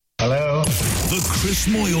The Chris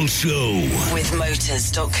Moyle Show. With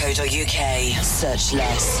motors.co.uk. Search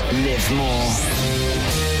less, live more.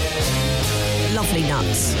 Lovely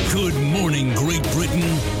nuts. Good morning, Great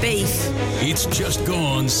Britain. Beef. It's just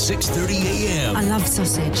gone 6:30 a.m. I love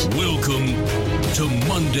sausage. Welcome to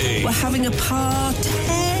Monday. We're having a party.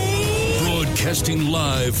 Broadcasting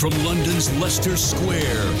live from London's Leicester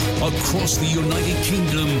Square, across the United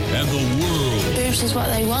Kingdom and the world. Boobs is what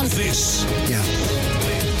they want. This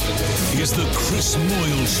is the Chris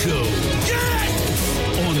Moyle Show.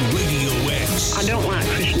 On Radio X. I don't like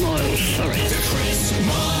Chris Moyle, sorry. The Chris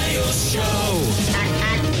Moyle Show.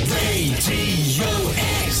 Radio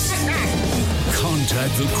X.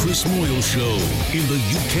 Contact the Chris Moyle Show. In the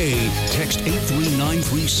UK, text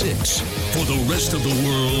 83936. For the rest of the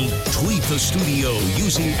world, tweet the studio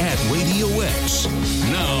using @RadioX.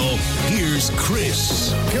 Now, here's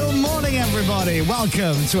Chris. Good morning, everybody.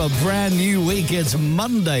 Welcome to a brand new week. It's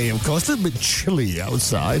Monday, of course. A little bit chilly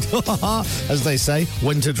outside. As they say,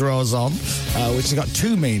 winter draws on, which has got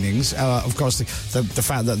two meanings. Of course, the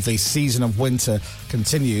fact that the season of winter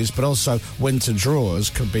continues, but also winter draws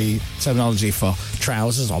could be terminology for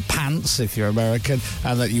trousers or pants if you're American,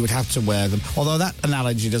 and that you would have to wear them. Although that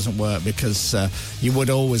analogy doesn't work because you would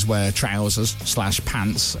always wear trousers /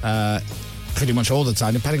 pants pretty much all the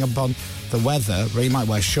time, depending upon the weather, where you might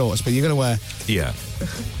wear shorts, but you're going to wear... Yeah.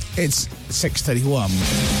 It's 6:31.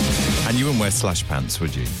 And you wouldn't wear slash pants,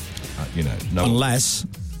 would you? No. Unless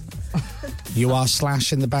you are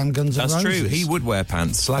Slash in the band Guns N' Roses. That's true. He would wear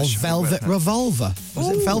pants. Slash or Velvet Revolver. Was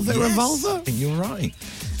it Velvet Revolver? I think you're right.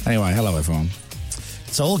 Anyway, hello, everyone.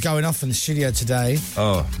 It's all going off in the studio today.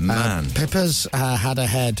 Oh, man. Pippa's had her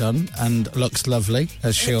hair done and looks lovely,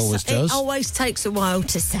 as she always does. It always takes a while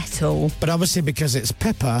to settle. But obviously, because it's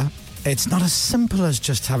Pippa, it's not as simple as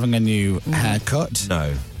just having a new haircut.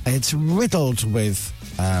 No. It's riddled with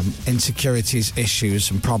insecurities,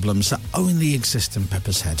 issues and problems that only exist in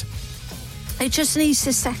Pippa's head. It just needs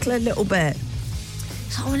to settle a little bit.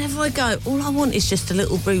 So whenever I go, all I want is just a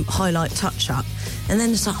little root highlight touch-up. And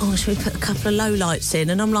then it's like, oh, should we put a couple of low lights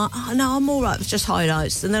in? And I'm like, oh, no, I'm all right with just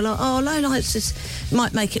highlights. And they're like, oh, low lights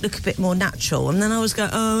might make it look a bit more natural. And then I was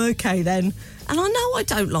going, oh, OK, then. And I know I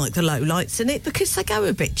don't like the low lights in it because they go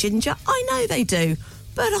a bit ginger. I know they do.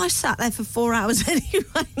 But I sat there for 4 hours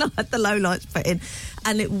anyway and I had the low lights put in.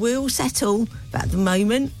 And it will settle. But at the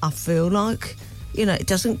moment, I feel like... it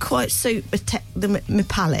doesn't quite suit my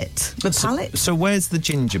palate. My palate? So where's the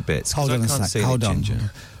ginger bits? Hold on a sec. Hold on.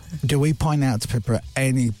 Do we point out to Pippa at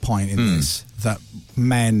any point in this that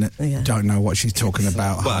men don't know what she's talking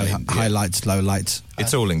about? Highlights, lowlights.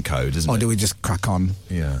 It's all in code, isn't it? Or do we just crack on?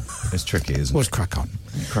 Yeah. It's tricky, isn't it? Let's crack on.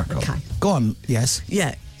 Crack on. Okay. Go on, yes.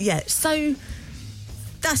 Yeah. So...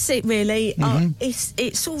 that's it, really. Mm-hmm.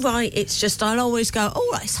 It's all right. It's just I'll always go,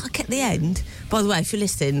 all right, it's like at the end. By the way, if you're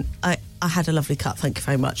listening, I had a lovely cut, thank you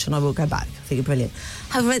very much, and I will go back. I think you're brilliant.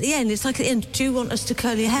 However, at the end, it's like at the end, do you want us to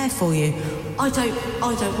curl your hair for you? I don't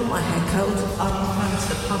want my hair curled.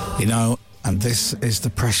 And this is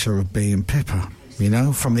the pressure of being Pippa.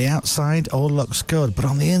 From the outside, all looks good, but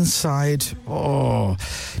on the inside, do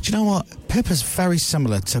you know what? Pippa's very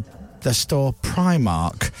similar to the store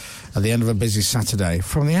Primark at the end of a busy Saturday.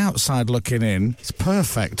 From the outside looking in, it's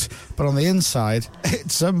perfect, but on the inside,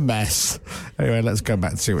 it's a mess. Anyway, let's go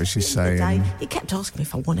back to see what she's saying. He kept asking me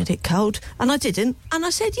if I wanted it curled, and I didn't, and I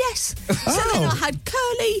said yes. So then I had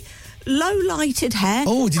curly, low-lighted hair.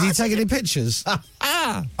 Oh, did you take any pictures?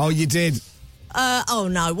 Oh, you did? Oh,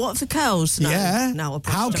 no, what for curls? No. Yeah? No,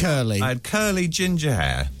 How curly? I had curly ginger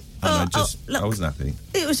hair. And look, I wasn't happy.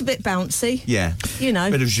 It was a bit bouncy. Yeah. Bit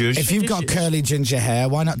of zhuzh. If you've got curly ginger hair,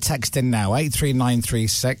 why not text in now?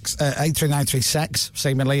 83936. 83936,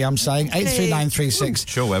 seemingly, I'm saying. 83936.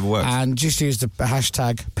 Sure, whatever works. And just use the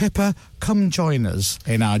hashtag Pippa, come join us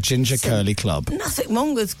in our ginger curly club. Nothing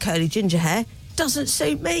wrong with curly ginger hair. Doesn't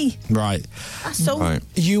suit me. Right. That's all. Right.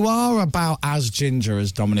 You are about as ginger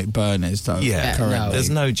as Dominic Byrne is, though. Yeah. Currently.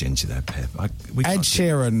 There's no ginger there, Pip. Ed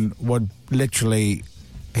Sheeran would literally...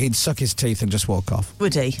 he'd suck his teeth and just walk off.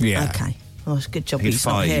 Would he? Yeah. Okay. Well, it's a good job He'd he's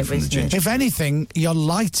not fire you here, from the isn't it? ginger. If anything, you're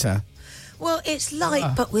lighter. Well, it's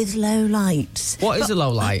light, but with low lights. What is a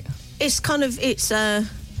low light? It's kind of,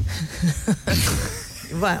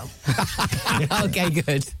 well. Okay,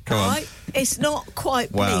 good. Come on. Right? It's not quite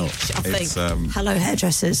Well, bleach, I think. it's, Hello,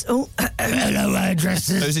 hairdressers. Oh, Hello,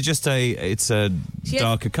 hairdressers. So is it just it's a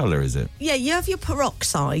darker colour, is it? Yeah, you have your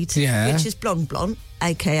peroxide, Yeah. which is blonde,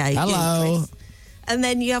 a.k.a. Hello. Chris. And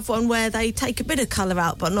then you have one where they take a bit of colour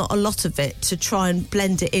out, but not a lot of it, to try and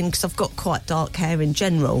blend it in, because I've got quite dark hair in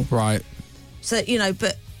general. Right. So,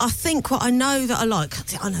 but I think what I know that I like...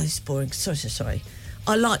 I know this is boring. Sorry.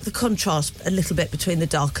 I like the contrast a little bit between the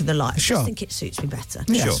dark and the light. Sure. I think it suits me better.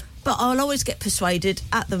 Yes. Sure. But I'll always get persuaded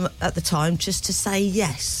at the time just to say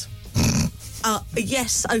yes.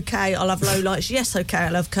 Yes, okay, I'll have low lights. Yes, okay,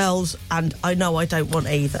 I'll have curls. And I know I don't want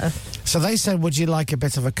either. So they said, would you like a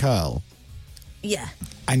bit of a curl? Yeah.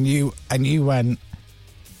 And you went,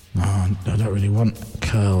 oh, I don't really want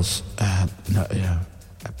curls. No, yeah.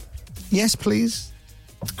 Yes, please.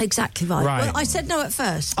 Exactly right. Right. Well, I said no at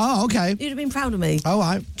first. Oh, okay. You'd have been proud of me. All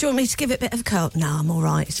right. Do you want me to give it a bit of a curl? No, I'm all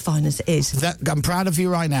right. It's fine as it is. I'm proud of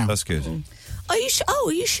you right now. That's good. Are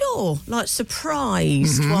you sure? Like,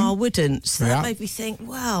 surprised? Well, I wouldn't. So Yeah. that made me think,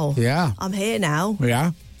 well, Yeah. I'm here now.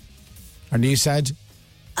 Yeah. And you said,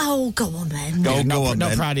 Oh, go on then. Go not, on, not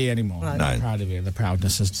then. proud of you anymore. Right. Not No. proud of you. The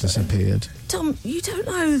proudness has disappeared. Tom, you don't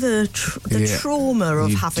know the Yeah. trauma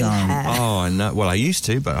of You having don't. hair. Oh, I know. Well, I used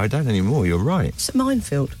to, but I don't anymore. You're right. It's a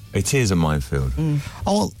minefield. It is a minefield.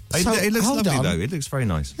 Oh, so, It looks hold lovely, on. though. It looks very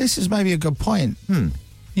nice. This is maybe a good point.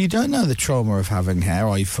 You don't know the trauma of having hair,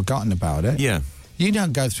 or you've forgotten about it. Yeah. You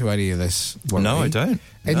don't go through any of this worry. No, I don't.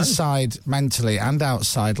 No. Inside, mentally, and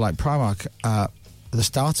outside, like Primark, the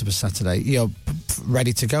start of a Saturday, you're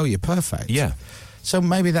ready to go. You're perfect. Yeah. So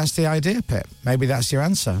maybe that's the idea, Pip. Maybe that's your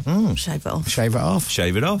answer. Shave it off. Shave it off.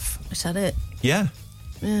 Shave it off. Is that it? Yeah.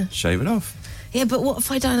 Yeah. Shave it off. Yeah, but what if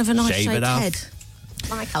I don't have a nice Shave it shaped off. head?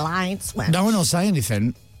 Like a light sweat. No one will say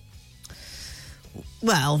anything.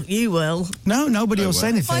 Well, you will. No, nobody will say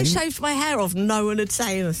If I anything. shaved my hair off, no one would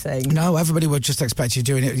say anything. No, everybody would just expect you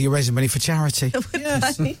doing it. You're raising money for charity.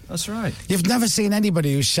 Yes. That's right. You've never seen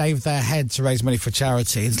anybody who's shaved their head to raise money for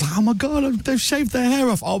charity. It's like, oh my God, they've shaved their hair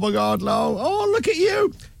off. Oh my God, no. Oh, look at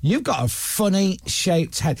you. You've got a funny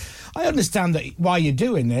shaped head. I understand that why you're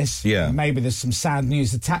doing this. Yeah. Maybe there's some sad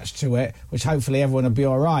news attached to it, which hopefully everyone will be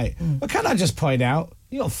all right. But can I just point out,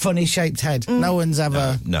 you've got a funny shaped head. No one's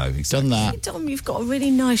ever No, exactly. done that. Tom, you've got a really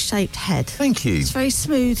nice shaped head. Thank you. It's very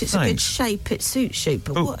smooth. It's a good Thanks. shape. It suits you.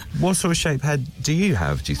 But But what sort of shape head do you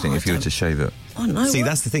have, do you think, Oh, I if you were don't- to shave it? I don't know. See, What-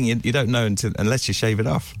 that's the thing. You don't know unless you shave it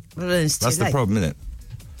off. Well, then it's too That's the late. problem, isn't it?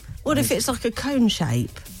 What if it's like a cone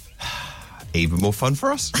shape? Even more fun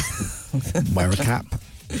for us. Wear a cap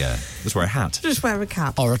Yeah. Just wear a hat. Just wear a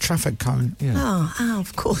cap. or a traffic cone. Oh,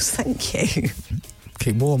 of course. Thank you.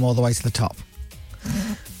 Keep warm all the way to the top.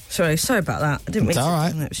 Sorry about that. I didn't mean It's to. all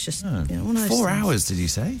right. It was just one of those 4 things. hours, did you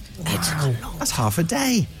say? It's a long. That's half a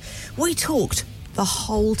day. We talked the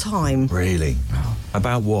whole time. Really?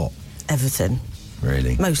 About what? Everything.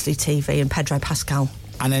 Really? Mostly TV and Pedro Pascal.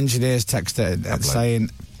 An engineer's texted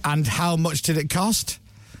saying, and how much did it cost?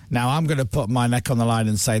 Now, I'm going to put my neck on the line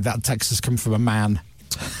and say that text has come from a man.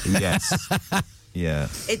 Yes. Yeah.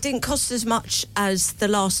 It didn't cost as much as the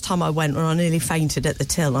last time I went when I nearly fainted at the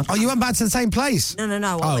till. Oh, you went back to the same place? No.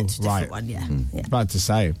 I Oh, went to a different right. one, yeah. Yeah. About to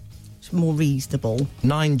say. It's more reasonable.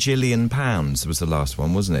 £9 gillion was the last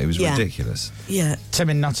one, wasn't it? It was Yeah. ridiculous. Yeah. Tim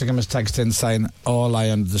in Nottingham has texted in saying, all I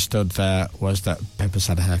understood there was that Pippa's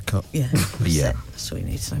had a haircut. Yeah. Yeah. That's all you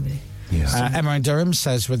need to know, really. Yeah. Emma in Durham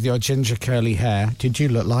says, with your ginger curly hair, did you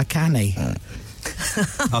look like Annie?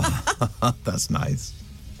 That's nice.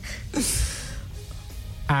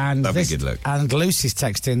 And That'd be a good look. And Lucy's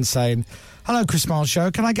texting saying, hello, Chris Miles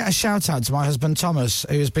Show. Can I get a shout out to my husband Thomas,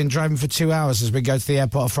 who has been driving for 2 hours as we go to the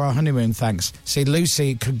airport for our honeymoon? Thanks. See,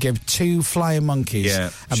 Lucy could give two flying monkeys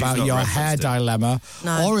Yeah, she's about not your referenced hair it. dilemma,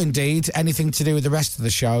 No. or indeed anything to do with the rest of the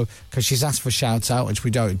show, because she's asked for a shout out, which we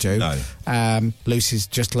don't do. No. Lucy's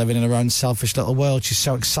just living in her own selfish little world. She's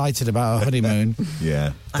so excited about her honeymoon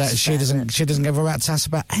Yeah. that That's she fair, doesn't give a rat's ass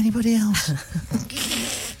about anybody else.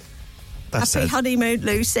 That's Happy it. honeymoon,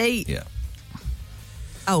 Lucy. Yeah.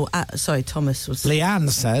 Oh, sorry, Thomas was... Leanne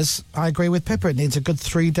says, I agree with Pippa, it needs a good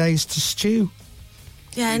 3 days to stew.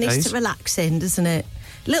 Yeah, it needs days. to relax in, doesn't it?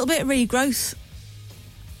 A little bit of regrowth.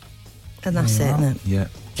 And that's it, isn't it? Yeah. Do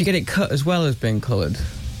you get it cut as well as being coloured?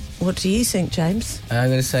 What do you think, James? I'm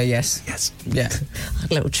going to say yes. Yes. Yeah.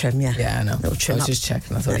 A little trim, yeah. Yeah, I know. Little I trim was up. just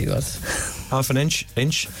checking. I thought he was. Half an inch.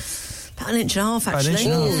 About an inch and a half, About an actually. inch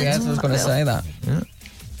and a half. Oh, yes, I was going to say that.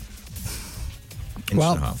 Inch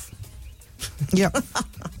Well- and a half. Yep.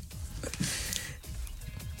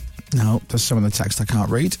 No, there's some of the text I can't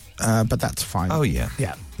read, but that's fine. Oh, yeah.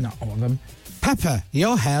 Yeah, not all of them. Pepper,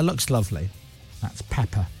 your hair looks lovely. That's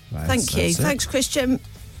Pepper. Thank you. That's it. Thanks, Christian.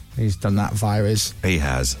 He's done that via his... He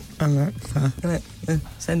has.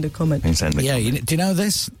 Send a comment. He sent me. Yeah, do you know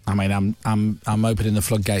this? I mean, I'm opening the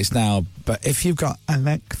floodgates now, but if you've got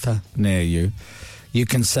Alexa near you, you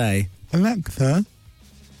can say, Alexa,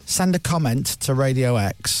 send a comment to Radio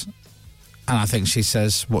X. And I think she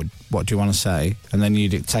says, what do you want to say? And then you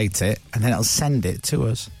dictate it, and then it'll send it to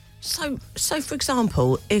us. So for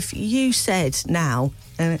example, if you said now,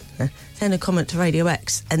 send a comment to Radio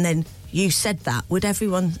X, and then you said that, would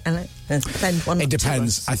everyone send one? It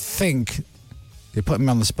depends. I think you're putting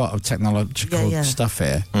me on the spot of technological stuff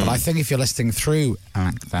here, but I think if you're listening through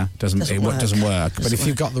Alexa, it doesn't work. But if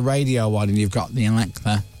you've got the radio on and you've got the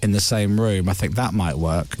Alexa in the same room, I think that might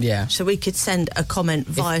work. Yeah. So we could send a comment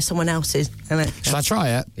via someone else's. Shall I try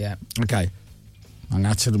it? Yeah. Okay. I'm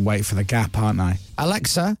going to have to wait for the gap, aren't I?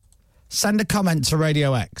 Alexa, send a comment to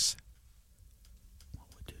Radio X. What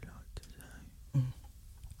would you like to say?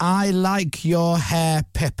 I like your hair,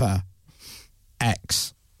 Pippa.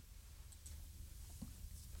 X.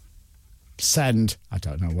 Send. I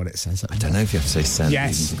don't know what it says. I don't know if you have to say send.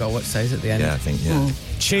 Yes. Got what it says at the end. Yeah, I think, yeah.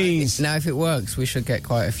 Cheese. Now, if it works, we should get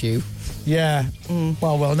quite a few. Yeah.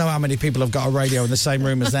 Well, we'll know how many people have got a radio in the same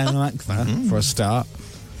room as their Alexa, for a start.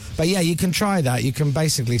 But yeah, you can try that. You can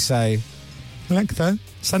basically say, Alexa,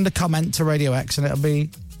 send a comment to Radio X and it'll be,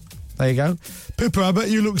 there you go. Pippa, I bet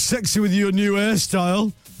you look sexy with your new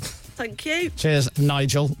hairstyle. Thank you. Cheers,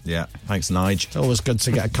 Nigel. Yeah, thanks, Nige. It's always good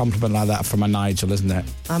to get a compliment like that from a Nigel, isn't it?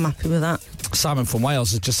 I'm happy with that. Simon from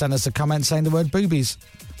Wales has just sent us a comment saying the word boobies.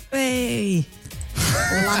 Hey.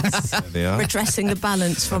 Lads, They are. redressing the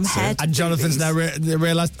balance from head. And Jonathan's now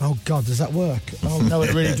realised, oh God, does that work? Oh no,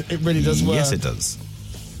 it really does work. Yes, it does.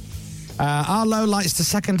 Our low lights the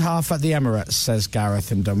second half at the Emirates, says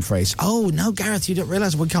Gareth in Dumfries. Oh, no, Gareth, you don't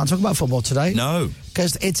realise we can't talk about football today? No.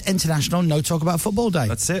 Because it's International No Talk About Football Day.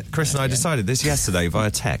 That's it. Chris and I decided this yesterday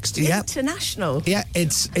via text. Yep. International. Yeah,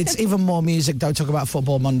 it's even more music, Don't Talk About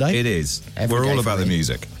Football Monday. It is. Every We're day all for about the me.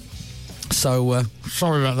 music. So,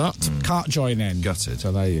 sorry about that. Can't join in. Gutted.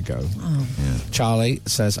 So there you go. Oh. Yeah. Charlie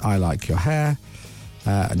says, I like your hair.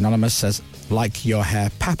 Anonymous says, like your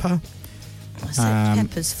hair, Pepper. I said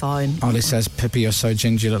Pepper's fine. Ollie says, Pippi, you're so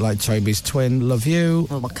ginger, you look like Toby's twin. Love you.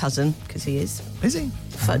 Well, my cousin, because he is. Is he?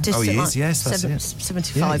 Distant, he is, like, yes, that's it.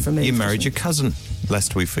 75 removed. You married your cousin,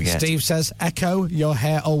 lest we forget. Steve says, Echo, your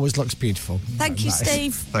hair always looks beautiful. Thank you, Nice.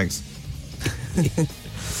 Steve. Thanks.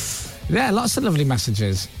 Yeah, lots of lovely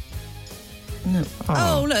messages. No.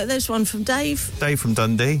 Oh, look, there's one from Dave. Dave from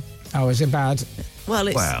Dundee. Oh, is it bad? Well,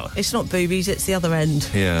 it's not boobies, it's the other end.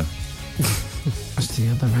 Yeah. That's the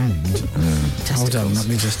other end. Hold on, let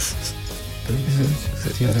me just...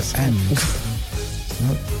 the other end.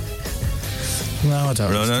 No, I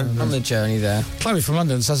don't. No. On the journey there. Chloe from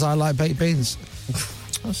London says, I like baked beans.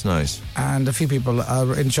 That's nice. And a few people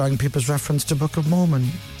are enjoying people's reference to Book of Mormon.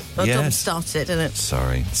 Well, Dom Yes. started it, didn't it?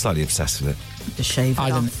 Sorry. Slightly obsessed with it. To shave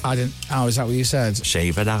it off. I didn't. Oh, is that what you said?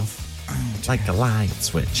 Shave it off. Like a light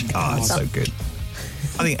switch. Oh, it's so good.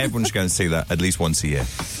 I think everyone should go and see that at least once a year.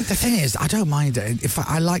 The thing is, I don't mind it. If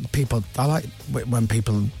I like people, I like when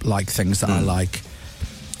people like things that I like.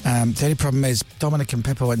 The only problem is, Dominic and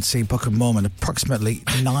Pippa went to see Book of Mormon approximately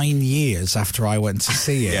 9 years after I went to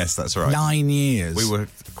see it. Yes, that's right. 9 years. We were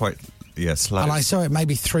quite, slow. And I saw it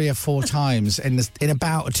maybe 3 or 4 times in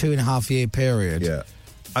about a 2.5 year period. Yeah.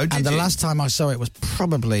 Oh, did And the you? last time I saw it was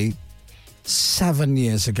probably 7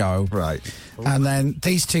 years ago. Right. And then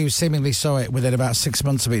these two seemingly saw it within about 6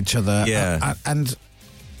 months of each other. Yeah. And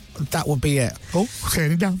that would be it. Oh,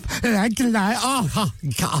 turn it down. Oh,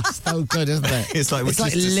 God, so good, isn't it? It's like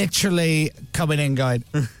literally coming in going,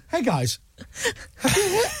 hey, guys,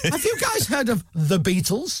 have you guys heard of The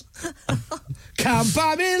Beatles? Can't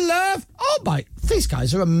Buy Me Love? Oh, my, these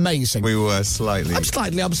guys are amazing. We were slightly... I'm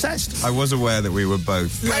slightly obsessed. I was aware that we were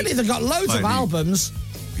both... Really, they've got loads of Slightly. albums.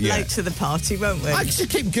 Yeah. Late to the party, won't we? I just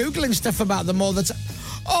keep Googling stuff about them all the time.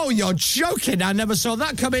 Oh, you're joking. I never saw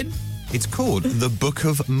that coming. It's called The Book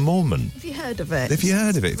of Mormon. Have you heard of it? Have you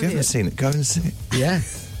heard of it? If you haven't Brilliant. seen it, go and see it. Yeah.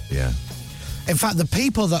 Yeah. In fact, the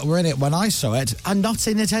people that were in it when I saw it are not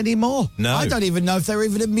in it anymore. No. I don't even know if they're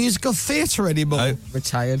even in musical theatre anymore. Oh,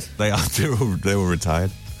 Retired. they are. They were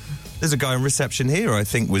retired. There's a guy in reception here, I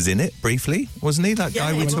think, was in it briefly, wasn't he? That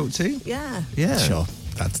guy we talked to? Yeah. Yeah. Sure.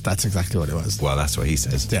 That's exactly what it was. Well, that's what he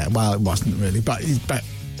says. Yeah, well, it wasn't really, but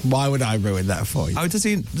why would I ruin that for you? Oh, does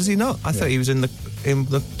he not? I thought he was in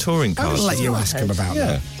the touring I'll cast. let you ask him about Yeah.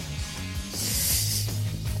 that.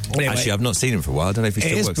 Anyway, Actually, I've not seen him for a while. I don't know if he it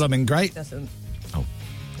still is works. blooming great. Doesn't. Oh,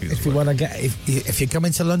 he does If you work. want to get, if you come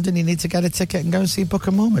into London, you need to get a ticket and go and see Book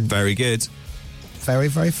of Mormon. Very good. Very,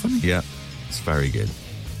 very funny. Yeah, it's very good.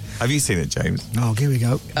 Have you seen it, James? Oh, here we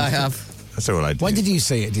go. I have. That's all I did. When did you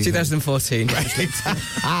see it? Do you think? 2014.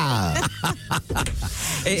 Ah,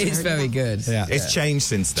 It is very good. yeah. It's changed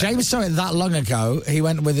since then. James saw it that long ago. He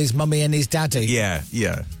went with his mummy and his daddy. Yeah,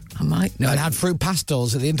 yeah. I might know. And had fruit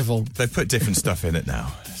pastels at the interval. They've put different stuff in it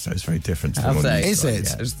now, so it's very different. To the Have one they? you Is saw, it?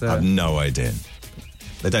 yeah. Is I have the- no idea.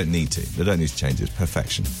 They don't need to. They don't need to change it. It's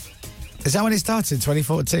perfection. Is that when it started,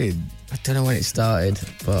 2014? I don't know when it started,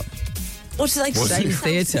 but What do they What's say? it?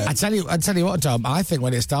 Theatre. I tell you what, Tom. I think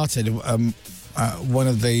when it started, one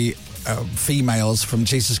of the females from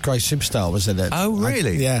Jesus Christ Superstar was in it. Oh,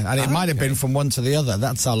 really? And it might have Okay. been from one to the other.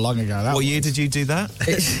 That's how long ago that What was. year did you do that?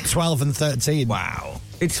 12 and 13. Wow.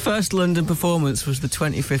 its first London performance was the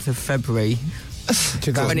 25th of February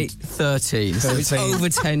 2013. So it's 13. over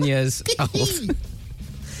 10 years old.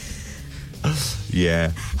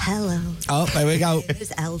 Yeah. Hello, Oh, there we go.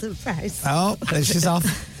 it's Elder Price. Oh, there she's off.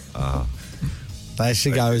 There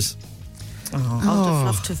she goes. I'd have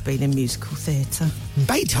loved to have been in musical theatre.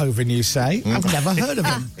 Beethoven, you say? I've never heard of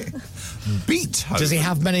him. Beethoven. Does he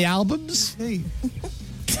have many albums?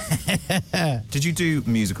 Did you do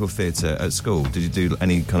musical theatre at school? Did you do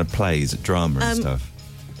any kind of plays, drama and stuff?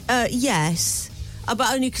 Yes,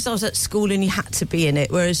 but only because I was at school and you had to be in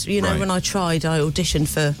it. Whereas, Right. when I tried, I auditioned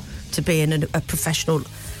to be in a professional,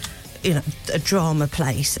 a drama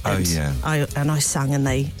place. Oh, And yeah. I sang and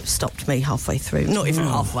they stopped me halfway through. Not even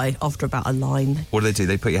halfway, after about a line. What did they do?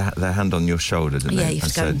 They put their hand on your shoulder, didn't Yeah, they? you have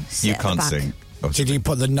and to go said, and sit you at the can't back." sing. Oh, Did you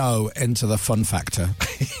put the no into the fun factor?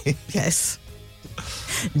 Yes.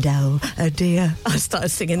 No, dear. I started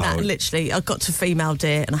singing that Oh. and literally I got to female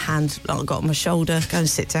dear and a hand I got on my shoulder, go and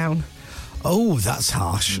sit down. Oh, that's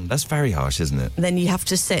harsh. That's very harsh, isn't it? And then you have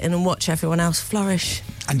to sit and watch everyone else flourish.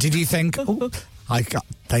 And did you think,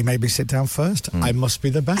 they made me sit down first? I must be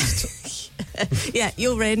the best. Yeah,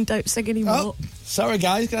 you're in, don't sing anymore. Oh, sorry,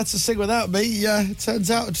 guys, gonna have to sing without me. It turns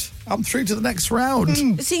out I'm through to the next round.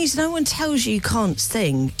 The thing is, no one tells you can't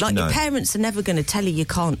sing. Like, No. your parents are never going to tell you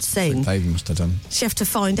can't sing. Dave must have done. So you have to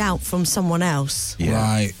find out from someone else. Yeah.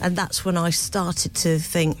 Right. And that's when I started to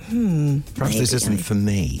think, Perhaps this isn't for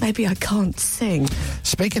me. maybe I can't sing.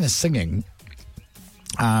 Speaking of singing,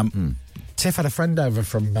 Tiff had a friend over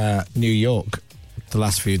from New York the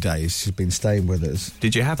last few days. She's been staying with us.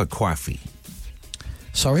 Did you have a coffee?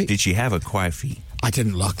 Sorry? Did she have a coffee? I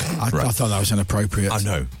didn't look. I thought that was inappropriate. Oh,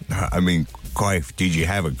 no. I mean, did you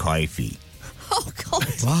have a coffee? Oh, God.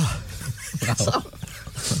 Wow.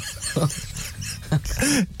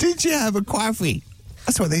 Did you have a coffee?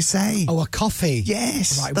 That's what they say. Oh, a coffee.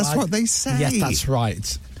 Yes, Right, that's well, what they say. Yes, that's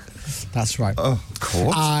right. That's right. Oh, of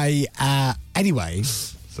course. Anyway,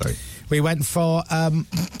 Sorry. we went for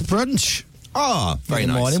brunch Very in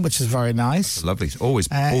the nice. morning, which is very nice. Lovely. Always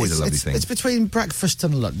a lovely thing. It's between breakfast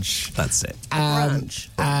and lunch. That's it. Brunch.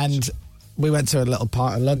 And we went to a little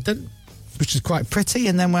part of London, which is quite pretty,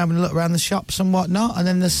 and then we're having a look around the shops and whatnot, and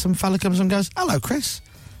then there's some fella comes and goes, "Hello, Chris."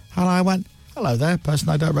 And I went, "Hello there, person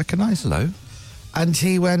I don't recognise." Hello. And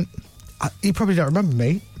he went, "You probably don't remember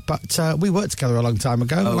me, but we worked together a long time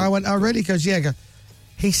ago." Oh. And I went, "Oh, really?" He goes, "Yeah."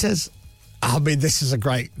 He says, "I mean, this is a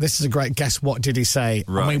great guess. What did he say?"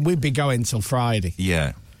 Right. I mean, we'd be going till Friday.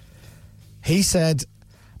 Yeah. He said,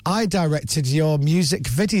 "I directed your music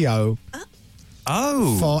video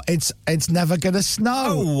Oh. for It's Never Gonna Snow."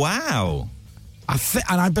 Oh, wow.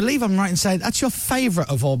 And I believe I'm right in saying that's your favourite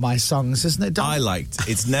of all my songs, isn't it, Dom? I liked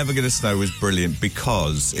It's Never Gonna Snow was brilliant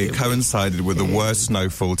because it coincided with the worst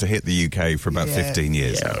snowfall to hit the UK for about 15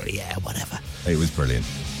 years. Yeah, whatever. It was brilliant.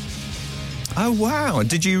 Oh, wow. And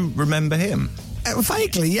did you remember him?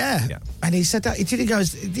 Vaguely, yeah. Yeah. And he said that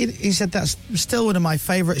he said that's still one of my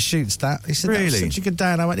favourite shoots. That he said that Really? was such a good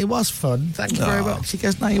day, and I went, "It was fun. Thank you very Oh. much." He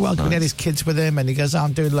goes, "No, you're welcome." He had his kids with him, and he goes,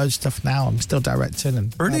 "I'm doing loads of stuff now. I'm still directing."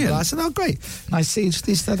 And Brilliant. blah, blah. I said, "Oh, great, nice to see you."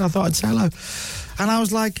 He said, "I thought I'd say hello," and I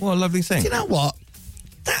was like, What a lovely thing. "Do you know what?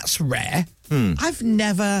 That's rare. I've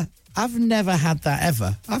never had that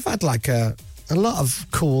ever. I've had like a lot of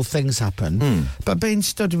cool things happen, but being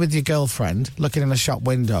stood with your girlfriend, looking in a shop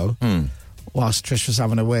window." Whilst Trish was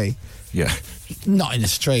having a wee. Yeah. Not in the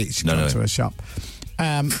street, she No. to a shop.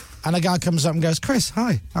 And a guy comes up and goes, "Chris,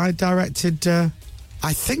 hi. I directed,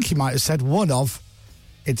 I think he might have said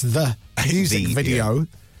it's the music The, video."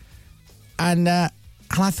 And I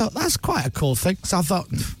thought, that's quite a cool thing. So I thought,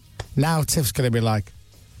 now Tiff's going to be like,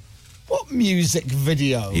 "What music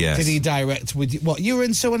video Yes. did he direct with you? What, you were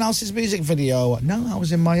in someone else's music video?" "No, I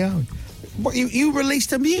was in my own." "What, you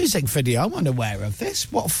released a music video? I'm unaware of this.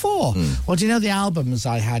 What for?" "Well, do you know the albums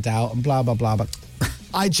I had out and blah, blah, blah." But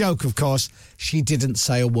I joke, of course. She didn't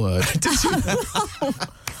say a word.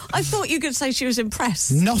 I thought you could say she was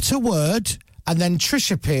impressed. Not a word. And then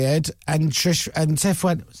Trish appeared, and Tiff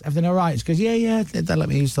went, "Is everything all right?" She goes, "Yeah, they let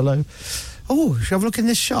me use the loo." "Oh, should I have a look in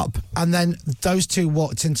this shop?" And then those two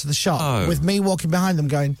walked into the shop with me walking behind them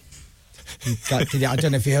going, I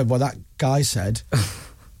don't know if you heard what that guy said.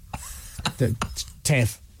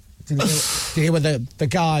 Tiff, Did you hear where the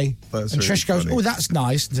guy That's and really Trish goes, funny. "Oh, that's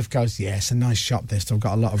nice." And Tiff goes, "Yeah, it's a nice shop. This. I've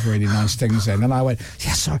got a lot of really nice things in." And I went,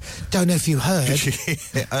 "Yeah, sorry, don't know if you heard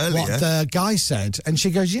Earlier. what the guy said." And she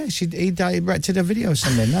goes, "Yeah, he directed a video or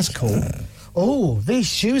something. That's cool." Oh, these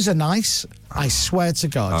shoes are nice. I swear to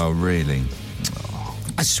God. Oh, really?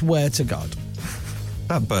 I swear to God.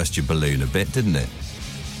 That burst your balloon a bit, didn't it?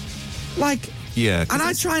 Like, Yeah. 'cause and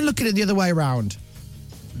I try and look at it the other way around.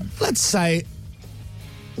 Let's say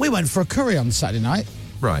we went for a curry on Saturday night,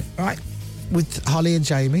 Right. right, with Holly and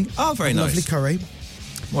Jamie. Oh, very nice. Lovely curry.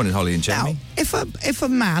 Morning, Holly and Jamie. Now, if a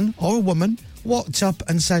man or a woman walked up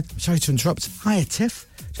and said, "Sorry to interrupt, hiya Tiff,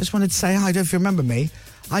 just wanted to say hi, I don't know if you remember me.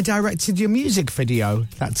 I directed your music video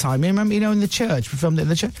that time. You remember, in the church? We filmed it in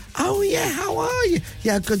the church." "Oh, yeah, how are you?"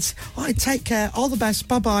 "Yeah, good. All right, take care. All the best.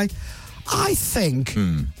 Bye-bye." I think...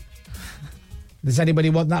 Does anybody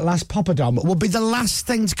want that last poppadom? It will be the last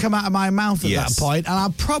thing to come out of my mouth at Yes. that point, and I'll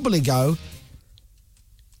probably go,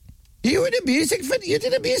 "You in a music video? You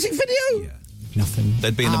did a music video?" Yeah. Nothing.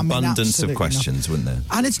 There'd be an I mean, abundance of absolutely questions, wouldn't there?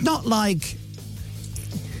 and it's not like,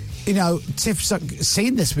 Tiff's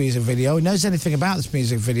seen this music video, knows anything about this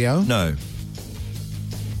music video. No.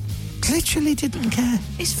 Literally didn't care.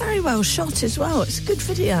 It's very well shot as well. It's a good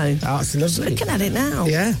video. Oh, it's lovely. Looking at it now.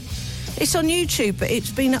 Yeah. It's on YouTube, but it's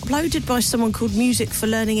been uploaded by someone called Music for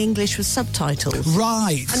Learning English with Subtitles.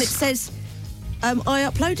 Right. And it says, I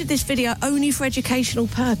uploaded this video only for educational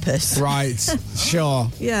purpose. Right.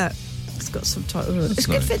 Sure. Yeah. It's got subtitles. It's a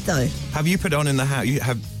good nice. fit, though. Have you put it on in the house?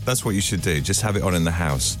 That's what you should do. Just have it on in the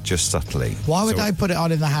house, just subtly. Why would So- I put it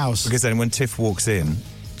on in the house? Because then when Tiff walks in,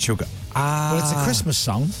 she'll go, "Ah." Well, it's a Christmas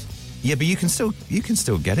song. Yeah, but you can still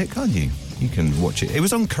get it, can't you? You can watch it. It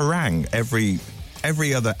was on Kerrang every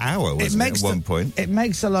other hour, wasn't it, at one point? It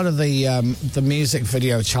makes a lot of the music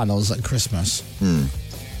video channels at Christmas.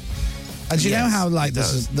 And do you know Yes, how, like, it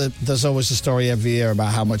does. there's always a story every year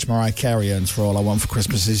about how much Mariah Carey earns for All I Want for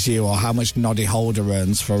Christmas Is You, or how much Noddy Holder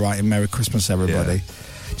earns for writing Merry Christmas, Everybody.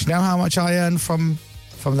 Yeah. Do you know how much I earn from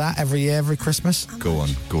that every year, every Christmas? Go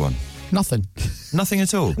on. Nothing. Nothing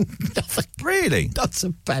at all. Nothing. Really? Not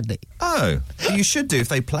a penny. Oh, you should do if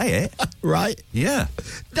they play it. Right? Yeah.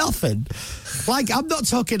 Nothing. Like, I'm not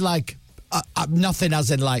talking like nothing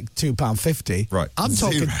as in like £2.50. Right. I'm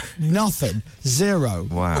talking Zero. nothing. Zero.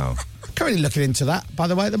 Wow. Currently looking into that, by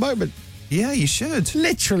the way, at the moment. Yeah, you should.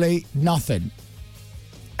 Literally nothing.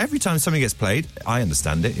 Every time something gets played, I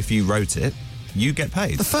understand it. If you wrote it, you get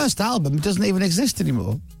paid. The first album doesn't even exist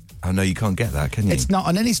anymore. Oh, no, you can't get that, can you? It's not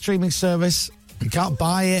on any streaming service. You can't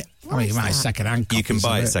buy it. I mean, you might have second-hand You can copies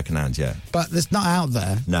buy of it second-hand, yeah. But it's not out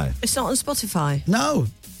there. No. It's not on Spotify. No.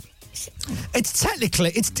 It's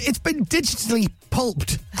technically, it's been digitally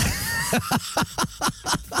pulped.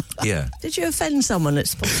 Yeah. Did you offend someone at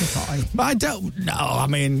Spotify? But I don't know. I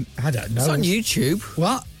mean, I don't know. It's on YouTube.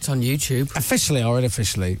 What? It's on YouTube. Officially or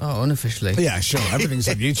unofficially? Oh, unofficially. Yeah, sure. Everything's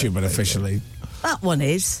on YouTube unofficially. That one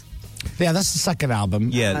is. Yeah, that's the second album.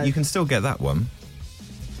 Yeah, you can still get that one.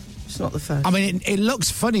 It's not the first. I mean, it looks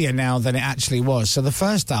funnier now than it actually was. So the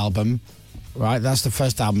first album, right, that's the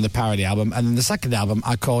first album, the parody album. And then the second album,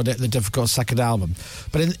 I called it the Difficult Second Album.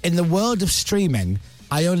 But in the world of streaming,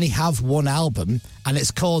 I only have one album, and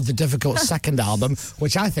it's called the Difficult Second Album,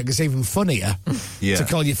 which I think is even funnier Yeah. to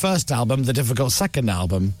call your first album the Difficult Second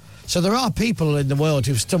Album. So there are people in the world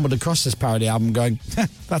who've stumbled across this parody album going,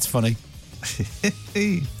 that's funny.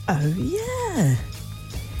 Oh, yeah.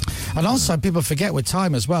 And also, people forget with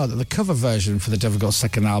time as well that the cover version for the Difficult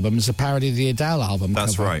Second Album is a parody of the Adele album.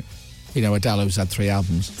 That's cover. right. You know, Adele who's had 3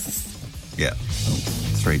 albums. Yeah.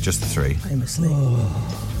 3, just the 3. Famously.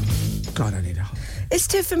 God, I need a... Is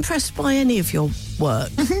Tiff impressed by any of your work?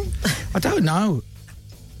 I don't know.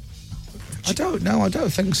 I don't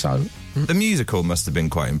think so. The musical must have been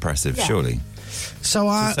quite impressive, surely. So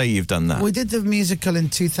To say you've done that. We did the musical in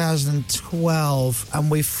 2012, and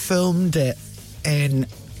we filmed it in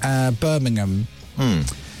Birmingham.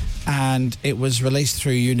 And it was released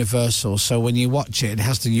through Universal. So when you watch it, it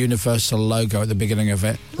has the Universal logo at the beginning of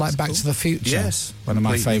it, like Back to the Future. Yes, one of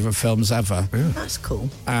my completely. favourite films ever. That's cool.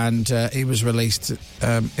 And it was released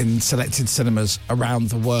in selected cinemas around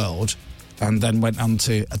the world, and then went on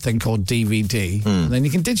to a thing called DVD. And then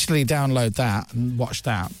you can digitally download that and watch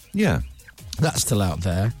that. Yeah, That's still out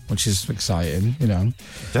there, which is exciting, you know.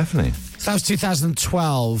 definitely. So that was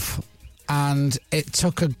 2012, and it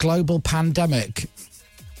took a global pandemic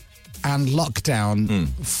and lockdown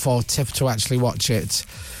for Tiff to actually watch it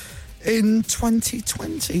in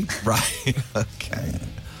 2020. Right, okay.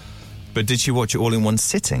 But did she watch it all in one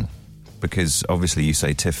sitting? Because obviously you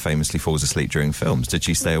say Tiff famously falls asleep during films. Did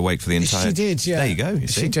she stay awake for the entire... She did, yeah. There you go. You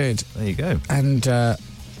see? She did. There you go. And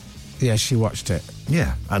Yeah, she watched it.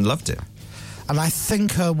 Yeah, and loved it. And I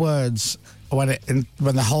think her words, when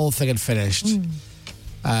the whole thing had finished,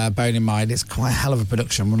 bearing in mind it's quite a hell of a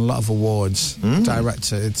production, won a lot of awards.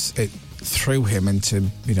 Director, it threw him into,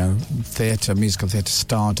 musical theatre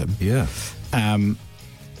stardom. Yeah. And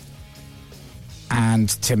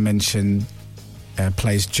Tim Minchin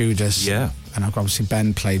plays Judas. Yeah. And obviously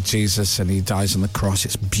Ben played Jesus, and he dies on the cross.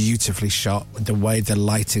 It's beautifully shot. The way the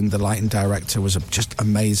lighting director was just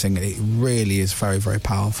amazing. It really is very, very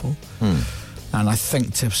powerful. And I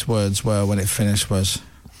think Tiff's words were, when it finished, was,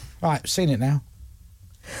 right, seen it now.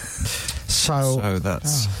 So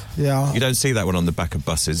that's... yeah. You don't see that one on the back of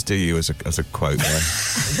buses, do you, as a quote there?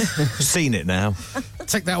 Seen it now.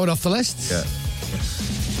 Take that one off the list. Yeah.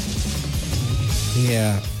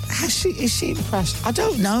 Yeah. Is she impressed? I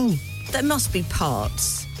don't know. There must be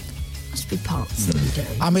parts. That we do.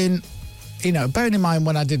 I mean, bearing in mind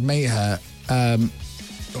when I did meet her,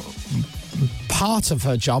 part of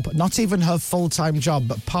her job, not even her full-time job,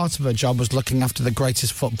 but part of her job was looking after the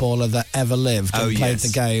greatest footballer that ever lived and played the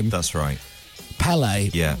game. That's right. Pele.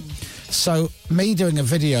 Yeah. So me doing a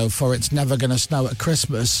video for It's Never Gonna Snow at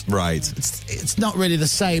Christmas. Right. It's not really the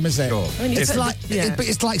same, is it? Sure. I mean,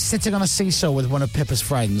 It's like sitting on a seesaw with one of Pippa's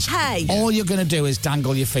friends. Hey. All you're going to do is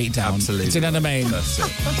dangle your feet down. Absolutely. Do you know what I mean? That's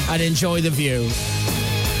it. And enjoy the view.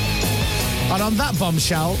 And on that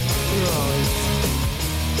bombshell,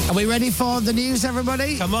 are we ready for the news,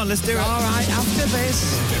 everybody? Come on, let's do it. All right, after this.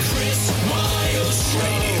 The Chris Miles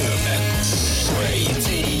Radio.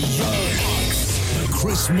 The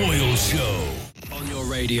Chris Moyles Show. On your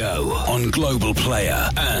radio, on Global Player,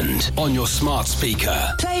 and on your smart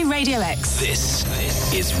speaker. Play Radio X. This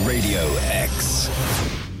is Radio X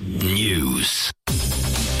News.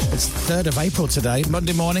 It's 3rd of April today,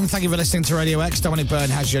 Monday morning. Thank you for listening to Radio X. Dominic Byrne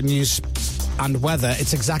has your news and weather.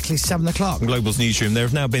 It's exactly 7 o'clock. In Global's newsroom, there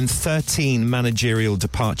have now been 13 managerial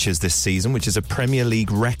departures this season, which is a Premier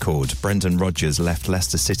League record. Brendan Rodgers left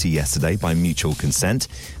Leicester City yesterday by mutual consent.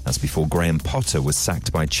 That's before Graham Potter was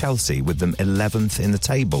sacked by Chelsea, with them 11th in the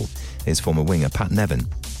table. Here's former winger Pat Nevin.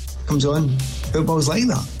 Comes on. Football's like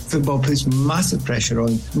that. Football puts massive pressure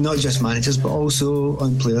on not just managers, but also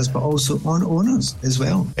on players, but also on owners as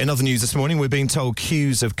well. In other news this morning, we're being told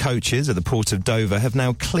queues of coaches at the Port of Dover have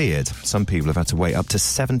now cleared. Some people have had to wait up to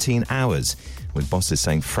 17 hours, with bosses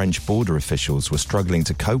saying French border officials were struggling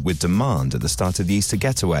to cope with demand at the start of the Easter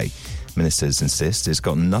getaway. Ministers insist it's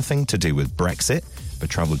got nothing to do with Brexit, but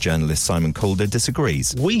travel journalist Simon Calder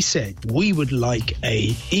disagrees. We said we would like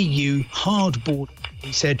a EU hard border.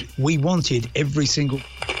 He said we wanted every single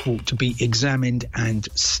passport to be examined and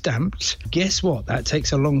stamped. Guess what? That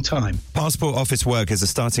takes a long time. Passport office workers are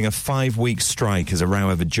starting a 5-week strike as a row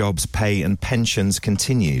over jobs, pay and pensions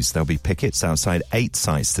continues. There'll be pickets outside 8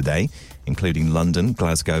 sites today, including London,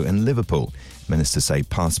 Glasgow and Liverpool. Ministers say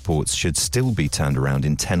passports should still be turned around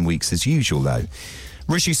in 10 weeks as usual, though.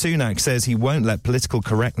 Rishi Sunak says he won't let political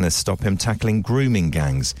correctness stop him tackling grooming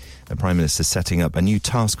gangs. The Prime Minister's setting up a new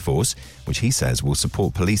task force, which he says will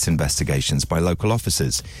support police investigations by local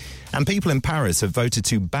officers. And people in Paris have voted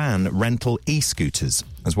to ban rental e-scooters,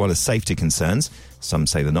 as well as safety concerns. Some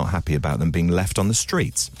say they're not happy about them being left on the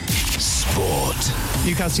streets. Sport.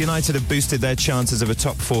 Newcastle United have boosted their chances of a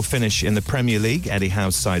top 4 finish in the Premier League. Eddie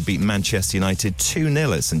Howe's side beat Manchester United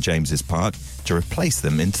 2-0 at St James's Park to replace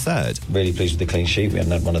them in 3rd. Really pleased with the clean sheet. We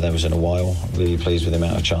hadn't had one of those in a while. Really pleased with the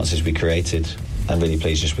amount of chances we created, and really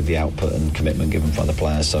pleased just with the output and commitment given from the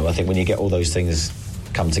players. So I think when you get all those things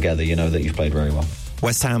come together, you know that you've played very well.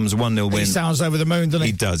 West Ham's 1-0 win. He sounds over the moon, doesn't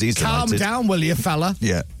he? He does. He's Calm delighted. down, will you, fella?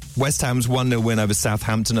 Yeah. West Ham's 1-0 win over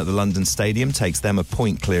Southampton at the London Stadium takes them a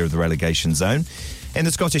point clear of the relegation zone. In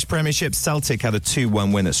the Scottish Premiership, Celtic had a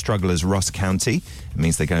 2-1 win at strugglers Ross County. It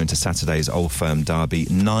means they go into Saturday's Old Firm derby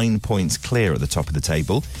 9 points clear at the top of the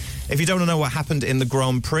table. If you don't know what happened in the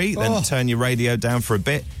Grand Prix, then turn your radio down for a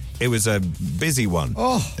bit. It was a busy one.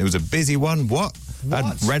 It was a busy one. What?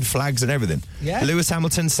 Had red flags and everything. Yeah. Lewis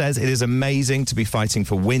Hamilton says it is amazing to be fighting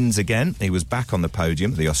for wins again. He was back on the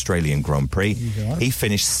podium at the Australian Grand Prix. He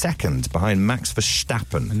finished 2nd behind Max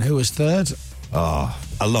Verstappen. And who was 3rd?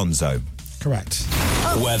 Alonso. Correct.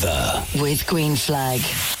 Weather. With Green Flag.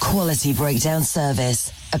 Quality breakdown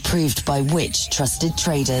service. Approved by which trusted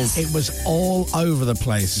traders? It was all over the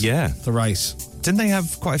place. Yeah. The race. Didn't they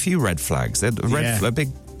have quite a few red flags? They had a big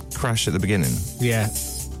crash at the beginning. Yeah.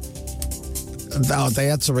 They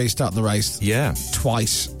had to restart the race. Yeah.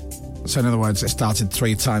 Twice. So in other words, it started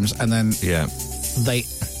 3 times, and then they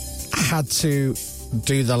had to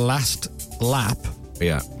do the last lap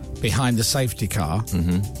Yeah. behind the safety car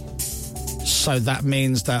So that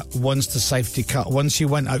means that once the safety car, once you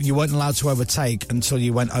weren't allowed to overtake until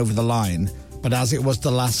you went over the line. But as it was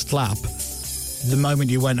the last lap, the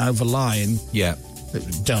moment you went over line, Yeah.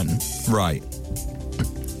 done. Right.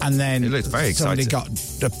 And then It looks very somebody exciting.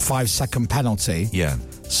 got a 5-second penalty. Yeah.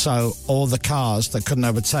 So all the cars that couldn't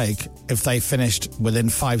overtake, if they finished within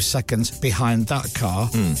 5 seconds behind that car,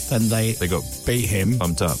 then they got beat him.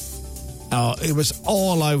 Bumped up. Oh, it was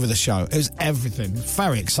all over the show. It was everything.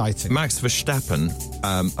 Very exciting. Max Verstappen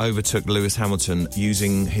overtook Lewis Hamilton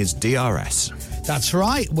using his DRS. That's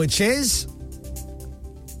right, which is...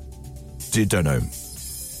 Don't know.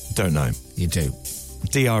 Don't know. You do.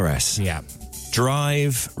 DRS. Yeah.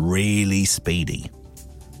 Drive really speedy.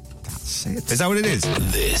 That's it. Is that what it is?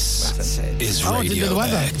 This is Oh, I didn't do the Radio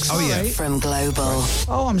weather. X. Oh, yeah. From Global.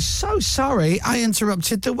 Oh, I'm so sorry. I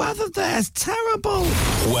interrupted the weather there. It's terrible.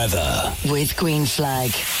 Weather. With Green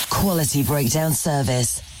Flag. Quality breakdown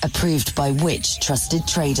service. Approved by which trusted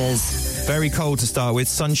traders? Very cold to start with.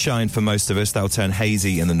 Sunshine for most of us. That'll turn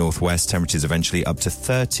hazy in the northwest. Temperatures eventually up to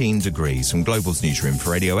 13 degrees. From Global's newsroom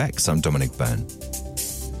for Radio X, I'm Dominic Byrne.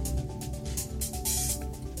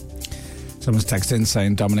 Someone's texted in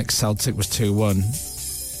saying Dominic Celtic was 2-1.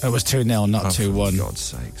 It was 2-0, not 2-1. For God's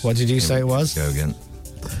sakes. What did you say it was? Go again.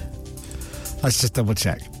 Let's just double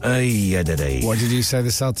check. Ay-ya-da-day. What did you say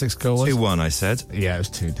the Celtic score was? 2-1, I said. Yeah, it was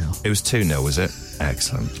 2-0. It was 2-0, was it?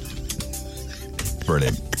 Excellent.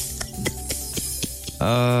 Brilliant.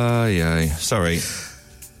 Yeah. Sorry.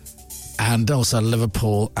 And also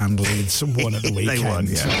Liverpool and Leeds won at the weekend. They won,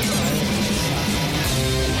 yeah.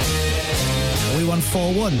 We won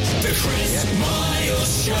 4-1. The Chris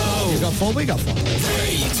Miles Show. You got 4, we got 4.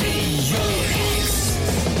 Radio X.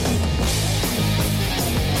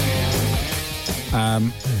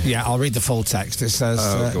 Yeah, I'll read the full text. It says,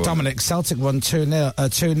 go on. Dominic, Celtic won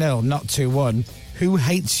 2-0, not 2-1. Who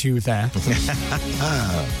hates you there?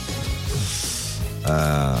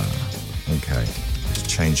 Okay. Just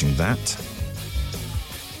changing that.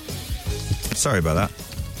 Sorry about that.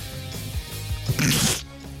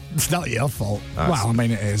 It's not your fault. That's- Well, I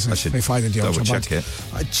mean, it is. I should if I did your double job, check it.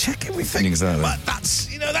 I'd check everything. Exactly. But that's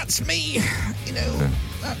me.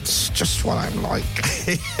 That's just what I'm like.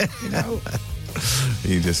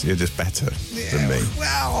 You're just better than me.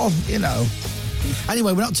 Well,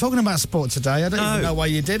 Anyway, we're not talking about sport today. I don't even know why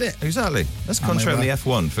you did it. Exactly. Let's I mean, concentrate on the we're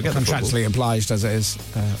F1. Forget the football. Contractually obliged as it is.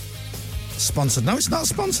 Sponsored. No, it's not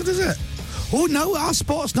sponsored, is it? Oh, no, our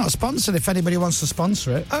sport's not sponsored if anybody wants to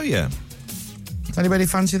sponsor it. Oh, yeah. Does anybody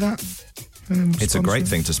fancy that? It's a great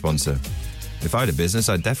thing to sponsor. If I had a business,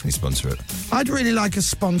 I'd definitely sponsor it. I'd really like a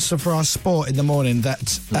sponsor for our sport in the morning that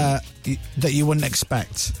that you wouldn't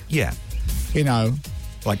expect. Yeah.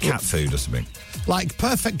 Like cat food or something. Like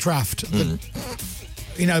Perfect Draft,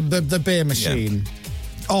 the beer machine.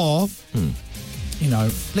 Or,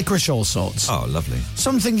 licorice all sorts. Oh, lovely.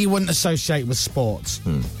 Something you wouldn't associate with sports.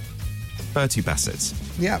 Bertie Bassett's.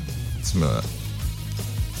 Yeah. Smart.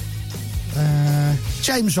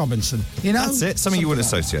 James Robinson, That's it. Something you wouldn't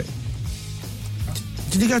associate.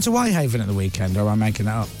 Did you go to Whitehaven at the weekend, or am I making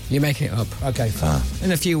that up? You're making it up. Okay, fine.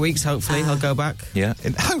 In a few weeks, hopefully, I'll go back. Yeah.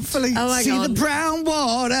 And hopefully. Oh, hang See on. the brown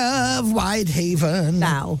water of Whitehaven.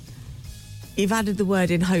 Now, you've added the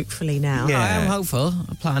word in hopefully now. Yeah. I am hopeful.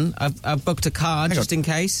 I plan. I've booked a car just in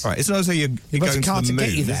case. All right. It's not as though you're got going a car to to the moon,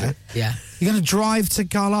 get you is there. it? Yeah. You're going to drive to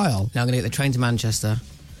Carlisle? Now I'm going to get the train to Manchester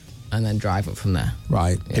and then drive up from there.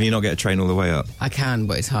 Right. Can you not get a train all the way up? I can,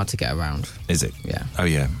 but it's hard to get around. Is it? Yeah. Oh,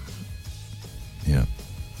 yeah. Yeah.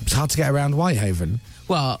 It's hard to get around Whitehaven.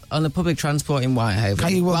 Well, on the public transport in Whitehaven.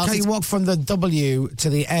 Can't you whilst it's- walk from the W to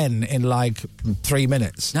the N in like 3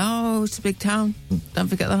 minutes? No, it's a big town. Don't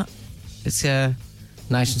forget that. It's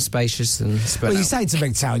nice and spacious and spread Well, you out. say it's a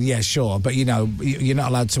big town, yeah, sure, but you're not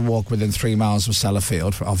allowed to walk within 3 miles of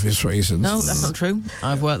Sellafield for obvious reasons. No, that's not true.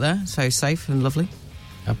 I've worked there, so safe and lovely.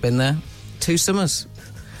 I've been there 2 summers.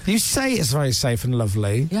 You say it's very safe and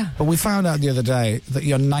lovely. Yeah. But we found out the other day that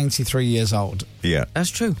you're 93 years old. Yeah. That's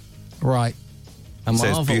true. Right. And So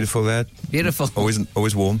it's beautiful there. Beautiful.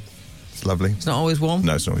 Always warm. It's lovely. It's not always warm.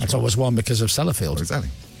 No, it's not always It's warm. always one because of Sellafield. Exactly.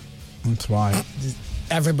 That's why.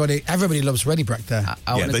 Everybody loves Reddybreck there.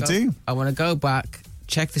 I Yeah, wanna they go- do. I want to go back,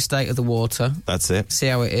 check the state of the water, That's it. see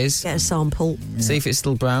how it is, Get a sample. see if it's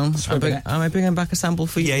still brown. it. Am I bringing back a sample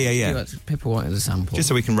for you? Yeah. People wanted a sample. Just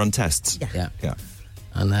so we can run tests. yeah. Yeah.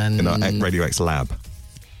 And then In our Radio X lab,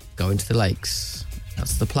 go into the lakes.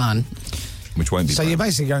 That's the plan. which won't be So bad. you're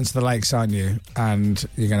basically going to the lakes, aren't you? And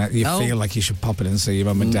you No. feel like you should pop in and see your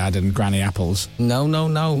mum and dad and Granny Apples. No,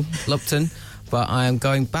 Lupton. But I am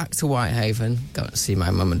going back to Whitehaven, going to see my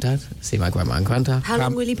mum and dad, see my grandma and granddad. How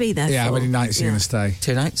long will you be there Yeah, for? how many nights are you going to stay?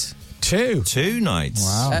 2 nights. 2. 2 nights.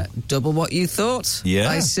 Wow. Double what you thought. Yeah.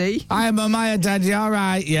 I see. Hi, Maya, Dad, you all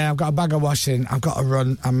right? Yeah, I've got a bag of washing. I've got to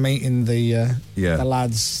run. I'm meeting the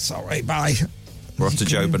lads. Sorry, bye. We're off to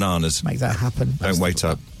Joe Bananas. Make that happen. Don't wait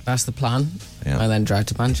up. That's the plan. Yeah. And then drive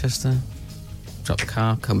to Manchester, drop the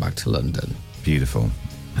car, come back to London. Beautiful.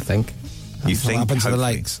 I think. You What think? happened to the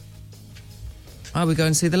hopefully. lakes? Oh, we go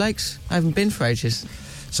and see the lakes? I haven't been for ages.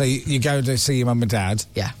 So you go to see your mum and dad?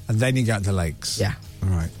 Yeah. And then you go to the lakes? Yeah. All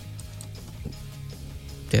right.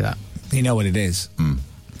 Do that. You know what it is?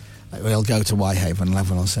 We'll go to Whitehaven and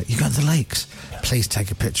Level will say, you go to the lakes. Please take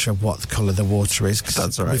a picture of what colour the water is. 'Cause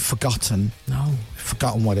That's all right. We've forgotten. No. We've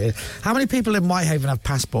forgotten what it is. How many people in Whitehaven have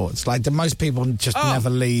passports? Like, do most people just never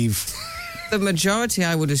leave? The majority,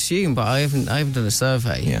 I would assume, but I haven't done a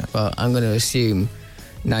survey. Yeah. But I'm going to assume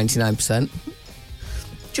 99%.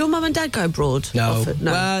 Do your mum and dad go abroad? No. Often?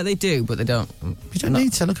 No. Well, they do, but they don't. You don't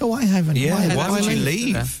need to. Look at Whitehaven. Yeah, why would you leave?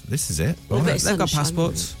 leave? Yeah. This is it. Well, They've bit of got sunshine,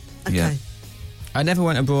 passports. Okay. Yeah. I never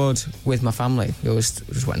went abroad with my family. We always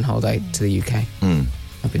just went on holiday to the UK.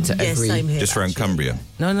 I've been to Yeah, every... same here. Just around actually. Cumbria.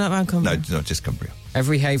 No, not around Cumbria. No, not just Cumbria.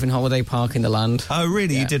 Every Haven holiday park in the land. Oh,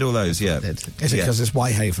 really? Yeah. You did all those? Yeah. Did. Is it Yeah. because it's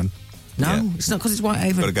Whitehaven? No, Yeah. it's not because it's Got to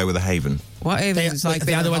Whitehaven. go with a haven. Whitehaven is like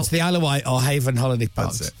the other one's the Isle of Wight or Haven Holiday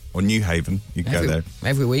Parks. That's it. Or New Haven. You can go there.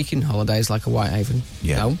 Every week in holiday is like a Whitehaven.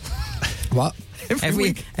 Yeah. No. What?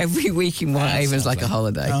 Every week in Whitehaven is like a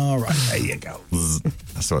holiday. All right, there you go.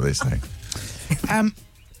 That's what they say.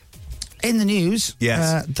 In the news,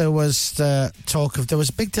 Yes. there was talk of there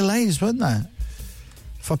was big delays, weren't there,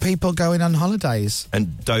 for people going on holidays?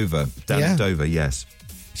 And Dover. Down Yeah. at Dover, yes.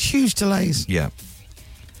 Huge delays. Yeah.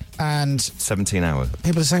 And 17 hour.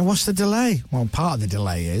 people are saying, what's the delay? Well, part of the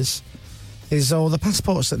delay is all the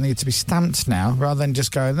passports that need to be stamped now, rather than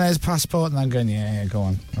just going, there's a passport, and then going, yeah, go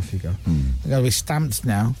on, off you go. They've got to be stamped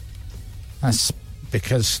now. That's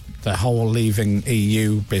because the whole leaving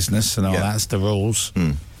EU business and all that's the rules.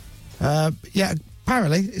 Yeah,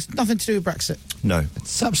 apparently, it's nothing to do with Brexit. No.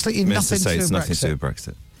 It's absolutely Minister nothing to say do it's with nothing Brexit. to do with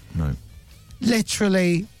Brexit. No.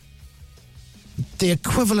 Literally the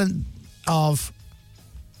equivalent of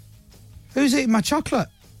who's eating my chocolate?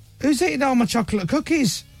 Who's eating all my chocolate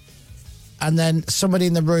cookies? And then somebody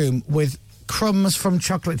in the room with crumbs from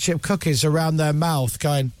chocolate chip cookies around their mouth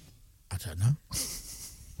going, I don't know.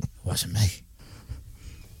 It wasn't me.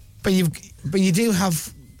 But you do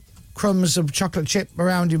have crumbs of chocolate chip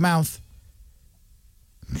around your mouth.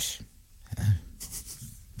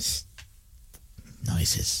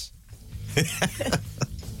 Noises.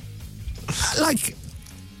 Like,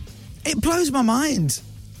 it blows my mind.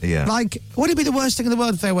 Yeah. Like, would it be the worst thing in the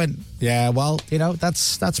world if they went, yeah, well, you know,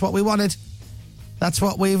 that's what we wanted. That's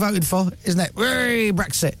what we voted for, isn't it? Whee,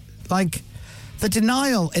 Brexit. Like, the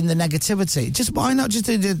denial in the negativity. Just why not just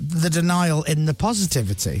do the denial in the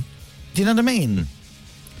positivity? Do you know what I mean?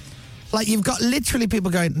 Like, you've got literally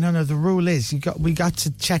people going, no, the rule is we got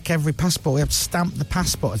to check every passport. We have to stamp the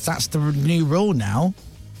passports. That's the new rule now.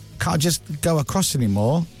 Can't just go across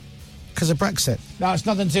anymore because of Brexit. No, it's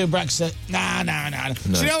nothing to do with Brexit. No.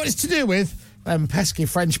 Do you know what it's to do with? Pesky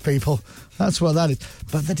French people. That's what that is.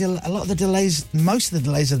 But a lot of the delays, most of the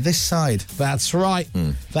delays are this side. That's right.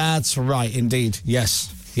 That's right, indeed.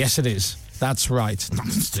 Yes, it is. That's right.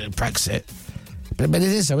 Nothing to do with Brexit. But it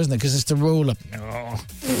is, though, isn't it? Because it's the rule of... You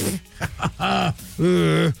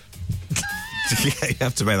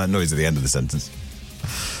have to make that noise at the end of the sentence.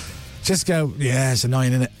 Just go, yeah, it's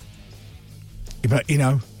annoying, isn't it? But, you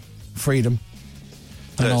know, freedom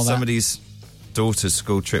and all that. Somebody's daughter's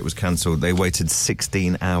school trip was cancelled. They waited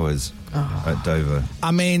 16 hours at Dover.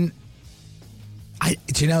 I mean,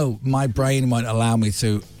 do you know, my brain won't allow me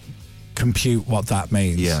to compute what that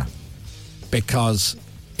means. Yeah. Because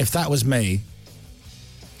if that was me,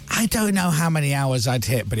 I don't know how many hours I'd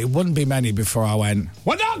hit, but it wouldn't be many before I went,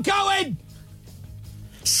 we're not going!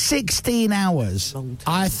 16 hours.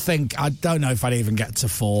 I don't know if I'd even get to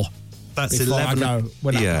 4. That's before 11. I go,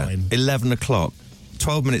 we're not going. 11 o'clock.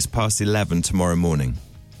 12 minutes past 11 tomorrow morning.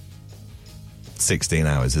 16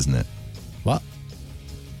 hours, isn't it? What?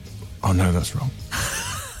 Oh, no, that's wrong.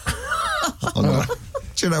 Oh, no.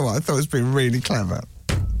 Do you know what? I thought it was being really clever.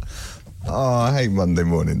 Oh, I hate Monday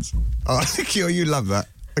mornings. Oh, I think you love that.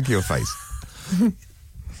 Look at your face.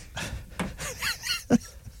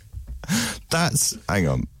 That's... Hang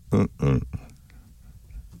on.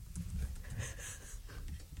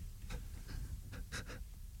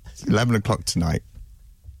 It's 11 o'clock tonight.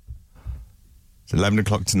 It's 11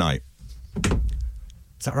 o'clock tonight.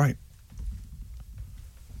 Is that right?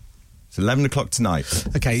 It's 11 o'clock tonight.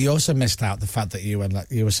 Okay, you also missed out the fact that you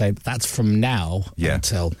were saying that's from now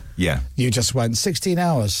until... Yeah. You just went 16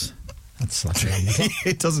 hours. That's like 11 o'clock.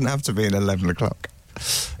 It doesn't have to be at 11 o'clock.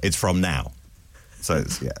 It's from now. So,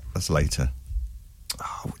 that's later.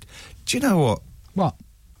 Oh, do you know what? What?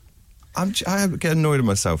 I get annoyed at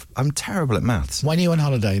myself. I'm terrible at maths. When are you on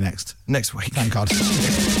holiday next? Next week. Thank God.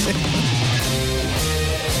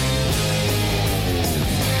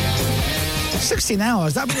 16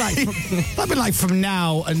 hours. That'd be like from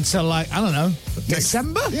now until like, I don't know,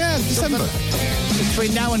 December? Yeah, December.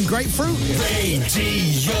 Between now and grapefruit?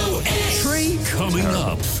 Radio X. Tree? Coming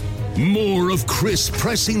up. More of Chris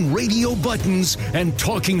pressing radio buttons and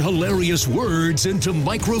talking hilarious words into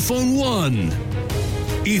microphone one.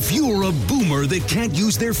 If you're a boomer that can't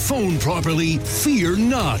use their phone properly, fear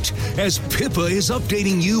not, as Pippa is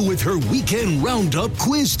updating you with her weekend roundup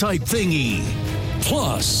quiz type thingy.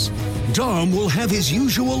 Plus, Dom will have his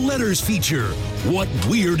usual letters feature. What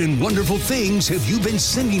weird and wonderful things have you been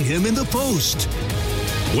sending him in the post?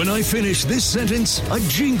 When I finish this sentence, a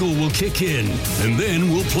jingle will kick in, and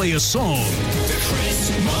then we'll play a song. The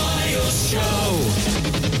Chris Miles Show.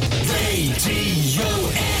 Radio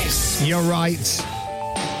X. You're right.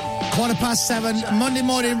 7:15, Monday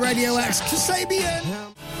morning, Radio X. Kasabian.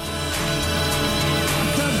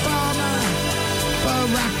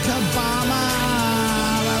 Barack Obama.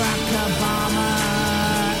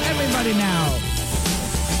 Everybody now.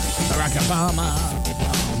 Barack Obama.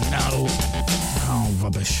 Oh, no. Oh,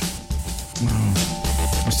 rubbish.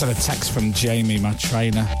 Oh. I just had a text from Jamie, my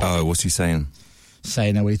trainer. Oh, what's he saying?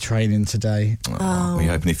 Saying, are we training today? Oh. Are you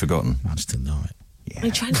hoping he's forgotten? I just didn't know it. Yeah.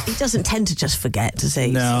 He doesn't tend to just forget, does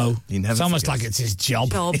he? No. He never it's almost forgets. like it's his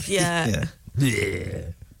job. Yeah.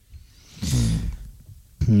 Yeah.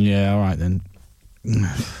 Yeah, all right then.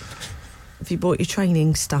 Have you bought your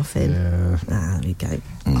training stuff in? Yeah. There we go.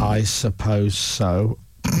 I suppose so.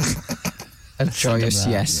 A joyous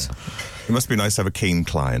yes. It must be nice to have a keen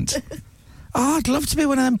client. Oh, I'd love to be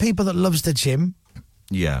one of them people that loves the gym.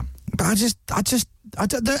 Yeah. But I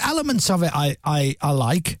don't, the elements of it I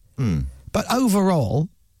like. But overall,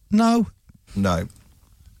 no. No.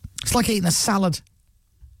 It's like eating a salad.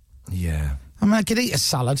 Yeah. I mean, I could eat a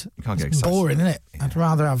salad. You can't get It's excited. boring, isn't it? Yeah. I'd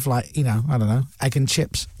rather have, like, I don't know, egg and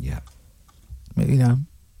chips. Yeah.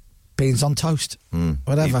 Beans on toast.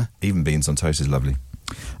 Whatever. Even beans on toast is lovely.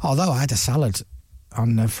 Although I had a salad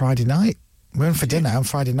on Friday night. We went for dinner on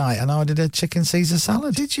Friday night and I ordered a chicken Caesar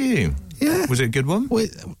salad. Did you? Yeah. Was it a good one?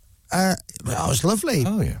 It was lovely.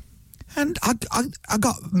 Oh, yeah. And I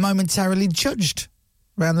got momentarily judged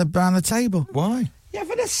around the table. Why? You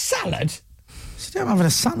having a salad? I said, I'm having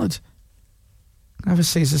a salad. I have a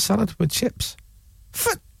Caesar salad with chips.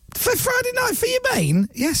 For Friday night, for your main?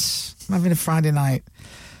 Yes, I'm having a Friday night.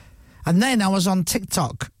 And then I was on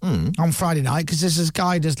TikTok on Friday night because there's this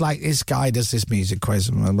guy does this music quiz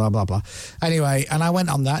and blah, blah, blah. Anyway, and I went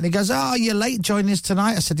on that and he goes, oh, you're late joining us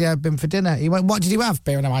tonight. I said, yeah, I've been for dinner. He went, what did you have?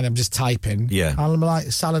 Bearing in mind, I'm just typing. Yeah. And I'm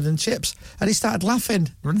like, salad and chips. And he started laughing,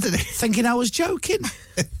 thinking I was joking.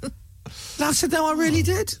 And I said, no, I really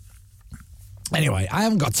did. Anyway, I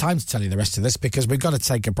haven't got time to tell you the rest of this because we've got to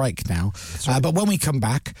take a break now. Right. But when we come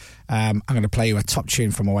back, I'm going to play you a top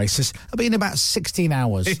tune from Oasis. It'll be in about 16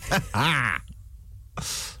 hours.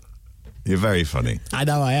 You're very funny. I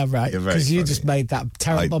know I am, right? Because you just made that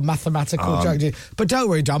terrible mathematical joke. But don't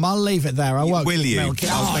worry, Dom, I'll leave it there. I won't. Will you? Milk it.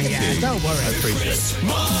 Oh, thank you. Don't worry. I appreciate it.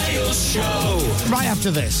 Miles Show. Right after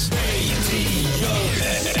this.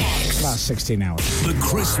 About 16 hours. The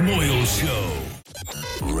Chris Moyle Show.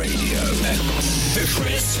 Radio X. The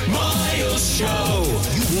Chris Miles Show.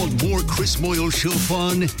 You want more Chris Moyle Show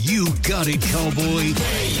fun? You got it, cowboy.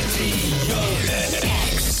 Radio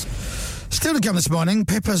X. Still to come this morning,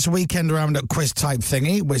 Pippa's weekend roundup quiz type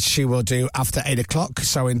thingy, which she will do after 8 o'clock,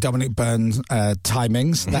 so in Dominic Byrne's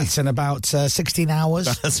timings. That's in about 16 hours.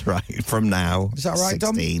 That's right, from now. Is that right, 16.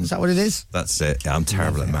 Dom? Is that what it is? That's it. Yeah, I'm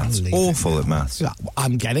terrible at maths. Awful at maths.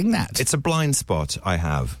 I'm getting that. It's a blind spot I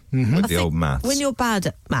have with the old maths. When you're bad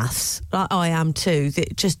at maths, like I am too,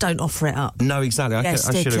 just don't offer it up. No, exactly. I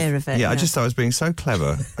steer should clear have. of it. I just thought I was being so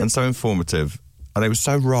clever and so informative, and it was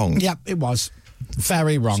so wrong. Yep, it was.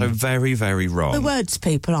 Very wrong. So very, very wrong. We're words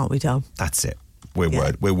people, aren't we, Dom? That's it. We're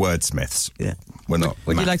wordsmiths. Yeah. We're not.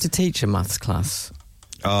 Would you like to teach a maths class?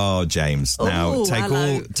 Oh, James. Now Ooh, take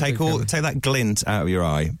that glint out of your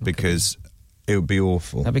eye because it would be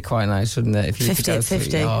awful. That'd be quite nice, wouldn't it? If you 50 at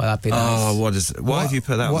 50. Oh, that'd be nice. Oh, why have you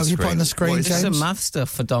put that on the screen? What have you put on the screen, It's James? some math stuff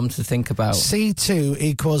for Dom to think about. C2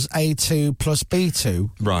 equals A2 plus B2.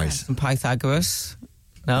 Right. Some Pythagoras.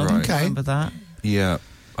 No? Right. Okay. Remember that? Yeah.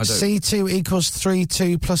 I don't. C2 equals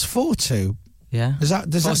 3-2 plus 4-2. Yeah. Does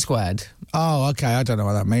that squared. Oh, okay. I don't know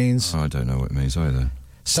what that means. Oh, I don't know what it means either.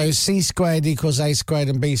 So C squared equals A squared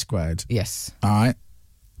and B squared. Yes. All right.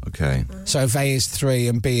 Okay. So if A is 3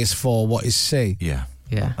 and B is 4, what is C? Yeah.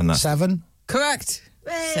 Yeah. And that's 7? Correct.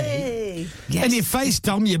 Hey. In your face,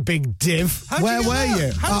 Dom, you big div. Where were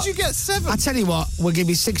you? How did you get 7? I tell you what, we'll give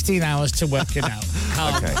you 16 hours to work it out.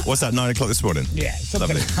 Okay. What's that, 9 o'clock this morning? Yeah,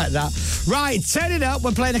 something Lovely. like that. Right, turn it up.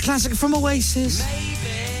 We're playing a classic from Oasis.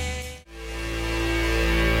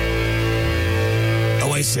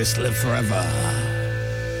 Oasis, live forever.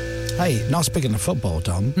 Hey, not speaking of football,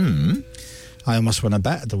 Dom. I almost won a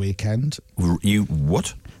bet at the weekend. You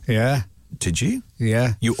what? Yeah. Did you?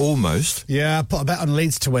 Yeah. You almost? Yeah, I put a bet on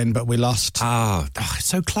Leeds to win, but we lost. Ah,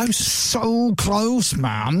 so close. So close,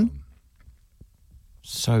 man.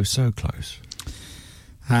 So close.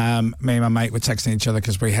 Me and my mate were texting each other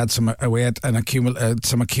because we had some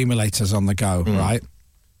accumulators on the go, right?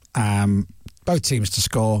 Both teams to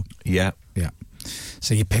score. Yeah. Yeah.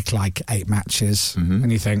 So you pick like 8 matches, and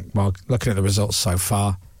you think, well, looking at the results so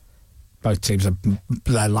far, both teams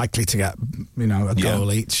they're likely to get, a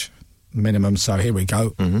goal each minimum. So here we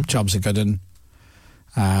go. Job's a good one.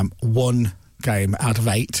 1 game out of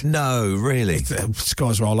 8. No, really.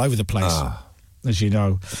 Scores were all over the place, as you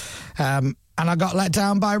know. And I got let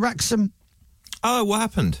down by Wrexham. Oh, what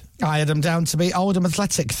happened? I had them down to beat Oldham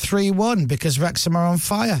Athletic 3-1 because Wrexham are on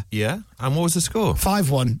fire. Yeah. And what was the score?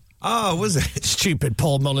 5-1. Oh, was it? Stupid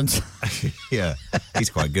Paul Mullins. Yeah.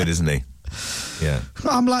 He's quite good, isn't he? Yeah.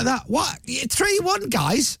 I'm like that. What? 3-1,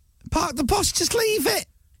 guys? Park the bus, just leave it.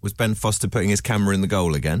 Was Ben Foster putting his camera in the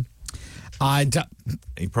goal again?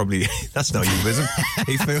 He probably... That's not euphemism.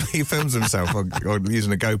 He films himself or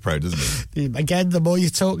using a GoPro, doesn't he? Again, the more you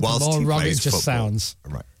talk, Whilst the more he wrong it plays just football. sounds.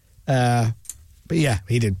 Right. But yeah,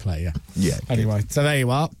 he did play, yeah. Yeah. Anyway, so there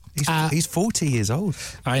you are. He's 40 years old.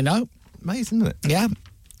 I know. Amazing, isn't it? Yeah.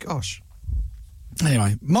 Gosh.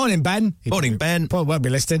 Anyway, morning, Ben. Morning, Ben. Paul won't be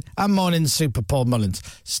listening. And morning, Super Paul Mullins.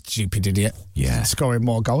 Stupid idiot. Yeah. Scoring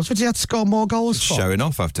more goals. What do you have to score more goals for? Showing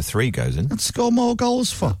off after 3 goes in. Let's score more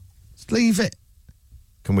goals for. Just leave it.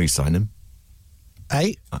 Can we sign him?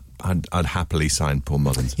 Hey? I'd happily sign Paul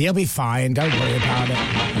Mullins. He'll be fine. Don't worry about it.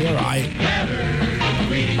 You're right.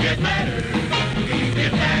 We get letters. We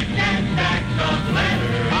get stacks of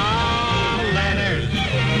letters. Oh, letters.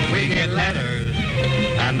 We get letters.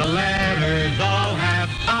 And the letters all have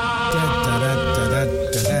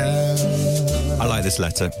I like this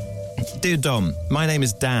letter. Dear Dom, my name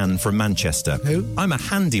is Dan from Manchester. Who? I'm a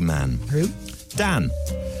handyman. Who? Dan.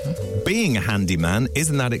 Being a handyman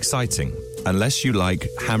isn't that exciting unless you like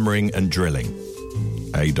hammering and drilling.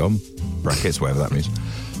 Hey, Dom. Brackets, whatever that means.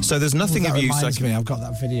 So there's nothing of use. I've got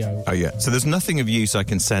that video. Oh, yeah. So there's nothing of use I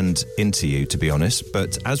can send into you, to be honest.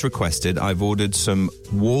 But as requested, I've ordered some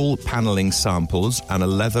wall panelling samples and a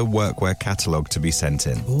leather workwear catalogue to be sent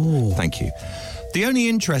in. Ooh. Thank you. The only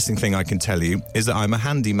interesting thing I can tell you is that I'm a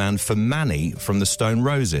handyman for Manny from the Stone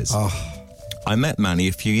Roses. Oh. I met Manny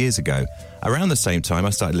a few years ago. Around the same time, I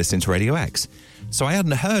started listening to Radio X. So I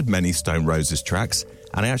hadn't heard many Stone Roses tracks,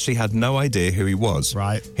 and I actually had no idea who he was.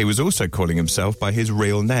 Right. He was also calling himself by his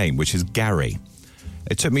real name, which is Gary.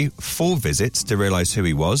 It took me 4 visits to realise who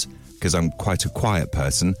he was, because I'm quite a quiet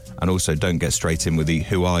person, and also don't get straight in with the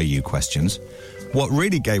who are you questions. What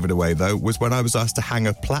really gave it away, though, was when I was asked to hang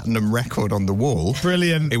a platinum record on the wall.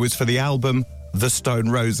 Brilliant. It was for the album The Stone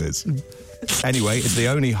Roses. Anyway, it's the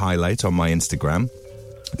only highlight on my Instagram.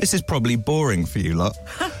 This is probably boring for you lot,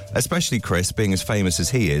 especially Chris, being as famous as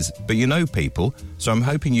he is, but you know people, so I'm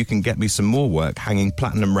hoping you can get me some more work hanging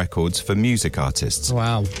platinum records for music artists.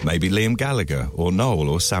 Wow. Maybe Liam Gallagher or Noel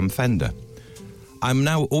or Sam Fender. I'm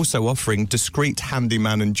now also offering discreet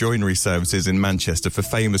handyman and joinery services in Manchester for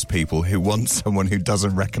famous people who want someone who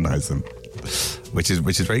doesn't recognise them, which is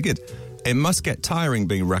very good. It must get tiring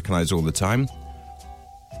being recognised all the time.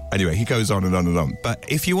 Anyway, he goes on and on and on. But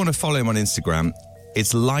if you want to follow him on Instagram,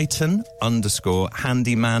 it's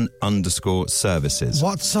Lighton_handyman_services.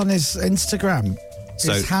 What's on his Instagram?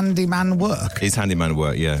 So- His handyman work. His handyman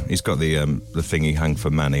work, yeah. He's got the thing he hung for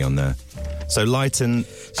Manny on there. So Lighton,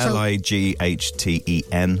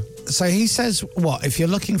 Lighten. So he says, what, if you're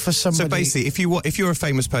looking for somebody... So basically, if you're a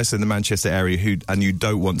famous person in the Manchester area and you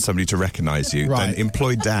don't want somebody to recognise you, Right. then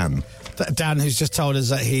employ Dan. Dan, who's just told us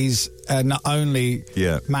that he's not only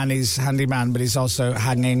Manny's handyman, but he's also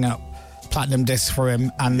hanging up platinum discs for him,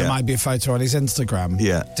 and there might be a photo on his Instagram.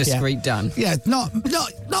 Yeah. Discreet Dan. Yeah, not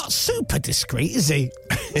super discreet, is he?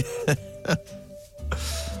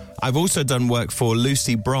 I've also done work for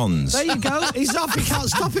Lucy Bronze. There you go. He's off. He can't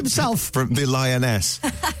stop himself. From the Lioness.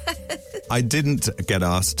 I didn't get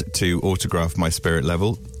asked to autograph my spirit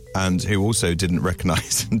level. and who also didn't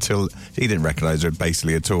recognise her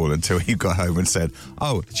basically at all until he got home and said,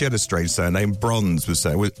 "Oh, she had a strange surname. Bronze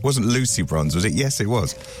wasn't Lucy Bronze, was it?" Yes, it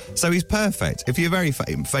was. So he's perfect. If you're very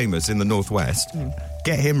famous in the Northwest,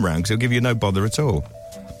 get him round because he'll give you no bother at all.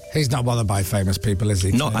 He's not bothered by famous people, is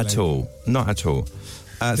he? Not at all. Not at all.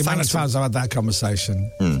 The amount of times I've had that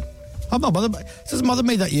conversation. I'm not bothered. It doesn't bother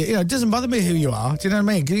me that it doesn't bother me who you are. Do you know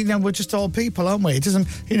what I mean? We're just all people, aren't we? It doesn't,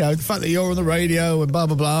 the fact that you're on the radio and blah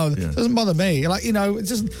blah blah. It doesn't bother me. It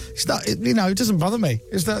doesn't. It doesn't bother me.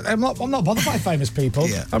 It's that I'm not bothered by famous people.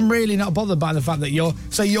 I'm really not bothered by the fact that you're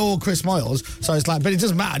Chris Moyles. So it's like, but it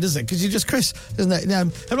doesn't matter, does it? Because you're just Chris, isn't it?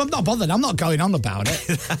 I'm not bothered. I'm not going on about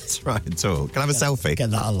it. That's right at all. Can I have a selfie?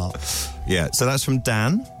 Get that a lot. Yeah. So that's from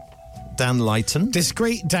Dan Lighton.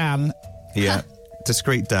 Discreet Dan. Yeah.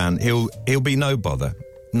 Discreet Dan, he'll be no bother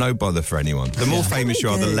for anyone. The more famous you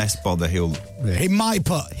are, the less bother he'll. He might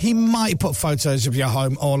put photos of your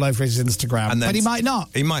home all over his Instagram, but he might not.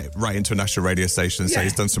 He might write into a national radio station and say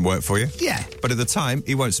he's done some work for you. Yeah, but at the time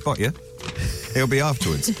he won't spot you. He'll be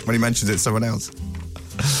afterwards when he mentions it to someone else.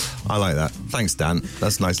 I like that. Thanks, Dan.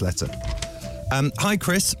 That's a nice letter. Hi,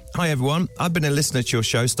 Chris. Hi, everyone. I've been a listener to your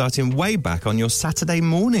show starting way back on your Saturday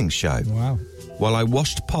morning show. Wow. While I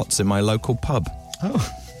washed pots in my local pub. Oh.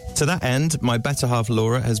 To that end, my better half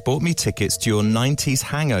Laura has bought me tickets to your 90s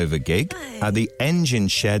hangover gig at the Engine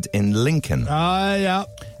Shed in Lincoln. Yeah.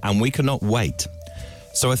 And we cannot wait.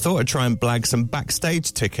 So I thought I'd try and blag some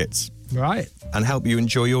backstage tickets. Right. And help you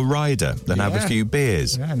enjoy your rider, then have a few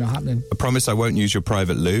beers. Yeah, not happening. I promise I won't use your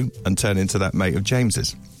private loo and turn into that mate of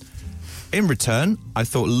James's. In return, I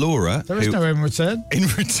thought Laura... There is no in return. In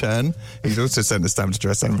return, he's also sent a stamped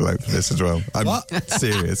address envelope for this as well. I'm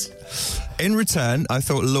serious. In return, I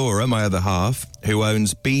thought Laura, my other half, who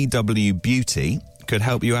owns BW Beauty, could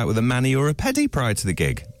help you out with a mani or a pedi prior to the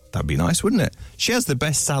gig. That'd be nice, wouldn't it? She has the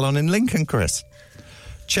best salon in Lincoln, Chris.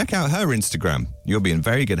 Check out her Instagram. You'll be in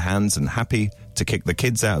very good hands and happy to kick the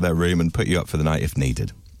kids out of their room and put you up for the night if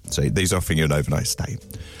needed. So he's offering you an overnight stay.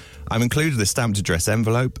 I've included a stamped address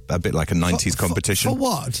envelope, a bit like a 90s competition. For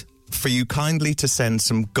what? For you kindly to send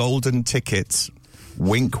some golden tickets.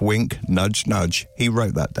 Wink, wink, nudge, nudge. He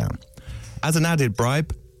wrote that down. As an added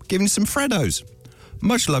bribe, giving some Freddos.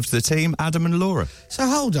 Much love to the team, Adam and Laura. So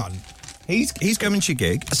hold on. He's coming to your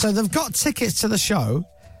gig. So they've got tickets to the show.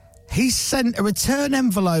 He sent a return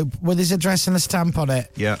envelope with his address and a stamp on it.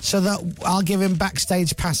 Yeah. So that I'll give him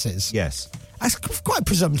backstage passes. Yes. That's quite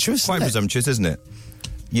presumptuous, Quite presumptuous, isn't it?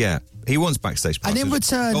 Yeah. He wants backstage passes. And in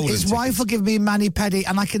return, his wife will give me mani-pedi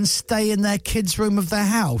and I can stay in their kids' room of their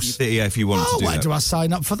house. Yeah, if you want to do why that. do I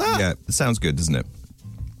sign up for that? Yeah, it sounds good, doesn't it?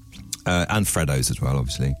 And Freddos as well,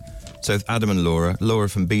 obviously. So Adam and Laura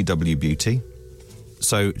from BW Beauty.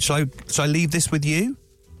 So shall I leave this with you?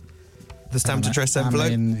 The stamped address envelope?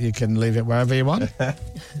 I mean, you can leave it wherever you want.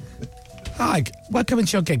 Hi, welcome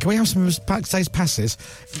into your gig. Can we have some backstage passes?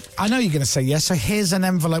 I know you're going to say yes, so here's an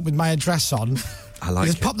envelope with my address on. I like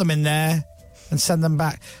Just pop them in there and send them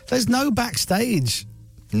back. There's no backstage.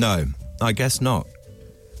 No, I guess not.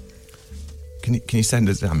 Can you send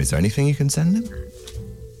us... is there anything you can send them?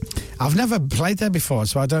 I've never played there before,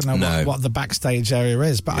 so I don't know what the backstage area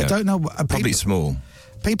is, but I don't know... Probably small.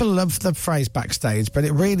 People love the phrase backstage, but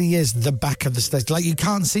it really is the back of the stage. Like, you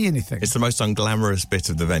can't see anything. It's the most unglamorous bit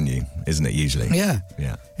of the venue, isn't it, usually? Yeah.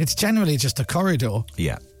 Yeah. It's generally just a corridor.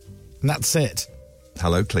 Yeah. And that's it.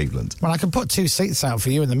 Hello, Cleveland. Well, I can put 2 seats out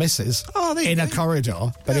for you and the missus in a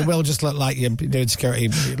corridor, but it will just look like you're doing security,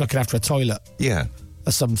 looking after a toilet. Yeah.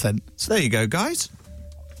 Or something. So there you go, guys.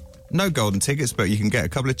 No golden tickets, but you can get a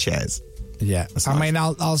couple of chairs. Yeah, I mean,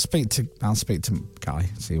 I'll speak to Guy,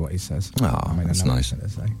 see what he says. Oh, that's nice.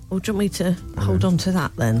 Well, do you want me to hold on to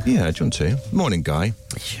that then? Yeah, do you want to? Morning, Guy.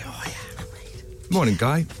 Sure, yeah. Morning,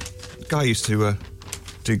 Guy. Guy used to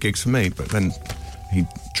do gigs for me, but then he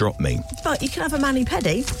dropped me. But you can have a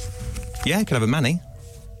mani-pedi. Yeah, you can have a mani.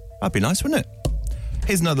 That'd be nice, wouldn't it?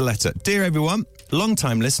 Here's another letter. Dear everyone,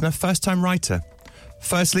 long-time listener, first-time writer.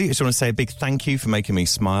 Firstly, I just want to say a big thank you for making me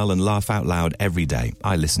smile and laugh out loud every day.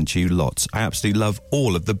 I listen to you lots. I absolutely love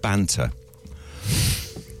all of the banter.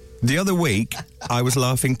 The other week, I was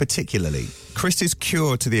laughing particularly. Chris's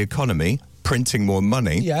cure to the economy, printing more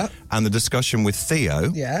money, and the discussion with Theo,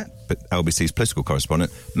 but LBC's political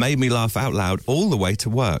correspondent, made me laugh out loud all the way to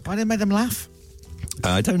work. Why did it make them laugh?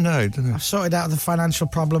 I don't know. I've sorted out the financial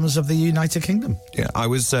problems of the United Kingdom. Yeah, I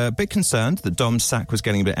was a bit concerned that Dom's sack was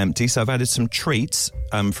getting a bit empty, so I've added some treats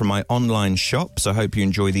from my online shop, so I hope you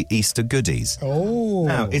enjoy the Easter goodies. Oh.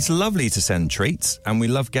 Now, it's lovely to send treats, and we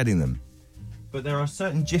love getting them. But there are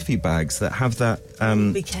certain Jiffy bags that have that...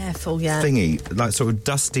 be careful, yeah. ...thingy, like sort of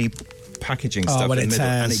dusty packaging stuff when in the it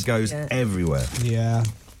middle, and tears. it goes everywhere. Yeah.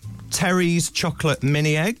 Terry's chocolate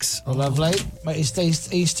mini eggs. Oh, lovely.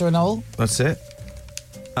 It's Easter and all. That's it.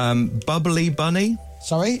 Bubbly bunny.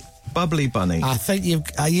 Sorry? Bubbly bunny. I think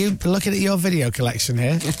are you looking at your video collection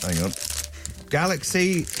here? Hang on.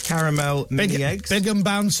 Galaxy caramel mini eggs. Big and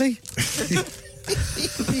bouncy.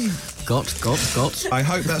 Got. I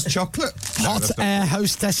hope that's chocolate. Hot Air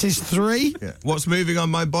Hostesses 3. Yeah. What's moving on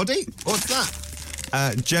my body? What's that?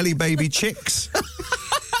 Jelly baby chicks.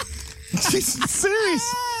 She's serious.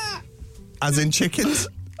 As in chickens.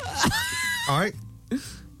 All right.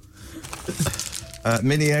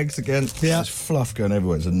 Mini eggs again. Yeah. There's fluff going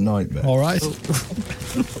everywhere. It's a nightmare. All right.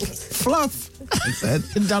 Fluff. I said.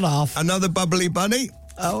 Done half. Another bubbly bunny.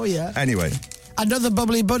 Oh, yeah. Anyway. Another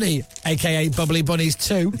Bubbly Bunny, a.k.a. Bubbly Bunnies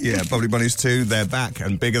 2. Yeah, Bubbly Bunnies 2, they're back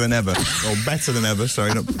and bigger than ever. Or better than ever,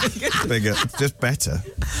 sorry, not bigger, just better.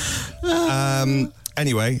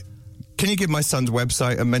 Anyway, can you give my son's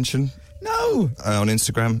website a mention? No. On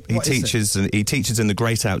Instagram. What is He teaches in the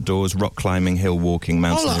great outdoors, rock climbing, hill walking,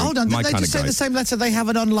 mountaineering. Hold on. My Did they kind just of say in guy. the same letter they have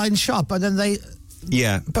an online shop and then they...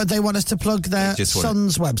 Yeah. But they want us to plug their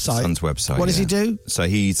son's website. Son's website. What does he do? So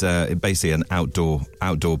he's basically an outdoor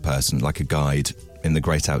person, like a guide in the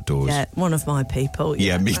great outdoors. Yeah, one of my people.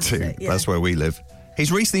 Yeah, me that's too. it, yeah. That's where we live.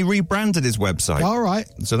 He's recently rebranded his website. All right.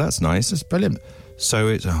 So that's nice. That's brilliant. So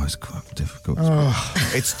it's quite difficult.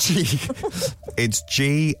 It's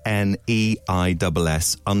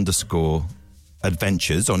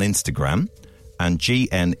GNEISS_adventures on Instagram and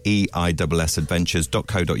GNEISS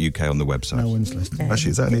adventures.co.uk on the website. No one's listening.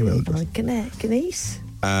 Actually, is that an email address? Ganese?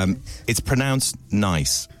 It's pronounced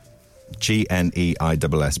nice.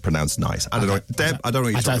 GNEISS, pronounced nice. I don't know. Deb, I don't know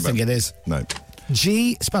what you're talking about. I don't think it is. No.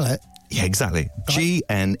 Spell it. Yeah, exactly.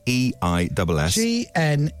 GNEISS.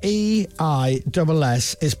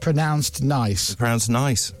 GNEISS is pronounced nice. Pronounced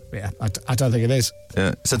nice. Yeah, I don't think it is. Yeah,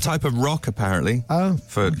 it's a type of rock, apparently. Oh.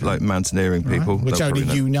 For, like, mountaineering people. Right. Which They'll only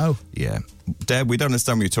probably you know. Yeah. Deb, we don't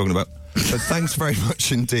understand what you're talking about. But thanks very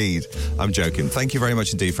much indeed. I'm joking. Thank you very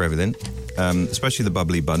much indeed for everything. Especially the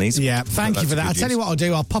bubbly bunnies. Yeah, thank you for that. I'll That's tell good you what I'll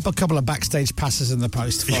do. I'll pop a couple of backstage passes in the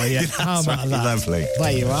post for you. How That's about right, that? lovely.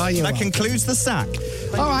 There you are. That concludes the sack.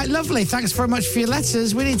 All right, lovely. Thanks very much for your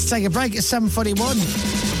letters. We need to take a break at 7:41.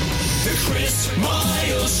 The Chris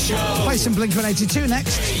Miles Show. Play some Blink-182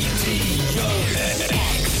 next.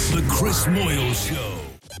 The Chris Moyle Show.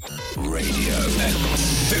 Radio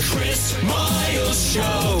X. The Chris Miles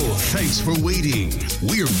Show. Thanks for waiting.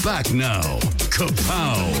 We're back now.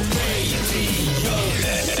 Kapow.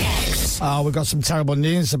 We've got some terrible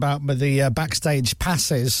news about the backstage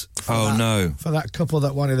passes. Oh, no. For that couple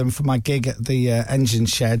that wanted them for my gig at the Engine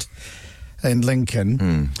Shed in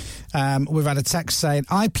Lincoln. We've had a text saying,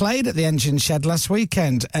 I played at the Engine Shed last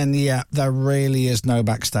weekend, and yeah, there really is no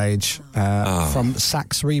backstage from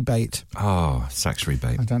Sax Rebate. Oh, Sax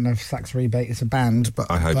Rebate. I don't know if Sax Rebate is a band, but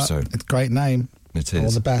I hope so. It's a great name. It is.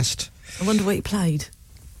 All the best. I wonder what he played.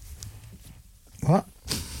 What?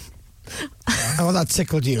 Oh, that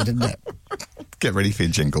tickled you, didn't it? Get ready for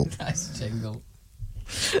your jingle. Nice jingle.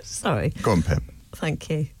 Sorry. Go on, Pip. Thank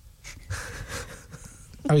you.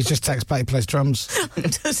 Oh, he's just text back, he plays drums.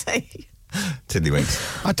 Does he?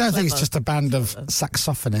 Tiddlywinks. I don't think it's just a band of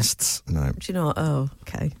saxophonists. No. Do you know what? Oh,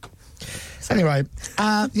 okay. Anyway,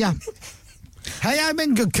 yeah. Hey, I'm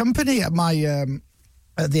in good company at my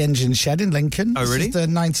at the Engine Shed in Lincoln. Oh, really? This is the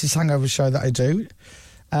 90s hangover show that I do.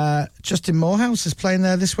 Justin Morehouse is playing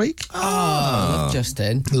there this week. Love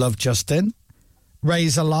Justin. Love Justin.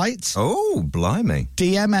 Razor Light. Oh, blimey.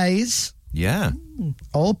 DMAs. Yeah.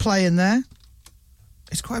 All playing there.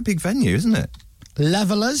 It's quite a big venue, isn't it?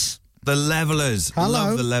 Levelers. The Levelers. Hello.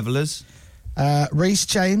 Love the Levelers. Rhys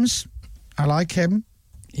James. I like him.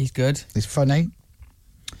 He's good. He's funny.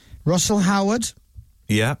 Russell Howard.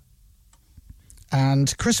 Yeah.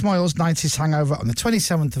 And Chris Moyle's 90s hangover on the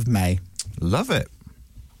 27th of May. Love it.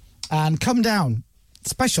 And come down.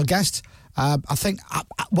 Special guest. I think,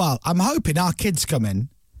 I'm hoping our kids come in.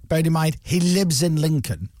 Bearing in mind, he lives in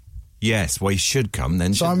Lincoln. Yes, well, he should come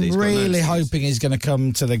then. So I'm really hoping he's going to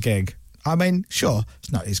come to the gig. I mean, sure,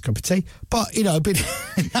 it's not his cup of tea, but, you know, it'd be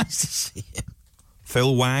nice to see him.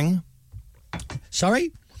 Phil Wang.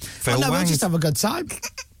 Sorry? Phil We'll Wang's just have a good time.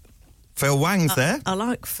 Phil Wang's there. I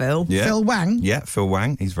like Phil. Yeah. Phil Wang? Yeah, Phil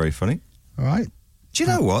Wang. He's very funny. All right. Do you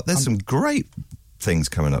know what? There's some great things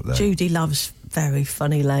coming up there. Judy Love's very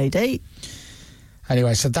funny lady.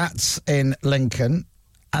 Anyway, so that's in Lincoln.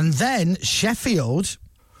 And then Sheffield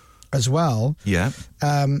as well. Yeah.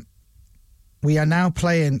 We are now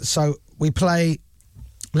playing, so we play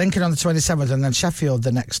Lincoln on the 27th and then Sheffield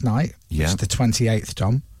the next night. Yeah. Which is the 28th,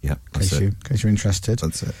 Dom. Yeah, in case you're interested.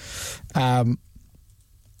 That's it.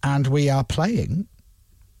 And we are playing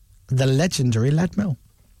the legendary Lead Mill.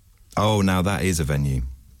 Oh, now that is a venue.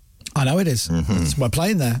 I know it is. We're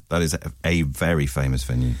playing there. That is a very famous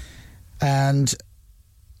venue. And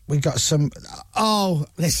we got some... Oh,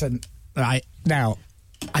 listen, right, now,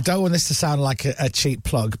 I don't want this to sound like a cheap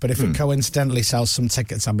plug, but if it coincidentally sells some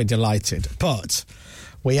tickets, I'll be delighted. But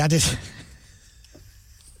we added...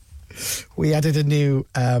 we added a new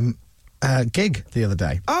gig the other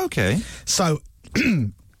day. Oh, okay. So,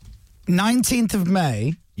 19th of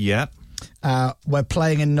May... Yeah. We're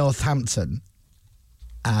playing in Northampton,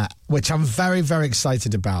 which I'm very, very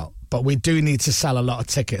excited about. But we do need to sell a lot of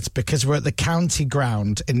tickets because we're at the county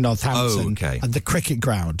ground in Northampton. Oh, okay. At the cricket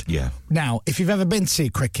ground. Yeah. Now, if you've ever been to see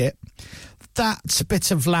cricket, that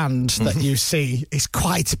bit of land that you see is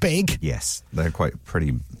quite big. Yes, they're quite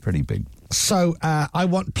pretty big. So I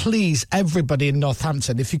want, please, everybody in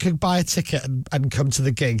Northampton, if you could buy a ticket and come to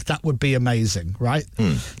the gig, that would be amazing, right? So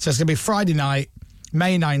it's going to be Friday night,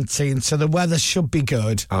 May 19th, so the weather should be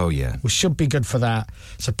good. Oh, yeah. We should be good for that.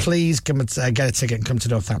 So please come and get a ticket and come to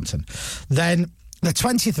Northampton. Then the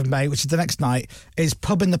 20th of May, which is the next night, is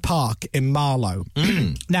Pub in the Park in Marlow.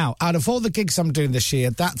 Now, out of all the gigs I'm doing this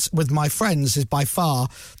year, that's with my friends is by far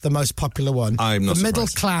the most popular one. I'm not The Middle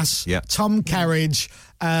surprised. Class, Tom Kerridge,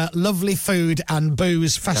 lovely food and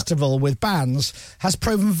booze festival with bands has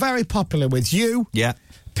proven very popular with you. Yeah.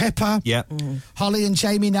 Pippa, Holly and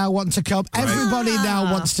Jamie now want to come. Right. Everybody now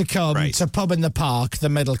wants to come Right. to Pub in the Park, the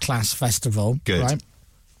Middle Class Festival. Good. Right?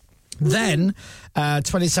 Then,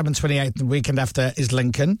 27th, 28th, the weekend after is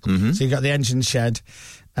Lincoln. So you've got the Engine Shed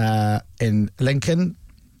in Lincoln.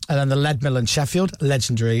 And then the Lead Mill in Sheffield,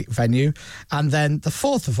 legendary venue. And then the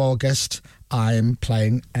 4th of August, I'm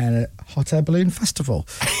playing a hot air balloon festival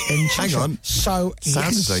in Cheshire. Hang on. So,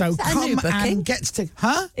 Sounds like- so Is that a come new booking? and get to...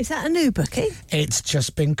 Huh? Is that a new booking? It's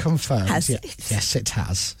just been confirmed. Has Yeah. it? Yes, it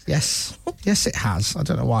has. Yes. Yes, it has. I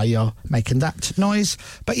don't know why you're making that noise.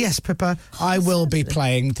 But yes, Pippa, I will be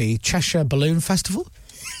playing the Cheshire Balloon Festival.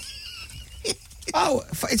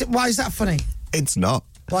 Why is that funny? It's not.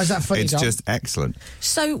 Why is that funny, It's John? just excellent.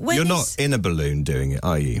 So when You're is- not in a balloon doing it,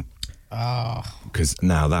 are you? Because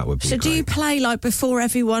now that would be So great. do you play like before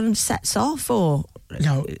everyone sets off, or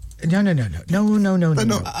No.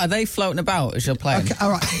 Are they floating about as you're playing? Okay,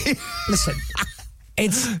 all right. Listen,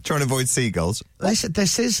 it's Trying to avoid seagulls. this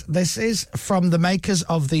is from the makers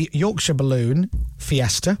of the Yorkshire Balloon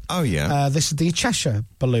Fiesta. Oh, yeah. This is the Cheshire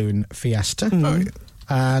Balloon Fiesta. Oh, yeah.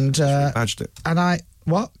 And Badged it. and I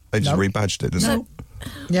what? They just No. rebadged it, didn't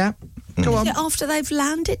Yeah. Go on. is it after they've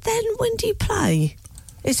landed? Then when do you play?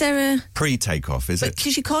 Is there a? they? Pre-takeoff, is it?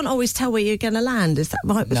 Because you can't always tell where you're going to land. Is that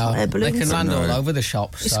right? with hot No, air they balloons? can land No. all over the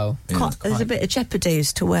shop, so... There's a bit of jeopardy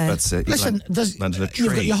as to where. That's it. You Listen, land in a you've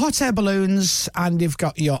got tree. your hot air balloons and you've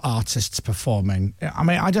got your artists performing. I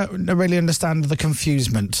mean, I don't really understand the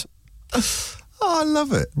confusement, Oh, I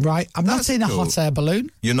love it. right? I'm That's not in a cool. hot air balloon.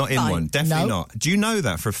 You're not in Right. one. Definitely No. not. Do you know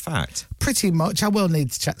that for a fact? Pretty much. I will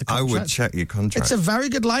need to check the I contract. would check your contract. It's a very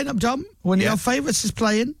good lineup, Dom. One of Yeah. your favourites is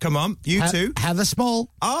playing. Come on, you two. Heather Small.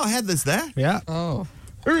 Oh, Heather's there. Yeah. Oh.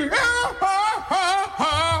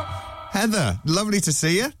 Heather, lovely to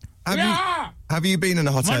see you. Have you been in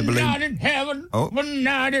a hot air balloon? in heaven. Oh. One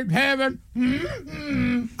night in heaven.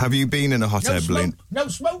 Have you been in a hot air balloon? No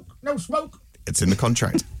smoke. No smoke. It's in the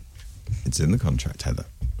contract. It's in the contract, Heather.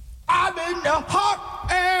 I'm in the hot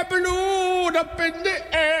air balloon up in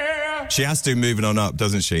the air. She has to moving on up,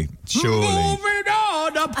 doesn't she? Surely. Moving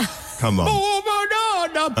on up. Come on. Moving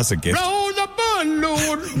on up. That's a gift. Blow the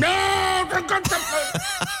balloon. No.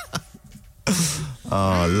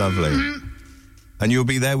 Oh, lovely. And you'll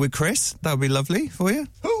be there with Chris? That would be lovely for you.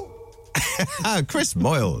 Who? Chris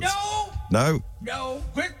Moyles. No? No.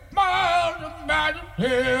 Quick miles of Magic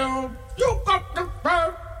Hill. You got the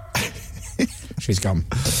bird. She's gone.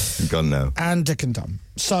 Gone now. And Dick and Dom.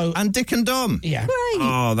 So, And Dick and Dom. yeah.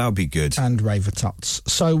 Oh, that would be good. And Raver Tots.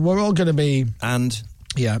 So we're all going to be, And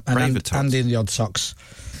yeah, and Raver Tots. Andy and the Odd Socks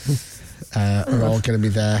are all going to be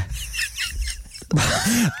there.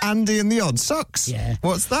 Andy and the Odd Socks. Yeah.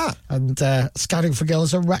 What's that? And Scouting for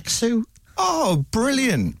Girls at Rexu. Oh,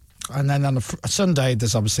 brilliant. And then on a Sunday,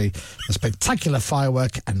 there's obviously a spectacular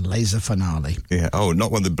firework and laser finale. Yeah. Oh,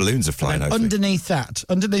 not when the balloons are flying over. Underneath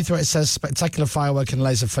where it says spectacular firework and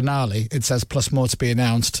laser finale, it says plus more to be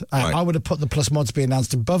announced. Right. I would have put the plus more to be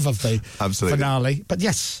announced above of the Absolutely. finale. But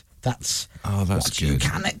yes, that's what you good.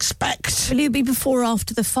 can expect. Will you be before or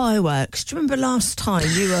after the fireworks? Do you remember last time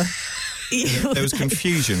you were There was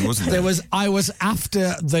confusion, wasn't there? I was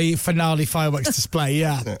after the finale fireworks display,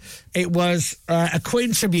 yeah. It was a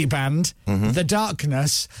Queen tribute band, The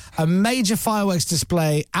Darkness, a major fireworks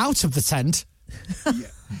display out of the tent,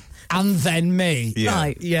 and then me. Yeah.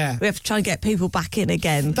 Right. Yeah. We have to try and get people back in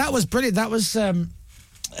again. That was brilliant. That was that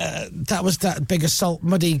big assault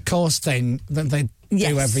muddy course thing that they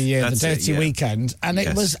do every year, That's the Dirty it, yeah. Weekend, and it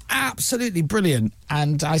Yes. was absolutely brilliant.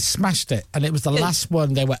 And I smashed it, and it was the last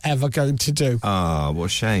one they were ever going to do. Ah, what a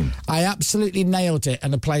shame. I absolutely nailed it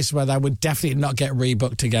in a place where they would definitely not get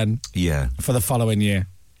rebooked again Yeah. for the following year.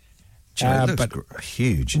 It looks but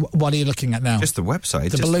huge. What are you looking at now? Just the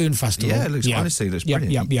website. The just, Balloon Festival. Yeah, it looks honestly it looks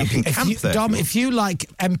brilliant. Yeah. You can If camp you, there. Dom, if you like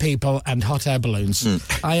M people and hot air balloons,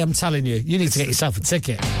 I am telling you, you need to get yourself a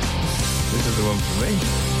ticket. This is the one for me.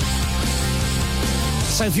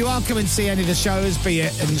 So if you are coming to see any of the shows, be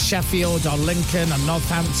it in Sheffield or Lincoln or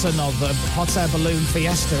Northampton or the Hot Air Balloon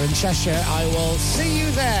Fiesta in Cheshire, I will see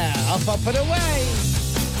you there, up and away.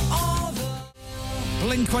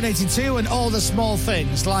 Blink-182 and All the Small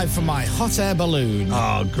Things, live from my Hot Air Balloon.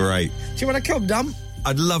 Oh, great. Do you want to come, Dom?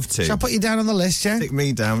 I'd love to. Shall I put you down on the list, yeah? Stick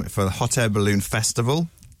me down for the Hot Air Balloon Festival.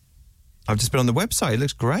 I've just been on the website. It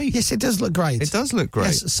looks great. Yes, it does look great. It does look great.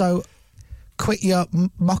 Yes, so quit your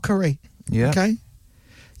mockery. Yeah. Okay?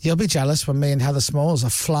 You'll be jealous when me and Heather Smalls are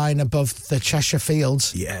flying above the Cheshire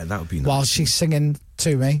Fields Yeah, that would be nice. while she's singing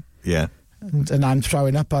to me Yeah. and I'm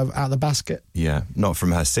throwing up out the basket. Yeah. Not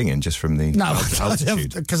from her singing, just from the No,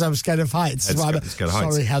 altitude. because I'm scared of heights. It's Sorry, scared of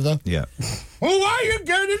heights. Sorry, Heather. Yeah. Oh, are you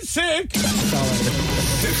getting sick?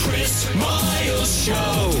 The Chris Miles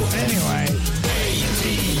Show. Anyway.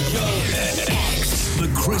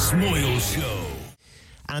 The Chris Moyles Show.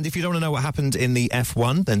 And if you don't want to know what happened in the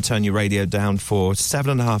F1, then turn your radio down for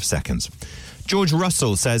 7.5 seconds. George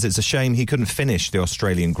Russell says it's a shame he couldn't finish the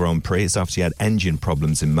Australian Grand Prix. It's after he had engine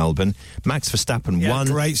problems in Melbourne. Max Verstappen won.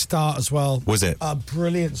 Great start as well. Was it? A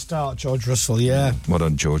brilliant start, George Russell, yeah. Well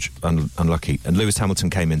done, George. Unlucky. And Lewis Hamilton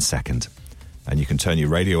came in second. And you can turn your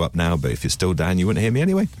radio up now, but if you're still down, you wouldn't hear me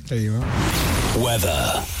anyway. There you are.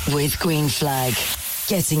 Weather. With Green Flag.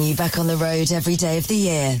 Getting you back on the road every day of the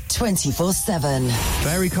year, 24/7.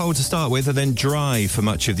 Very cold to start with, and then dry for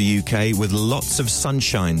much of the UK with lots of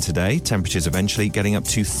sunshine today. Temperatures eventually getting up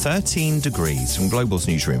to 13 degrees. From Global's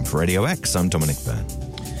newsroom for Radio X, I'm Dominic Byrne.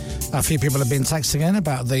 A few people have been texting in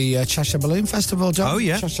about the Cheshire Balloon Festival, John. Oh,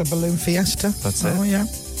 yeah. Cheshire Balloon Fiesta. That's it. Oh,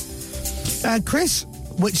 yeah. Chris,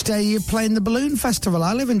 which day are you playing the Balloon Festival?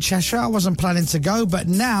 I live in Cheshire. I wasn't planning to go, but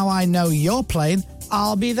now I know you're playing.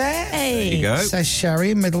 I'll be there. Hey. There you go. Says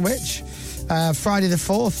Sherry in Middlewich. Friday the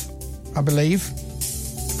 4th, I believe.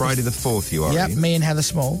 Friday the 4th, you are. Yep, Ian? me and Heather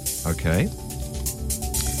Small. Okay.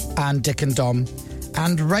 And Dick and Dom.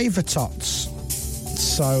 And Raver Tots.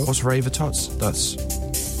 So What's Raver Tots? That's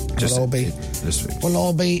just we'll all be this week. we'll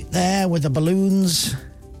all be there with the balloons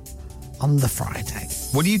on the Friday.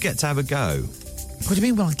 Will you get to have a go What do you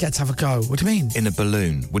mean we'll get to have a go? What do you mean? in a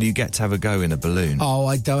balloon? Will you get to have a go in a balloon? Oh,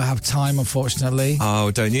 I don't have time, unfortunately.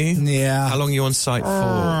 Oh, don't you? Yeah. How long are you on site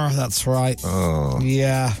for? That's right. Oh.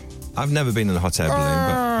 Yeah. I've never been in a hot air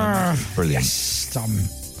balloon, but brilliant. Yes,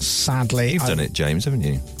 sadly. You've done it, James, haven't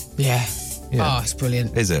you? Yeah. Yeah. Oh, it's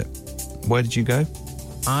brilliant. Is it? Where did you go?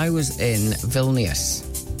 I was in Vilnius.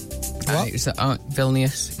 What? It was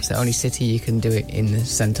Vilnius. It's the only city you can do it in the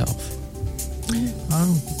centre of.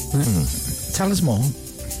 Oh. Tell us more.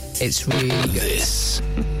 It's really good. This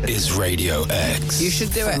is Radio X. You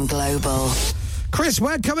should do From it. Global. Chris,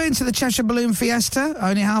 we're coming to the Cheshire Balloon Fiesta,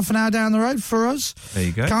 only half an hour down the road for us. There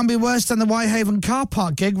you go. Can't be worse than the Whitehaven car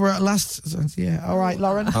park gig we're at last... Yeah, all right,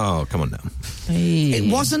 Lauren. Oh, come on now.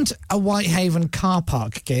 It wasn't a Whitehaven car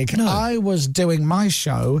park gig. No. I was doing my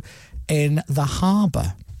show in the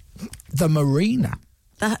harbour, the marina.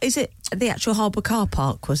 Is it the actual harbour car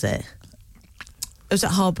park, was it? Was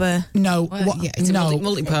it harbour? No, It's a no.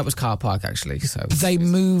 multi-purpose car park, actually. So They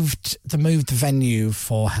moved the venue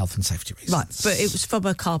for health and safety reasons. Right, but it was from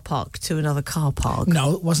a car park to another car park.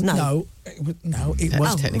 No, it wasn't. No. It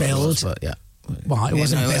was technically billed. was, but yeah. Well, it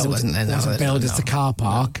wasn't no, billed. It wasn't, It wasn't billed as the car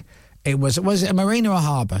park. It was it a marina or a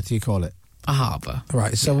harbour, do you call it? A harbour.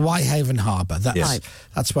 Right, so Whitehaven Harbour.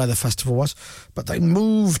 That's where the festival was. But they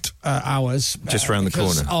moved hours. Just round the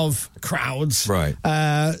because corner. of crowds. Right.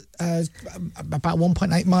 About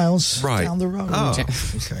 1.8 miles Right. down the road. Oh, okay.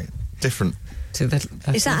 Different. To the,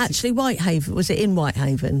 Is that actually Whitehaven? Was it in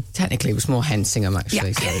Whitehaven? Technically, it was more Hensingham,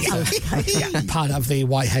 actually. Yeah. So Yeah, part of the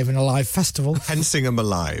Whitehaven Alive Festival. Hensingham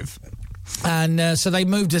Alive. And so they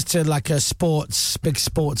moved us to like a big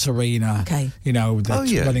sports arena. Okay. You know, the Oh,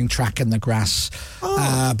 yeah. running track in the grass.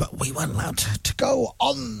 But we weren't allowed to go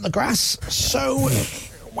on the grass. So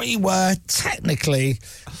we were technically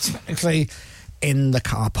in the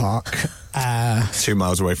car park. 2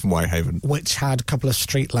 miles away from Whitehaven. Which had a couple of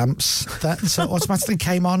street lamps that automatically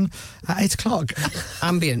came on at 8 o'clock.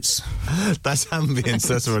 Ambience. That's ambience,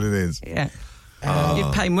 that's what it is. Yeah.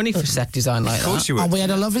 You'd pay money for set design like that. Of course you would. And we had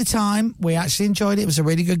a lovely time. We actually enjoyed it. It was a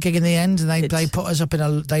really good gig in the end, and they put us up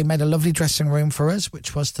they made a lovely dressing room for us,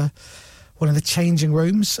 which was one of the changing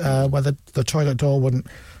rooms where the toilet door wouldn't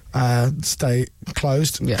stay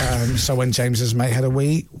closed. Yeah. So when James's mate had a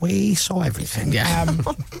wee, we saw everything. Yeah.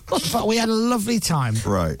 But we had a lovely time.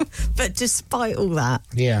 Right. But despite all that,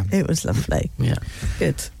 Yeah. it was lovely. Yeah.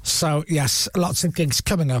 Good. So, yes, lots of gigs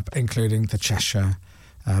coming up, including the Cheshire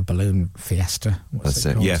Balloon Fiesta. What's That's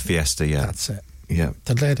it. called? Yeah, Fiesta, yeah. That's it. Yeah.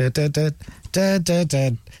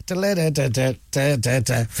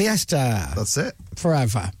 Fiesta. That's it.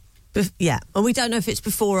 Forever. Yeah. And we don't know if it's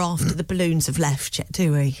before or after the balloons have left yet,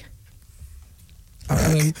 do we?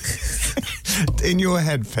 I mean, In your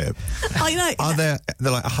head, Pip, I know. are there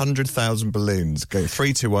like 100,000 balloons? Go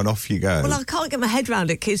 3, 2, 1, off you go. Well, I can't get my head around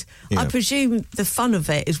it because Yeah. I presume the fun of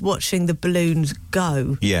it is watching the balloons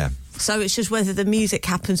go. Yeah. So it's just whether the music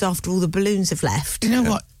happens after all the balloons have left. you know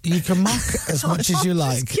what? You can mock as much as you I'm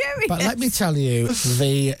like, just curious. but let me tell you,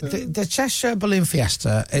 the Cheshire Balloon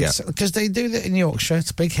Fiesta, because they do that in Yorkshire, it's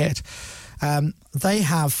a big hit. They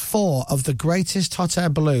have 4 of the greatest hot air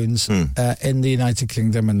balloons in the United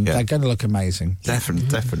Kingdom, and they're going to look amazing.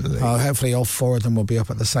 Definitely. Hopefully all 4 of them will be up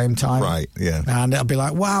at the same time. Right, yeah. And it'll be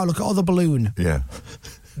like, wow, look at all the balloon. Yeah.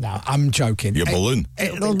 No, I'm joking. Your balloon.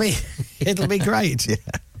 It'll be great. Yeah.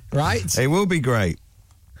 Right? It will be great.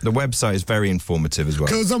 The website is very informative as well.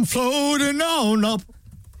 Because I'm floating on up.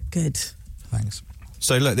 Good. Thanks.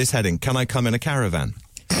 So look, this heading, can I come in a caravan?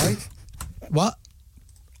 What?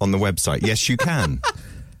 On the website. Yes, you can.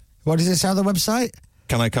 What does it say on the website?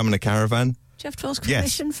 Can I come in a caravan? Do you have to ask Yes.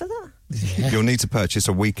 permission for that? You'll need to purchase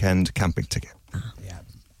a weekend camping ticket. Yeah.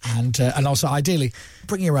 And also, ideally,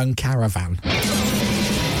 bring your own caravan.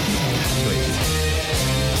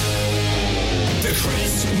 The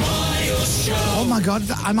Chris Miles Show. Oh my God,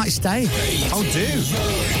 I might stay. Oh, do.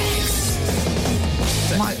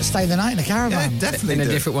 I might stay the night in a caravan. Yeah, definitely In a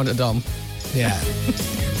do. different one to Dom. Yeah.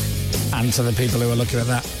 And to the people who are looking at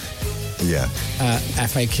that Yeah,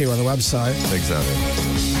 FAQ on the website. exactly.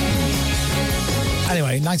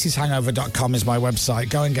 Anyway, 90shangover.com is my website.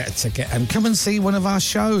 Go and get a ticket and come and see one of our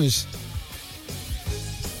shows.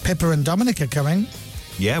 Pippa and Dominic are coming.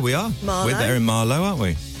 Yeah, we are. Marlow. We're there in Marlow, aren't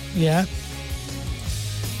we? Yeah.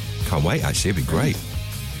 Can't wait, actually. It'll be great.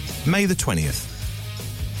 May the 20th.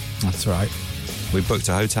 That's right. We booked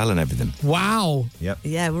a hotel and everything. Wow. Yep.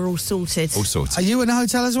 Yeah, we're all sorted. All sorted. Are you in a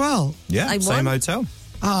hotel as well? Yeah, Same same one? hotel.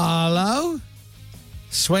 Hello?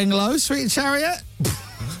 Swing low, sweet chariot.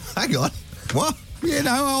 Hang on. What? You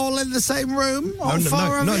know, all in the same room. All No,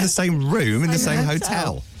 four of not in you. the same room, in the same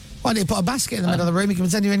hotel. Why don't you put a basket in the middle of the room? You can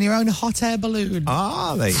pretend you're in your own hot air balloon.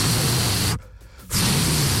 Are they?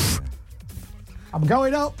 I'm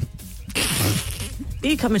going up. Are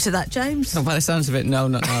you coming to that, James? By the sounds of it, no,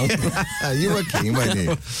 not now. You were keen, weren't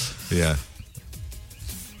you? Yeah,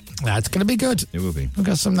 Yeah, it's going to be good. it will be. We've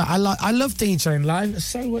got some that I like. I love DJing live. It's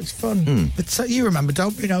so much fun. It's so, you remember,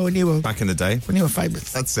 don't you know, when you were Back in the day.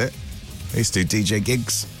 famous? That's it. I used to do DJ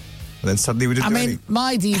gigs, and then suddenly we didn't I do mean, any.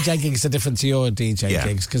 my DJ gigs are different to your DJ Yeah.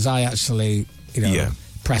 gigs because I actually, Yeah.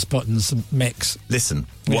 press buttons and mix. Listen,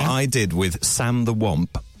 what Yeah. I did with Sam the Womp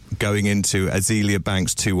going into Azealia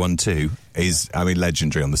Banks 212 is,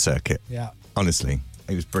 legendary on the circuit. Yeah. Honestly,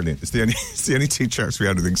 it was brilliant. It's the only 2 tracks we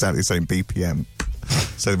had with exactly the same BPM.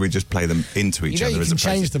 So we just play them into each You know, other you as can opposed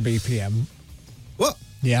change to... the BPM. What?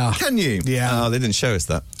 Yeah. Can you? Yeah. Oh, they didn't show us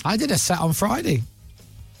that. I did a set on Friday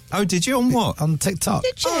Oh, did you? On what? on TikTok.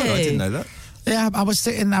 Did you? Oh, I didn't know that. Yeah, I was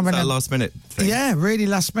sitting having That a last minute thing. Yeah, really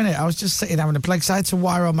last minute. I was just sitting having a play because I had to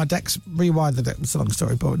wire on my decks, rewire the deck. It's a long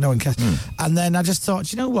story, but no one cares. And then I just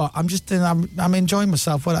thought, you know what? I'm enjoying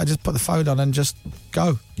myself. Well, I just put the phone on and just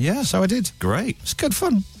go. Yeah. So I did. Great. It's good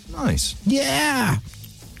fun. Nice. Yeah.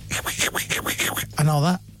 And all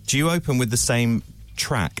that. Do you open with the same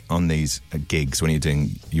track on these gigs when you're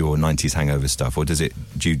doing your 90s hangover stuff, or do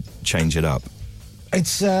you change it up?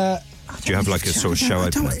 It's. Do you have like a sort of show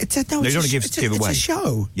opener? No, you don't want to give away. It's a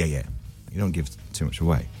show. Yeah. You don't give too much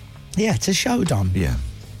away. Yeah, it's a show, Dom. Yeah.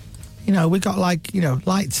 You know, we got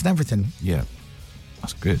lights and everything, Yeah.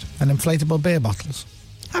 That's good. and inflatable beer bottles.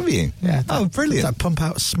 Have you? Yeah. Oh, brilliant. That pump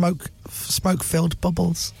out smoke-filled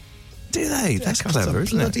bubbles. Do they? That's Cost clever, a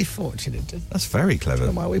isn't bloody it? fortune, it did. That's very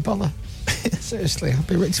clever. Why we bother? Seriously, I'd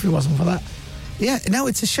be rich if it wasn't for that. Yeah, no,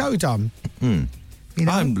 it's a show, Dom. You You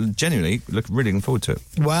know? I'm genuinely really looking forward to it.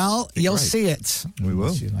 Well, you'll great. see it. We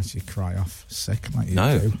will. Unless you cry off sick like you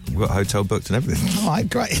No, do. we've got a hotel booked and everything. All right,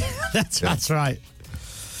 great. That's right.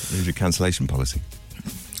 There's your cancellation policy.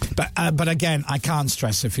 But again, I can't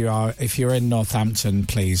stress if you're in Northampton,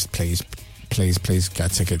 please get a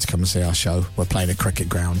ticket to come and see our show. We're playing at Cricket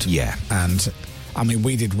Ground. Yeah. And, I mean,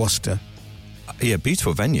 we did Worcester. Yeah,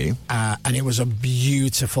 beautiful venue. And it was a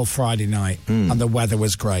beautiful Friday night. And the weather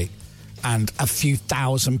was great. And a few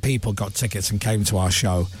thousand people got tickets and came to our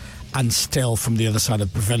show. And still, from the other side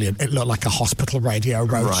of the pavilion, it looked like a Hospital Radio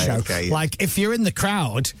Roadshow. Okay, yeah. Like, if you're in the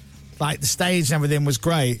crowd, like, the stage and everything was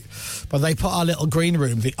great, but they put our little green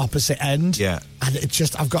room the opposite end. Yeah. And it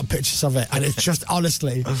just, I've got pictures of it, and it's just,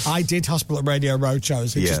 honestly, I did Hospital Radio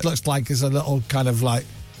Roadshows. It just looks like it's a little kind of like,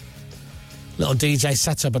 little DJ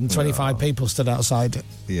setup and 25 people stood outside.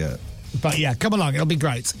 Yeah. But yeah, come along, it'll be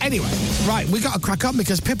great. Anyway, right, we got to crack on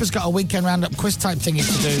because Pippa's got a weekend roundup quiz type thingy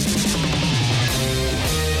to do.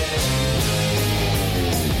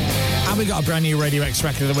 And we got a brand new Radio X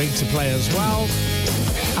record of the week to play as well.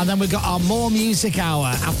 And then we got our More Music Hour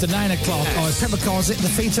after 9 o'clock, or as Pippa calls it, the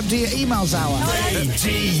Feet Up to Your Emails Hour.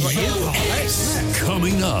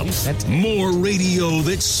 Coming up, more radio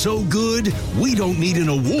that's so good, we don't need an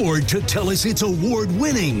award to tell us it's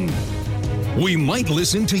award-winning. We might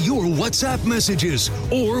listen to your WhatsApp messages,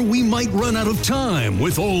 or we might run out of time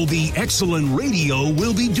with all the excellent radio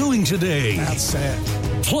we'll be doing today. That's it.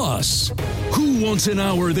 Plus, who wants an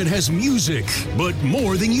hour that has music, but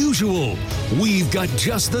more than usual? We've got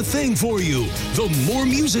just the thing for you. The More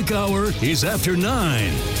Music Hour is after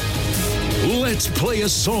 9. Let's play a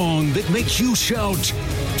song that makes you shout,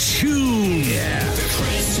 tune. Yeah. The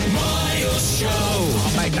Chris Miles Show.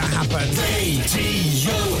 I'll make that happen.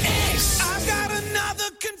 Radio X. I've got another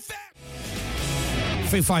confession.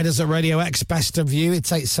 Foo Fighters at Radio X, best of you.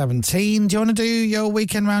 It's 8:17. Do you want to do your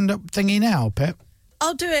weekend roundup thingy now, Pip?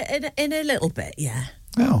 I'll do it in a little bit, yeah.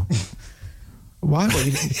 Oh. Why?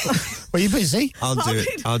 Were you busy? I'll do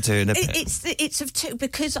it in a bit. It's of two,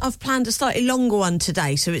 because I've planned a slightly longer one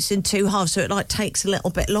today, so it's in two halves, so it like takes a little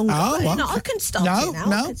bit longer. Oh, But, well, no, I can start it now.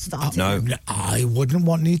 I can start No. it. I wouldn't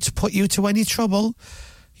want you to put you to any trouble,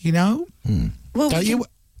 you know? Well, Don't you?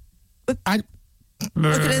 I can do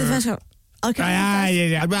the first one. I can do the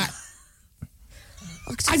first one.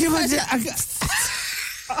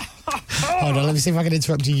 Hold on, let me see if I can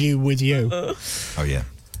interrupt you with you. Oh, yeah.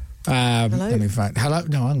 Let me find. Hello?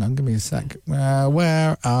 No, hang on, give me a sec.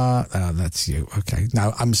 Where are... Oh, that's you. Okay.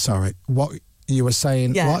 No, I'm sorry. What you were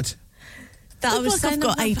saying, Yeah. what? That I was saying I've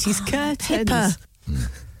got 80s curtains. Pippa.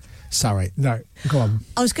 Sorry. No, go on.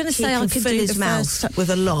 I was going to say He I can could fill do his the mouth. first with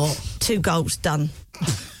a lot. 2 gulps done.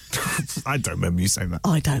 I don't remember you saying that.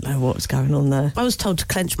 I don't know what's going on there. I was told to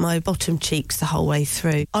clench my bottom cheeks the whole way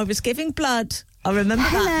through. I was giving blood. I remember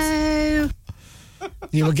that. Hello.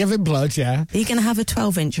 You were giving blood, yeah? Are you going to have a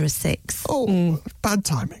 12-inch or a 6? Oh, bad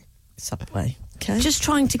timing. Subway. Okay. Just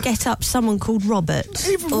trying to get up someone called Robert.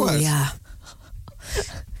 Even Oh, worse. yeah.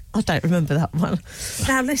 I don't remember that one.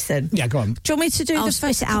 Now listen. Yeah, go on. Do you want me to do I'll the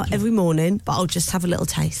spit spit it out every morning, but I'll just have a little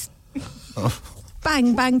taste?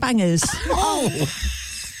 Bang, bang, bangers. Oh!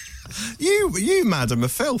 You, madam, are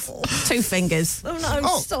filth. 2 fingers. Oh, no,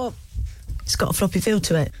 Oh. stop. It's got a floppy feel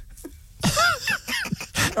to it.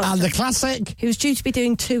 And the classic. He was due to be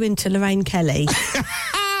doing 2 into Lorraine Kelly.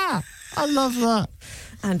 I love that.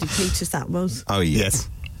 Andy Peters, that was. Oh, yes.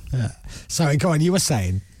 Sorry, go on, you were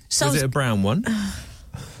saying. So Was it a brown one?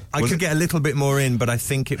 I could get a little bit more in, but I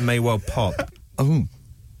think it may well pop. Oh,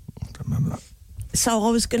 I don't remember that. So I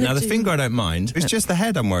was going to Now, do... the finger I don't mind. It's just the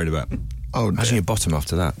head I'm worried about. Oh, imagine your bottom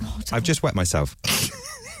after that. I've just wet myself.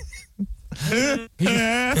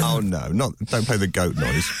 Oh, no. Don't play the goat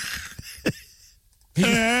noise.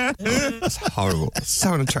 That's horrible. It's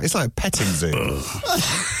so unattractive. It's like a petting zoo.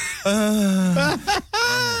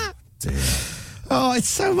 Oh, it's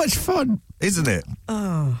so much fun. Isn't it?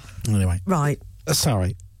 Oh, Anyway. right.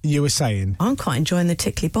 Sorry, you were saying. I'm quite enjoying the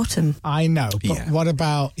tickly bottom. I know, but Yeah. what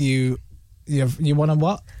about you? You want to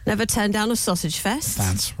what? Never turn down a sausage fest.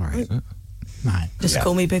 That's right. Right. Just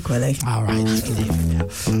call me Big Willie. All right.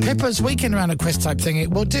 Pippa's weekend round a quiz type thing.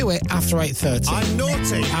 We'll do it after 8:30. I'm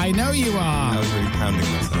naughty. I know you I are. was really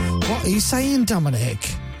pounding myself. What are you saying,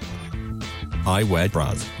 Dominic? I wear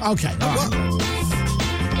bras. Okay. All right.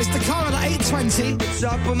 It's the Coral at 8:20. It's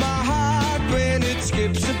up in my heart when it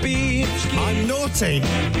skips a beat. I'm naughty.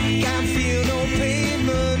 Can't feel no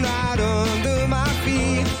pavement right under my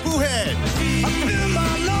feet. Who had? I feel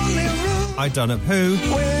my lonely room I done up who?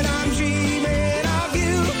 when I'm dreaming of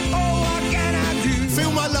you. Oh, what can I do?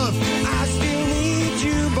 Feel my love. I still need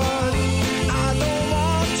you, but I don't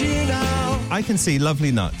want you now. I can see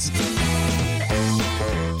lovely nuts.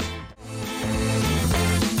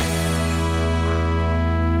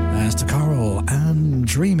 There's the Coral and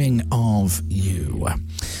Dreaming of You.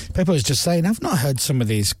 Pippa was just saying, I've not heard some of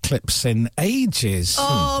these clips in ages.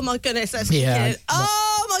 Oh, my goodness, that's Yeah. cute.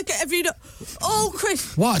 Oh, my God, have you not... Oh,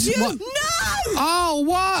 Chris. What? You... What? No! Oh,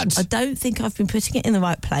 what? I don't think I've been putting it in the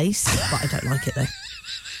right place, but I don't like it there.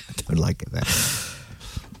 I don't like it there.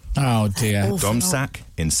 Oh, dear. Dom sack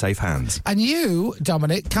in safe hands. And you,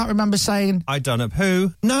 Dominic, can't remember saying... I done up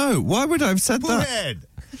who? No, why would I have said that?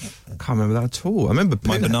 Can't remember that at all. I remember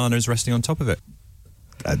my banana is resting on top of it.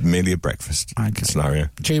 Merely a breakfast scenario.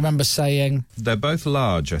 Do you remember saying... They're both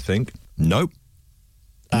large, I think. Nope.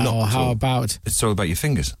 Oh, how about... It's all about your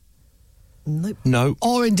fingers. Nope. No.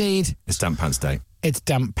 Or indeed... It's Damp Pants Day. It's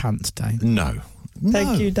Damp Pants Day. No.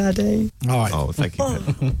 Thank you, Daddy. All right. Oh, thank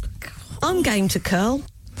you. I'm game to curl.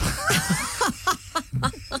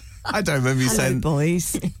 I don't remember you Hello, saying...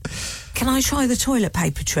 boys. Can I try the toilet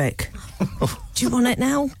paper trick? Do you want it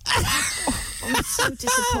now? I'm so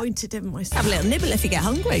disappointed in myself. Have a little nibble if you get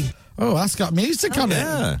hungry. Oh, that's got music on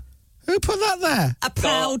Yeah. it. Who put that there? A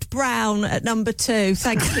proud brown at number 2.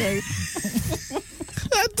 Thank you.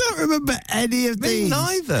 I don't remember any of Me these.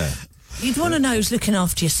 neither. You'd want to know who's looking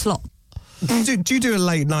after your slop. Do you do a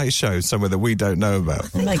late night show somewhere that we don't know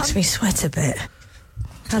about? It makes me sweat a bit.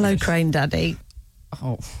 Hello, Crane Daddy.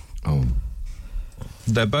 Oh.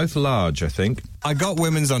 They're both large, I think. I got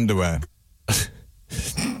women's underwear.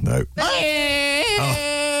 No.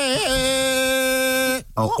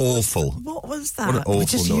 Oh, awful. What was that? What an awful We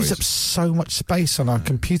just noise. use up so much space on our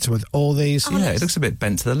computer with all these. Yeah, it looks a bit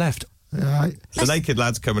bent to the left. Right. The naked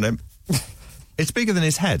lad's coming in. It's bigger than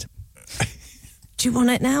his head. Do you want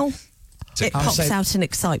it now? It I'm pops saying- out in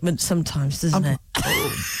excitement sometimes, doesn't it?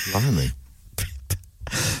 Blimey.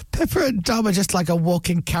 Pepper and Dom are just like a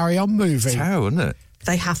walking carry-on movie. Terrible, isn't it?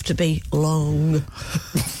 They have to be long.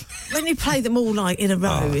 When you play them all like in a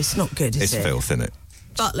row, it's not good, is It's it? filth, isn't it?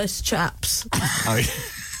 Buttless chaps. Oh,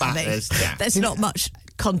 There's not much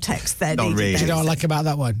context there. Not needed really. Do you there, know what I is like about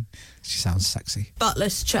that one? She sounds sexy. there?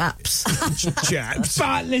 Buttless chaps. Chaps.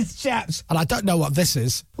 Buttless chaps. And I don't know what this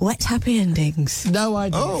is. Wet happy endings. No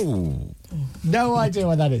idea. Oh. No idea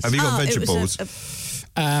what that is. Have you got it was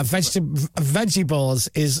vegetables? Veggie Balls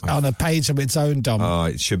is on a page of its own, Dom. Oh,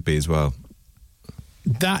 it should be as well.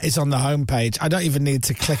 That is on the homepage. I don't even need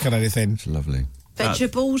to click on anything. It's lovely.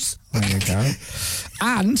 Vegetables. There you go.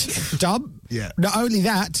 And, Dom, Yeah. not only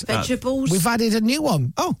that, Vegetables. we've added a new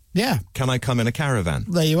one. Oh. Yeah, Can I come in a caravan?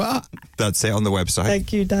 there you are. That's it on the website.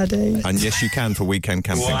 Thank you, Daddy. And yes, you can for weekend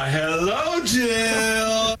camping. hello,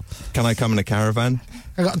 Jill. Can I come in a caravan?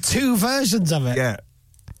 I've got 2 versions of it. Yeah.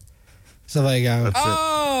 So there you go. That's it.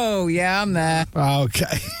 Oh, yeah, I'm there.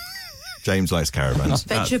 Okay. James likes caravans.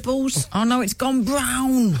 Vegetables. Oh, no, it's gone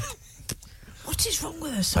brown. What is wrong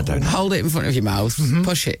with us? I don't know. Hold it in front of your mouth,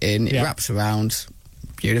 push it in, it Yeah. wraps around.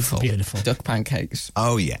 Beautiful. Beautiful. Duck pancakes.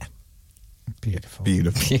 Oh, yeah. Beautiful.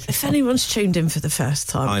 Beautiful. If anyone's tuned in for the first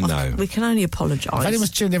time, I know. we can only apologise. If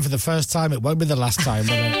anyone's tuned in for the first time, it won't be the last time,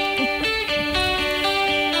 will it? No,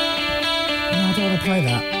 I don't want to play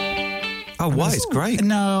that. Oh, why? It's great.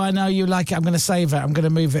 No, I know you like it. I'm going to save it. I'm going to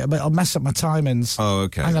move it, but I'll mess up my timings. Oh,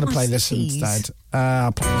 okay. I'm going to play Nice this tease. instead.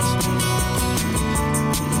 I'll play this.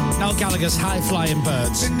 Noel Gallagher's High Flying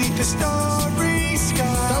Birds. Don't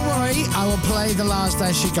worry, I will play The Last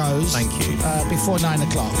There She Goes. Thank you. Before 9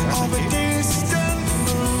 o'clock.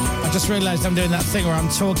 I just realised I'm doing that thing where I'm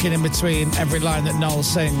talking in between every line that Noel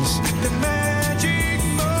sings.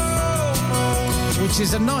 Which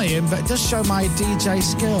is annoying, but it does show my DJ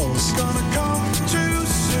skills.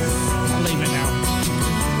 I'll leave it now.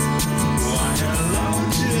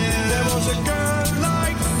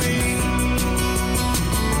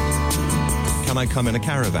 Can I come in a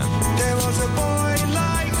caravan?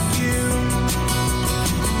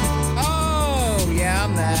 Oh, yeah,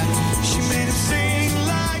 I'm there.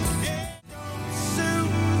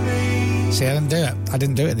 See, I didn't do it. I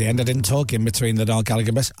didn't do it at the end. I didn't talk in between the Noel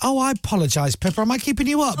Gallagher bits. Oh, I apologise, Pippa. Am I keeping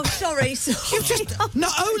you up? Oh, sorry. You just,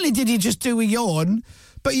 not only did you just do a yawn,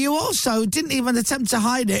 but you also didn't even attempt to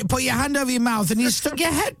hide it. Put your hand over your mouth and you stuck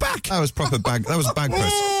your head back. That was proper bag. That was bag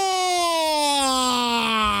press.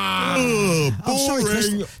 Oh, sorry, Chris.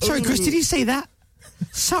 Sorry, Chris. Did you see that?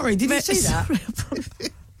 Sorry, did you see that?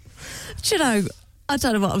 Do you know, I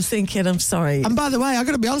don't know what I was thinking. I'm sorry. And by the way, I'm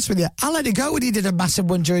going to be honest with you. I let it go when you did a massive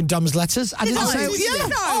one during Dom's letters. I didn't I? say, Did yeah.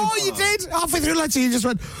 you? Oh, you did. Halfway through the letter, you just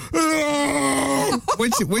went.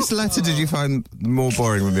 Which letter did you find more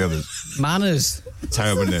boring than the others? Manners.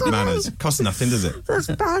 Terrible, isn't it? Manners. Costs nothing, does it? That's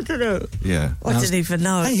bad, isn't it? Yeah. I didn't even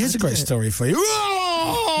know. Hey, here's a great story for you.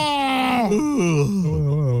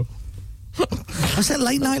 Was it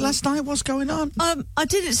late night last night? What's going on? I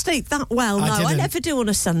didn't sleep that well. No, I didn't. never do on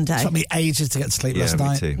a Sunday. It took me ages to get to sleep last me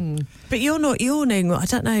night. too. But you're not yawning. I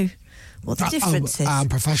don't know what the difference is. I'm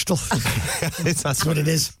professional. That's what it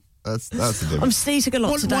is. That's the difference. I'm sneezing a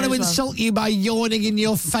lot today. Want to as well. insult you by yawning in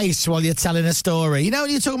your face while you're telling a story. You know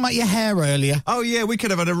when you were talking about your hair earlier? Oh, yeah, we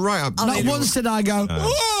could have had a right-up. Not once did I go,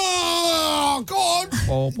 oh, God.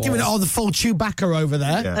 Giving it all the full Chewbacca over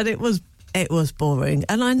there. Yeah. And it was boring,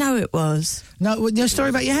 and I know it was. No, your story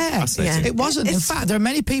about your hair. Yeah. It wasn't. In fact, there are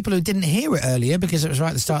many people who didn't hear it earlier because it was right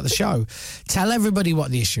at the start of the show. Tell everybody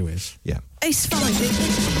what the issue is. Yeah. It's fine.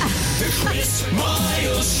 The Chris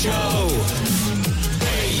Miles Show.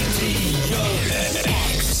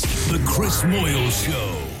 ADOX. The Chris Moyle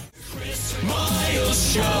Show. Chris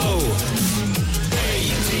Miles Show.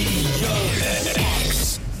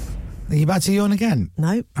 ADOX. Are you about to yawn again?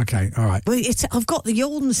 No. Okay, all right. Well, I've got the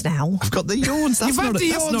yawns now. I've got the yawns. That's You've had not the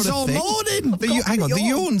that's yawns not a all thing. morning. Hang on, the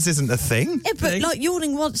yawns isn't a thing. Yeah, but like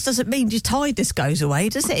yawning once doesn't mean your tiredness goes away,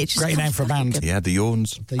 does it? It just Great comes name for a back band. again. Yeah, the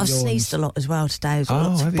yawns. The I've yawns. sneezed a lot as well today. There's Oh,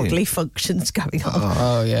 lots of have you? bodily functions going on.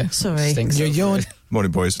 Oh, yeah. Sorry. Stinks. Your yawn.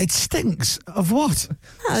 Morning, boys. It stinks. Of what?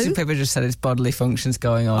 No. Some people just said it's bodily functions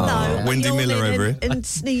going on. No, Wendy yawning Miller over and, here. and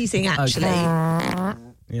sneezing, actually.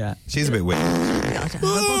 Yeah. She's a bit weird.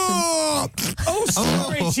 Oh,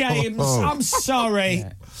 sorry, James. I'm sorry.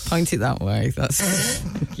 Point it that way. That's.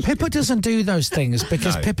 Pippa doesn't do those things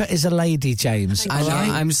because No. Pippa is a lady, James. I know, all right?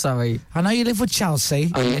 I'm sorry. I know you live with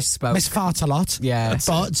Chelsea. I misspoke. Miss Fart a lot. Yeah.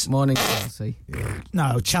 But Morning, Chelsea.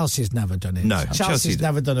 no, Chelsea's never done it. No, Chelsea's Chelsea-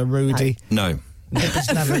 never done a Rudy. No.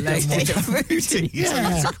 Pippa's never done one.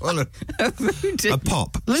 Yeah. A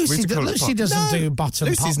pop. We Lucy, used to call it Lucy pop. doesn't do bottom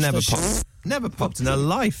Lucy's pops, never does she? popped. Never popped in her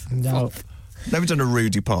life. No. Never done a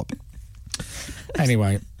Rudy pop.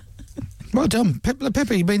 Anyway. Well done.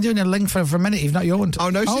 Pippa, you've been doing a link for a minute. You've not yawned. Oh,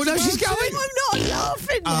 no, she's about going. to. I'm not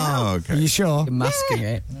laughing now. Oh, Are okay. you sure? You're masking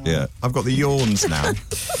it. Yeah, I've got the yawns now.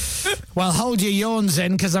 Well, hold your yawns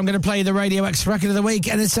in because I'm going to play the Radio X record of the week,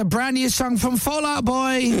 and it's a brand new song from Fall Out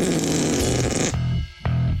Boy.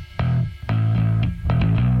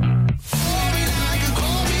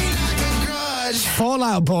 Fall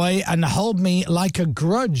Out Boy and Hold Me Like a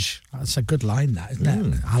Grudge. That's a good line, that,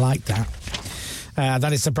 isn't it? I like that.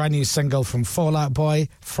 That is a brand new single from Fall Out Boy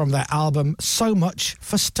from their album So Much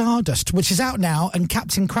for Stardust, which is out now, and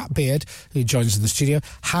Captain Crapbeard, who joins in the studio,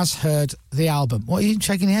 has heard the album. What are you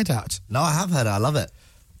shaking your head at? No, I have heard it. I love it.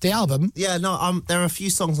 The album? Yeah, no, there are a few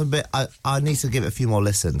songs a bit. I need to give it a few more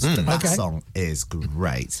listens. But that Okay. song is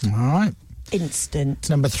great. All right. Instant.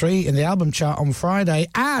 Number 3 in the album chart on Friday.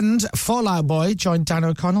 And Fall Out Boy joined Dan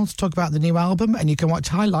O'Connell to talk about the new album, and you can watch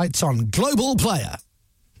highlights on Global Player.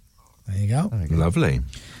 There you go. Lovely.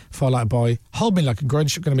 Fall Out Boy, Hold Me Like a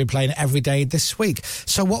Grudge, going to be playing it every day this week.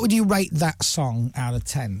 So what would you rate that song out of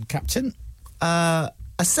 10, Captain? A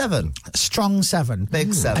 7. A strong 7.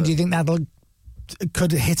 Big 7. And do you think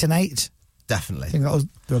could it hit an 8? Definitely. I think that was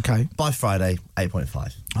okay. By Friday,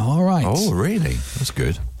 8.5. All right. Oh, really? That's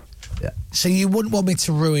good. Yeah. So you wouldn't want me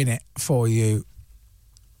to ruin it for you?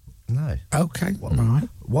 No. Okay. All right.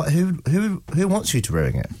 What? Who wants you to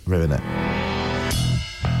ruin it?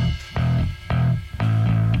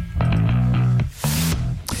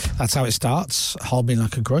 That's how it starts. Hold Me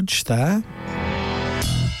Like a Grudge there.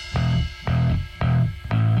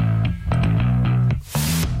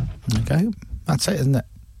 Okay. That's it, isn't it?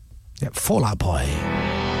 Yep. Fall Out Boy.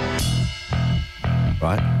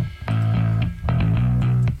 Right.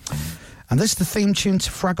 And this is the theme tune to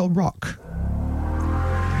Fraggle Rock.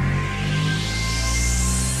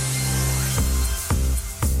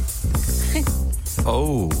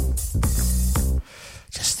 Oh.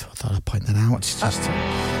 Just thought I'd point that out. It's just...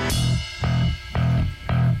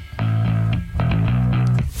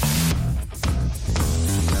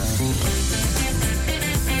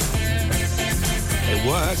 It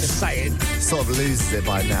works. Just saying. Sort of loses it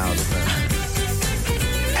by now, doesn't it?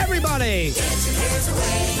 Everybody!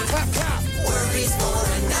 Clap, clap. Worries for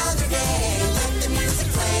another day. Let the music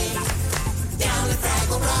play. Down the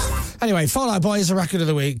Fraggle Rock. Anyway, Fall Out Boy is a record of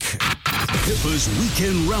the week. Pippa's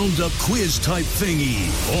Weekend Roundup quiz type thingy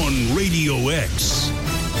on Radio X.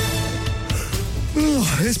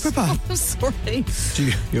 Oh, it's Pippa. I'm sorry.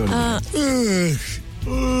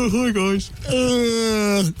 Hi, guys.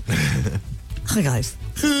 Hi, guys.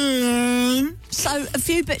 So, a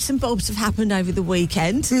few bits and bobs have happened over the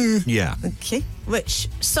weekend. Yeah. Okay. Which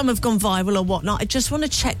some have gone viral or whatnot. I just want to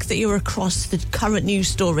check that you're across the current news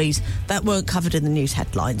stories that weren't covered in the news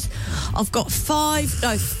headlines. I've got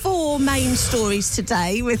 4 main stories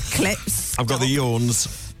today with clips. I've got the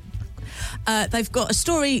yawns. They've got a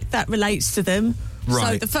story that relates to them.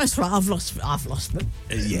 Right. So the first one, I've lost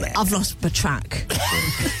my track.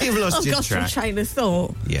 You've lost your my track. train of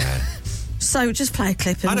thought. Yeah. So just play a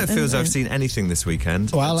clip. I don't feel as though I've seen anything this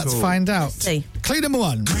weekend. Well, at let's all. find out. See. Clue number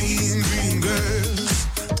one.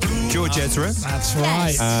 George Ezra. That's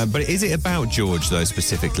right. But is it about George, though,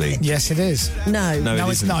 specifically? Yes, it is. No. No,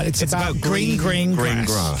 it's isn't. not. It's about green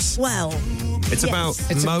grass. Well, It's about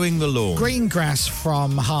It's mowing the lawn. Green grass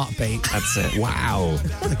from Heartbeat. That's it. Wow.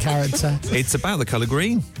 The character. It's about the colour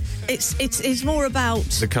green. it's more about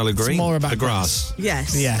The colour green. more about the grass.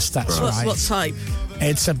 yes. Yes, that's right. What type?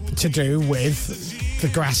 It's to do with the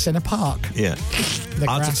grass in a park. Yeah. The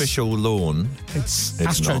grass. Artificial lawn. It's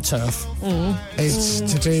It's not. AstroTurf. It's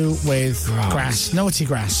to do with grass. Naughty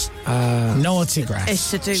grass. Naughty grass. It's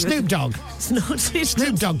to do with- Snoop Dogg. It's not.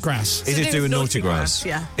 Snoop Dogg grass. Is it to do with naughty grass?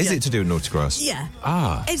 Yeah. Is Yeah. it to do with naughty grass? Yeah.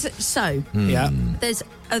 Ah. Is it so? Yeah.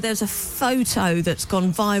 There's a photo that's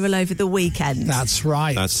gone viral over the weekend. That's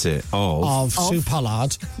right. That's it. Of Sue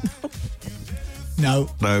Pollard. No.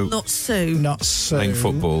 no. Not Sue. Not Sue. Playing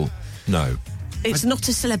football. No. It's not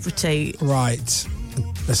a celebrity. Right.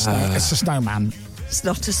 It's a snowman. It's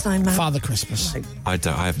not a snowman. Father Christmas. I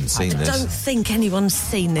haven't seen I this. don't think anyone's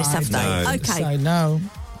seen this, have they? don't. Okay. So no.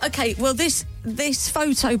 Okay, well, this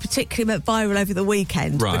photo particularly went viral over the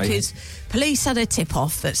weekend Right. because police had a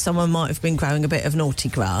tip-off that someone might have been growing a bit of naughty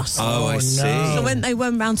grass. Oh, I see. So when they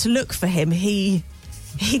went round to look for him, he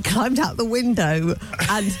climbed out the window,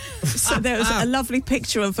 and so there was a lovely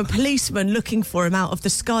picture of a policeman looking for him out of the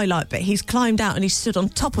skylight, but he's climbed out and he stood on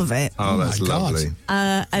top of it, Oh, that's my God. lovely.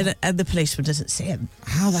 and the policeman doesn't see him.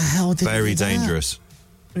 How the hell did Very he do that? dangerous.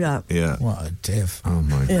 Yeah. Yeah. What a div. Oh,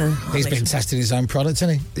 my God. Yeah. He's been testing his own product,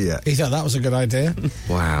 hasn't he? Yeah. He thought that was a good idea.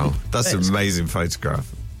 Wow. That's an amazing photograph.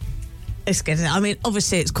 It's good. I mean,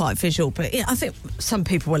 obviously it's quite visual, but yeah, I think some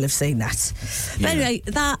people will have seen that. But anyway,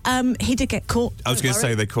 that he did get caught. I was going to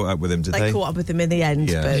say they caught up with him, did They they? caught up with him in the end.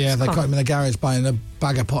 Yeah. But Yeah, they caught him in the garage buying a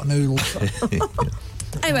bag of pot noodles.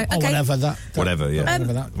 Anyway, Or okay. whatever that. Whatever, yeah.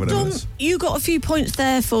 Whatever that. Whatever Dom, it is. you got a few points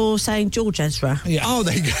there for saying George Ezra. Yeah. Oh,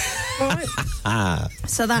 there you go. All right.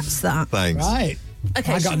 So that's that. Thanks. Right.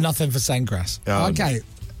 Okay, I got so- nothing for saying grass. Okay.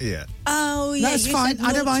 Yeah. Oh, yeah. That's you fine. said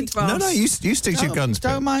I don't naughty mind. grass. No, you stick to your guns,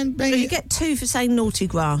 Don't Pip. mind So me. you get 2 for saying naughty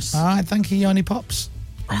grass. All right, thank you, Yoni Pops.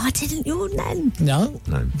 Well, I didn't yawn then. No.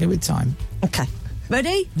 No. Give it time. Okay.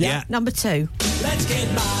 Ready? Yeah. Number 2.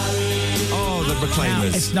 Oh, the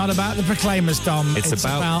Proclaimers. It's not about the Proclaimers, Dom. It's It's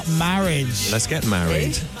about- about marriage. Let's get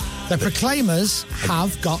married. The Proclaimers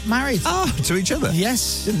have got married. Oh, to each other?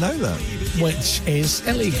 Yes, Didn't know that. which is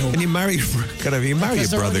illegal. Can you marry you marry your Because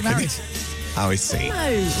they're brother? already Can you? married. Oh, I see. No,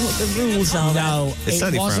 what the rules are. No, It's it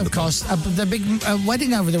certainly was, frowned of course, the big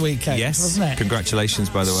wedding over the weekend, Yes. wasn't it? Congratulations,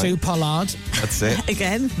 by the way. Sue Pollard That's it.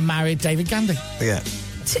 Again. married David Gandy. Yeah.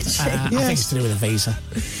 Did she? I think it's to do with a visa.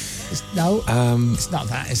 No, it's not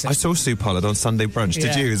that, is it? I saw Sue Pollard on Sunday Brunch.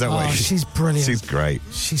 Yeah. Did you? Is that Oh, why? she's brilliant. She's great.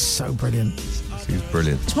 She's so brilliant. She's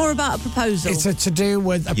brilliant. It's more about a proposal. It's to do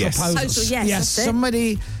with a Yes. proposal. Proposal, yes, that's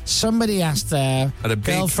it. Somebody asked their At a big-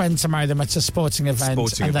 girlfriend to marry them at a sporting event,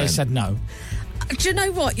 Sporting and they event. said no. Do you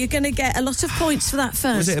know what? You're going to get a lot of points for that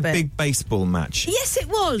first Was it a bit. big baseball match? Yes, it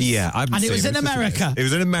was. Yeah, I haven't And it seen was in America. It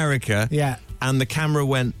was in America. Yeah. And the camera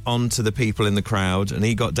went on to the people in the crowd, and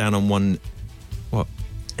he got down on one. What?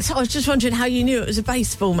 So I was just wondering how you knew it was a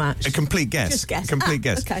baseball match. A complete guess. Just guess. Complete Ah,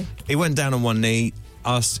 guess. okay. He went down on one knee,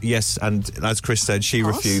 asked yes, and as Chris said, she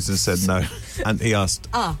refused and said no. And he asked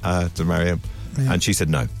to marry him, and she said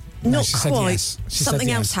no. Not she said quite. yes. She said Something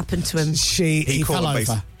yes. else happened to him. He caught fell a base-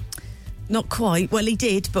 over. Not quite. Well, he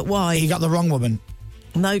did, but why? He got the wrong woman.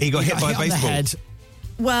 no. He got hit by a hit on the baseball. head.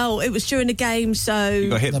 Well, it was during a game, so He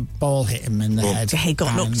got hit. The ball hit him in the head. he got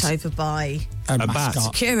and knocked over by A bat. mascot.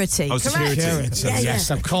 security. Oh, Correct. security. Yeah, Yes,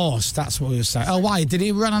 yeah. of course. That's what we were saying. Oh, why? Did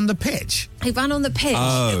he run on the pitch? He ran on the pitch.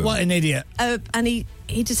 Oh. What an idiot. And he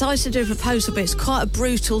decides to do a proposal, but it's quite a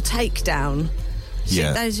brutal takedown.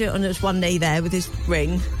 Yeah. There's it on his one knee there with his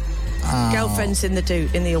ring. Girlfriend's in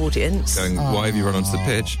the audience. Going, why have you run onto the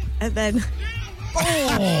pitch? And then...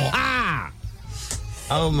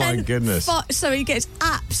 Oh my then goodness. so he gets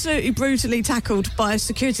absolutely brutally tackled by a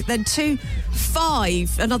security. Then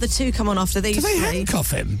another two come on after these Did they three.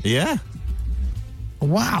 handcuff him? Yeah.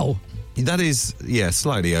 Wow. That is,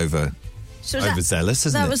 slightly So was overzealous,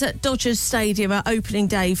 isn't that it? was at Dodgers Stadium at opening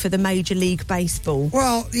day for the Major League Baseball.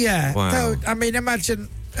 Well, yeah. Wow. No, I mean, imagine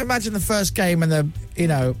the first game in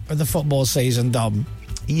the football season, Dom.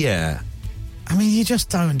 Yeah. I mean, you just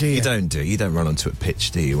don't, do you? You don't run onto a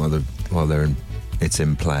pitch, do you, while it's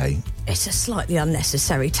in play? It's a slightly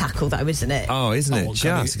unnecessary tackle, though, isn't it? Oh, isn't it?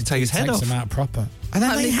 Just you take his head takes off. him out proper. And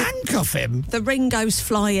then Only they the- handcuff him. The ring goes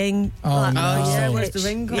flying. Oh, like, no. oh, yeah, where's the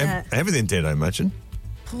ring gone? Yeah. Everything did, I imagine.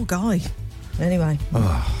 Poor guy. Anyway.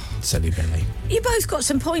 Silly Billy. You both got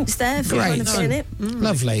some points there for Great. kind of doing it.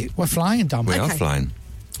 Lovely. We're flying, Dom. We are Okay. flying.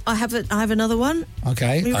 I have another one.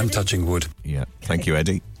 Okay. You ready? touching wood. Yeah. Thank you,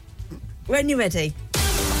 Eddie. When you're ready.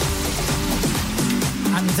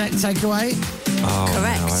 And the deck takeaway. Oh,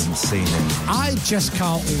 Correct. no, I haven't seen it. I just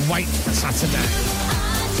can't wait for Saturday.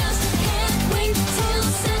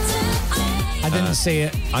 I didn't see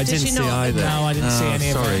it. I Did didn't you see not? either. No, I didn't see any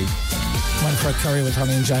of sorry. it. Went for a curry with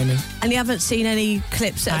Holly and Jamie. And you haven't seen any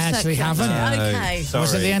clips that I have actually circulated? haven't. No. Okay. Sorry.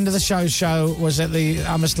 Was it the end of the show? Was it the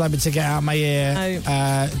I'm a Celebrity, Get Out of My Ear?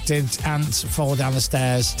 Did Ant fall down the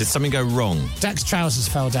stairs? Did something go wrong? Deck's trousers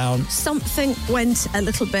fell down. Something went a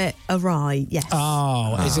little bit awry, yes.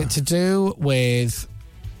 Oh, is it to do with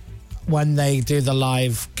when they do the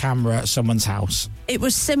live camera at someone's house? It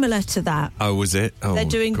was similar to that. Oh, was it? Oh, They're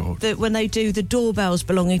doing God. when they do the doorbells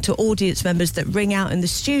belonging to audience members that ring out in the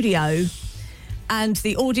studio, and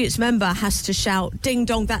the audience member has to shout, "Ding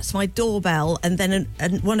dong, that's my doorbell," and then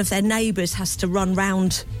one of their neighbours has to run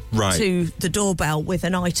round Right. to the doorbell with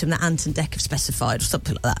an item that Ant and Dec have specified or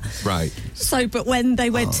something like that. Right. So, but when they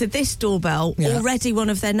went to this doorbell, Yeah. already one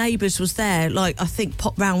of their neighbours was there, like I think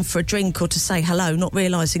popped round for a drink or to say hello, not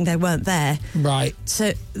realising they weren't there. Right.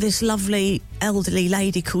 So this lovely elderly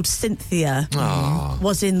lady called Cynthia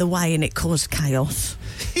was in the way, and it caused chaos.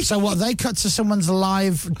 So what? They cut to someone's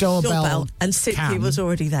live doorbell, and Cynthia cam. was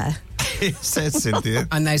already there. It says Cynthia.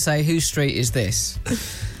 And they say, whose street is this?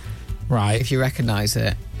 Right. If you recognise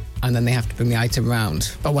it. And then they have to bring the item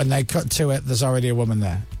round. But when they cut to it, there's already a woman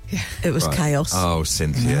there. It was Right. chaos. Oh,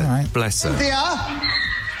 Cynthia. All right. Bless her. Cynthia?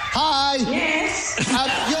 Hi. Yes.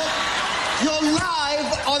 You're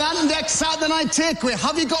live on Andex Saturday Night Takeaway.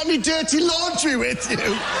 Have you got any dirty laundry with you?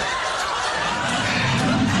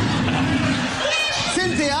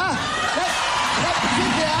 Cynthia?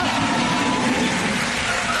 Cynthia?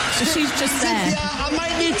 So she's just there. Cynthia, I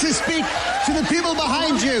might need to speak to the people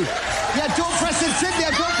behind you. Yeah, don't press it,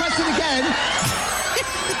 Cynthia. Don't press it again.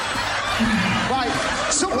 Right.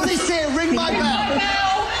 Somebody say, ring my bell.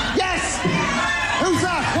 Yes. Who's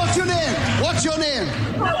that? What's your name? What's your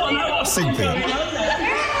name? Cynthia.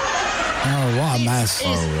 Oh, what a mess.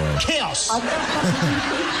 Chaos.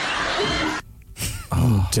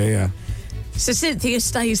 Oh, dear. So Cynthia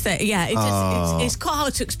stays there. Yeah, it's quite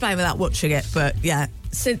hard to explain without watching it, but yeah,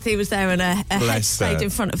 Cynthia was there and her head Bless stayed her. in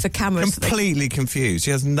front of the camera. so they- Completely confused.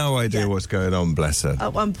 She has no idea what's going on, bless her.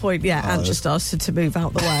 At one point, yeah, Ant just asked her to move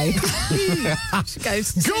out the way. She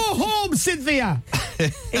goes, Go home, Cynthia!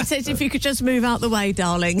 he says, if you could just move out the way,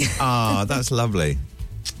 darling. Ah, that's lovely.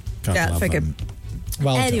 God Yeah, love figured. them.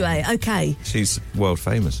 Well done. Anyway, okay. She's world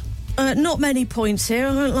famous. Not many points here,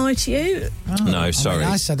 I won't lie to you. No, sorry.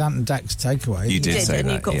 I said Ant and Deck's takeaway. You did say and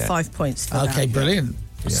that, you got yeah. 5 points for Okay, that. brilliant.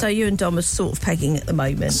 So you and Dom are sort of pegging at the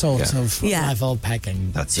moment. Sort of Yeah. level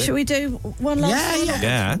pegging. That's it. Should we do one last one?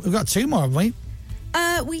 Yeah. We've got two more, haven't we?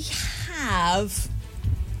 We have.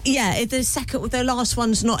 Yeah, the last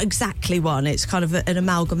one's not exactly one. It's kind of an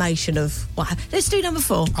amalgamation of what. Let's do number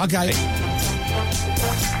 4. Okay.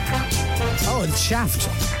 Oh, and Shaft.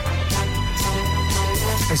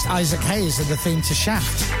 It's Isaac Hayes and the theme to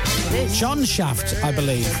Shaft. John Shaft, I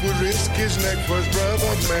believe.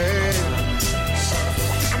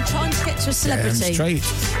 I'm trying to get to a celebrity. Straight.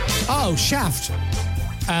 Oh, Shaft.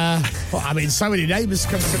 Well, I mean, so many names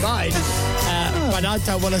come to mind, but I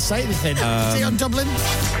don't want to say anything. Is he on Dublin?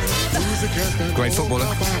 Great footballer.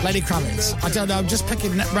 Lenny Kravitz. I don't know. I'm just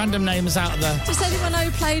picking random names out of the. Does anyone know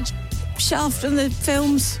who played Shaft in the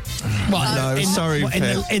films? Well, No, sorry,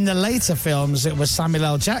 Pip. in the later films, it was Samuel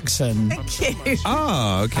L. Jackson. Thank you.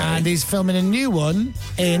 Oh, okay. And he's filming a new one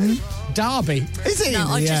in Derby. Is he? No,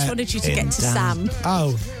 I Yeah. just wanted you to get to Sam.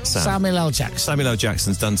 Oh, Sam. Samuel L. Jackson. Samuel L.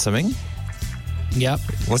 Jackson's done something. Yep.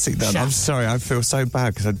 What's he done? Shaft. I'm sorry, I feel so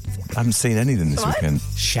bad because I haven't seen anything this weekend.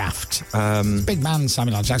 Shaft. Um, Big man,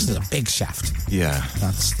 Samuel L. Jackson's a big shaft. yeah.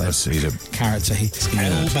 That's the He's a character he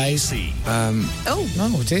obeys. Oh,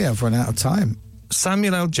 Oh dear, I've run out of time.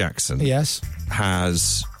 Samuel L. Jackson Yes.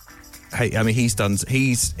 has. Hey, I mean, he has done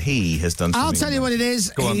something. I'll tell you what it is.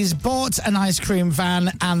 Go on. He's bought an ice cream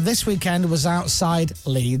van and this weekend was outside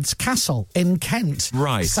Leeds Castle in Kent.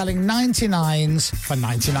 Right. Selling 99s for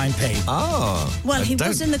 99p. Oh. well, he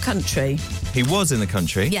was in the country. He was in the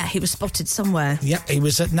country. Yeah, he was spotted somewhere. Yep, he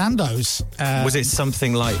was at Nando's. Was it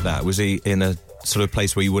something like that? Was he in a sort of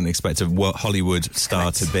place where you wouldn't expect a Hollywood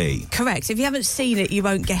star to be. Correct. If you haven't seen it, you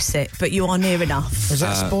won't guess it, but you are near enough. Was it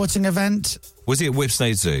a sporting event? Was he at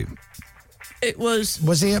Whipsnade Zoo? It was.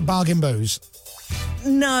 Was he at Bargain Booze?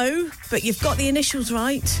 No, but you've got the initials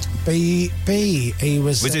right. B. He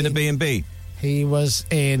was. Was he in a B&B? He was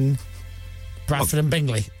in Bradford and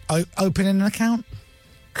Bingley. Opening an account?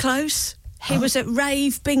 Close. He was at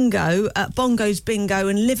Rave Bingo at Bongo's Bingo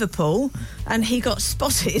in Liverpool, and he got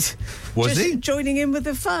spotted. Was he? Joining in with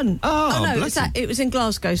the fun. Oh, no, bless him. it was in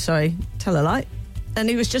Glasgow, sorry. Tell a lie. And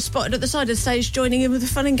he was just spotted at the side of the stage joining in with the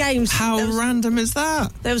fun and games. How random is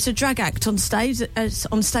that? There was a drag act on stage at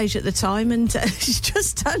the time, and he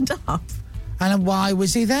just turned up. And why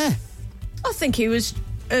was he there? I think he was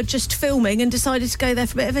just filming and decided to go there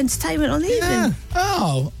for a bit of entertainment on the evening.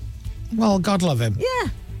 Oh, well, God love him. Yeah.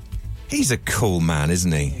 He's a cool man,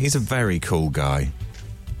 isn't he? He's a very cool guy.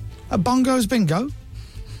 At Bongo's Bingo?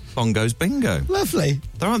 Bongo's Bingo. Lovely.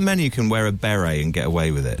 There aren't many who can wear a beret and get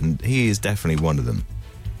away with it, and he is definitely one of them.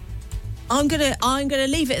 I'm gonna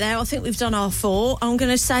leave it there. I think we've done our 4. I'm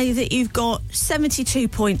gonna say that you've got 72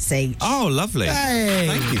 points each. Oh, lovely. Hey.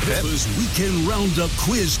 Thank you, Pip. Pippa's Weekend Roundup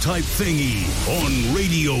quiz type thingy on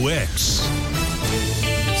Radio X.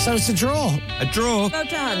 So it's a draw. A draw. Well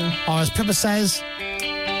done. Or as Pippa says,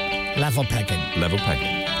 level pegging. Level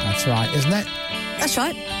pegging. That's right, isn't it? That's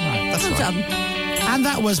right. That's well right. done. And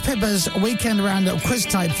that was Pippa's Weekend Roundup quiz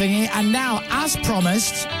type thingy. And now, as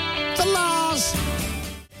promised, the Lars.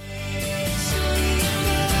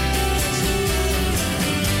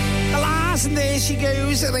 Alas, and there she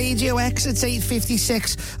goes at Radio X at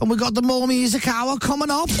 8:56, and we got the More Music Hour coming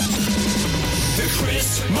up. The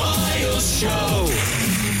Chris Miles Show.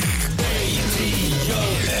 Radio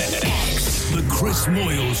X. The Chris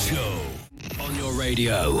Moyle Show. On your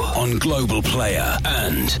radio, on Global Player,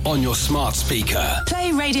 and on your smart speaker.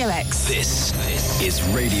 Play Radio X. This is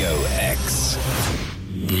Radio X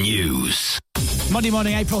News. Monday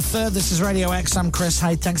morning, April 3rd, this is Radio X. I'm Chris.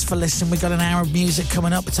 Hey, thanks for listening. We've got an hour of music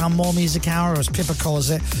coming up. It's our More Music Hour, or as Pippa calls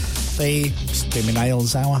it, the Do Me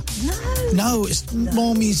Nails Hour. No, it's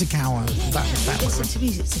More Music Hour. That listen to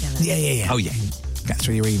music together. Yeah. Oh, yeah. Get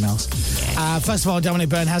through your emails. First of all, Dominic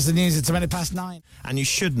Byrne has the news. It's a minute past 9. And you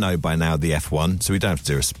should know by now the F1, so we don't have to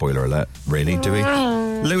do a spoiler alert, really, do we?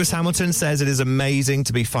 Lewis Hamilton says it is amazing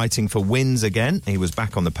to be fighting for wins again. He was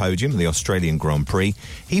back on the podium in the Australian Grand Prix.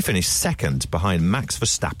 He finished second behind Max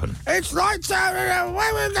Verstappen. It's lights out and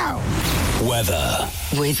away we go. Weather.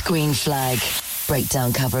 With Green Flag.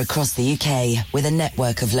 Breakdown cover across the UK with a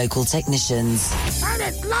network of local technicians. And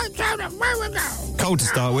it's lights out and away we go. Cold to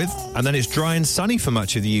start with, and then it's dry and sunny for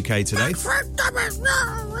much of the UK today.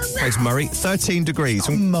 Place Murray, 13 degrees.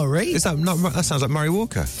 Murray? Is that not? That sounds like Murray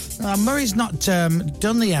Walker. Murray's not done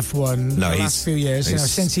the F1 No, the he's- last few years,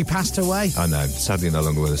 since he passed away. I know, sadly no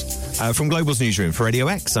longer with us. From Global's newsroom for Radio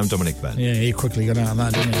X, I'm Dominic Byrne. Yeah, he quickly got out of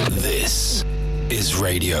that, didn't he? This is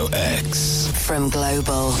Radio X. From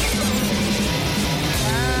Global.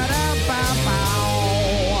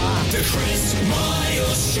 The Chris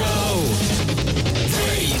Miles Show.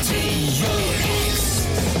 Radio X.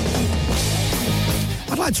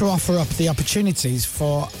 I'd like to offer up the opportunities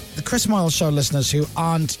for the Chris Moyle Show listeners who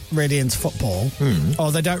aren't really into football,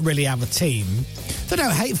 or they don't really have a team. They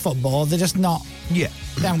don't hate football, they're just not... Yeah.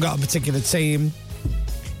 They haven't got a particular team.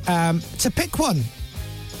 To pick one.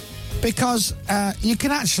 Because you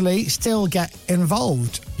can actually still get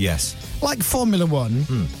involved. Yes. Like Formula One,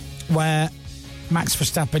 where Max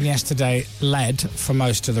Verstappen yesterday led for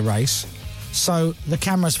most of the race. So the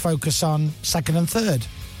cameras focus on second and third,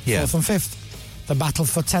 fourth and fifth. The battle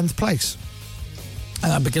for 10th place.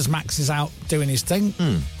 Because Max is out doing his thing.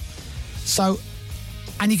 So,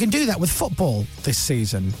 and you can do that with football this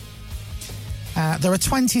season. There are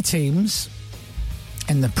 20 teams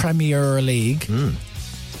in the Premier League.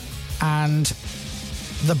 And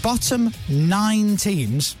the bottom 9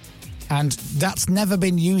 teams, and that's never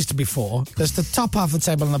been used before. There's the top half of the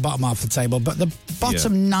table and the bottom half of the table, but the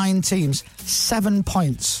bottom 9 teams, 7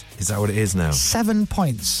 points. Is that what it is now? 7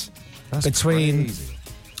 points. That's between crazy.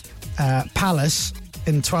 Palace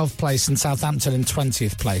in 12th place and Southampton in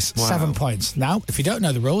 20th place. Wow. 7 points. Now, if you don't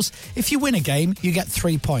know the rules, if you win a game, you get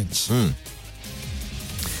 3 points.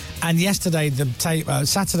 And yesterday,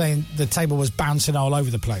 Saturday, the table was bouncing all over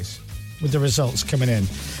the place with the results coming in.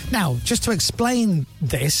 Now, just to explain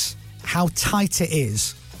this, how tight it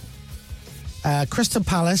is, Crystal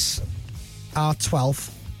Palace are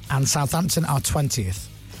 12th and Southampton are 20th.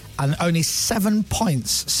 And only 7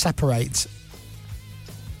 points separate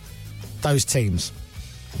those teams.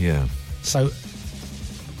 Yeah. So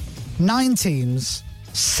 9 teams,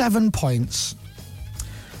 7 points.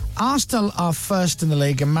 Arsenal are first in the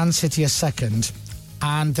league and Man City are second.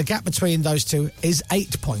 And the gap between those two is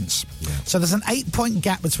 8 points. Yeah. So there's an 8-point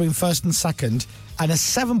gap between first and second, and a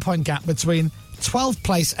 7-point gap between 12th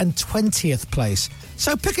place and 20th place.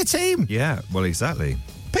 So pick a team. Yeah, well, exactly.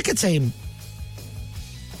 Pick a team.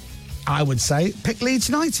 I would say pick Leeds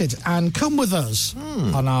United and come with us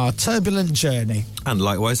on our turbulent journey. And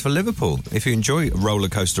likewise for Liverpool. If you enjoy roller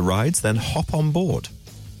coaster rides, then hop on board.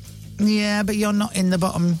 Yeah, but you're not in the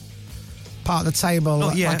bottom part of the table.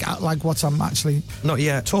 Not yet. Like what I'm actually not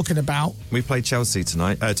yet talking about. We play Chelsea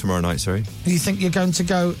tomorrow night, sorry. Do you think you're going to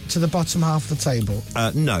go to the bottom half of the table?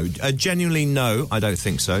 No. Genuinely, no, I don't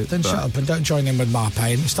think so. Then shut up and don't join in with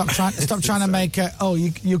Marpain. Stop trying to make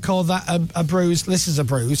you call that a bruise. This is a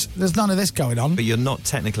bruise. There's none of this going on. But you're not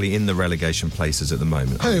technically in the relegation places at the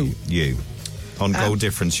moment. Who? You. On goal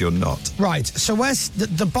difference, you're not. Right. So where's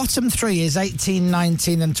the bottom three is 18,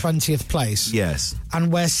 19 and 20th place. Yes.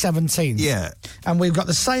 And we're 17th. Yeah. And we've got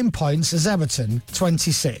the same points as Everton,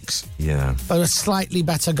 26. Yeah. But a slightly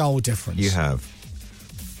better goal difference. You have.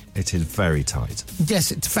 It is very tight. Yes,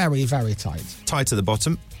 it's very, very tight. Tight at the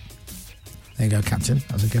bottom. There you go, Captain.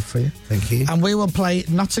 That's a gift for you. Thank you. And we will play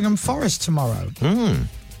Nottingham Forest tomorrow.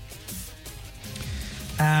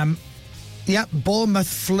 Yep, Bournemouth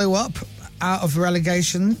flew up out of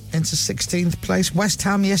relegation into 16th place. West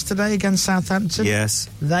Ham yesterday against Southampton. Yes.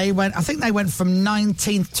 I think they went from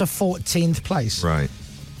 19th to 14th place. Right.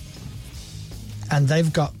 And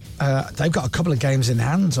they've got a couple of games in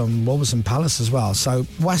hand on Wolves and Palace as well. So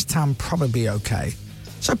West Ham probably okay.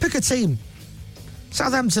 So pick a team.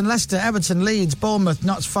 Southampton, Leicester, Everton, Leeds, Bournemouth,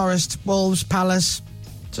 Notts Forest, Wolves, Palace,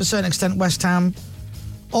 to a certain extent West Ham,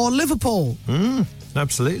 or Liverpool.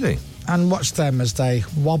 Absolutely. And watch them as they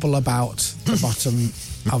wobble about the bottom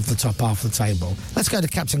of the top half of the table. Let's go to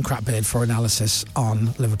Captain Crapbeard for analysis on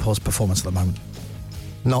Liverpool's performance at the moment.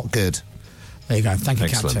 Not good. There you go. Thank you,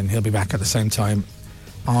 Excellent. Captain. He'll be back at the same time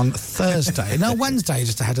on Thursday. No, Wednesday,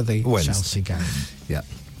 just ahead of the Chelsea game. Yeah.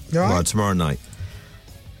 You all right? Well, tomorrow night.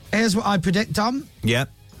 Here's what I predict, Dom. Yeah.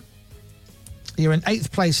 You're in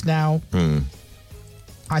 8th place now.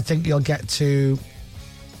 I think you'll get to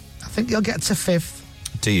 5th.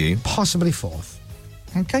 Do you? Possibly 4th.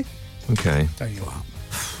 Okay? Okay. There you are.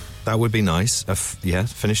 That would be nice.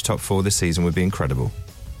 Finish top 4 this season would be incredible.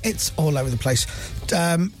 It's all over the place.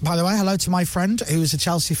 By the way, hello to my friend who's a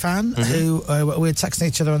Chelsea fan, who we were texting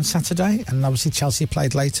each other on Saturday, and obviously Chelsea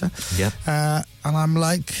played later. Yeah. And I'm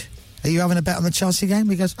like, are you having a bet on the Chelsea game?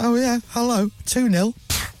 He goes, oh yeah, hello, 2-0.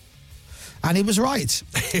 And he was right.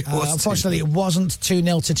 Unfortunately, it wasn't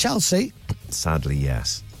 2-0 to Chelsea. Sadly,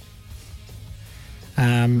 yes.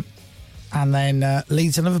 And then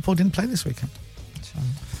Leeds and Liverpool didn't play this weekend. So.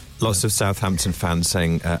 Lots of Southampton fans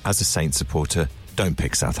saying, as a Saints supporter, don't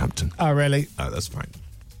pick Southampton. Oh, really? Oh, that's fine.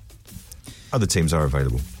 Other teams are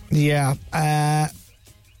available. Yeah.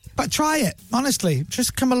 But try it, honestly.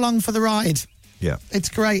 Just come along for the ride. Yeah. It's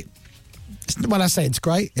great. When I say it's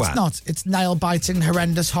great, it's not. It's nail-biting,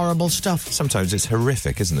 horrendous, horrible stuff. Sometimes it's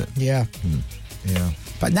horrific, isn't it? Yeah. Yeah.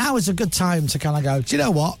 But now is a good time to kind of go, do you know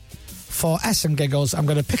what? For S and giggles, I'm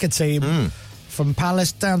going to pick a team from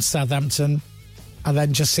Palace down to Southampton and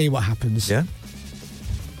then just see what happens. Yeah.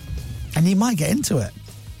 And you might get into it.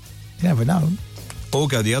 You never know. Or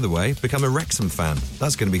go the other way, become a Wrexham fan.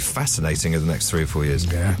 That's going to be fascinating in the next 3 or 4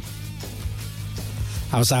 years. Yeah.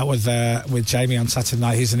 I was out with Jamie on Saturday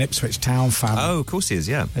night. He's an Ipswich Town fan. Oh, of course he is,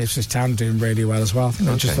 yeah. Ipswich Town doing really well as well. I think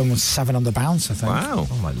they've just done 7 on the bounce, I think. Wow.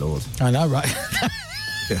 Oh, my Lord. I know, right?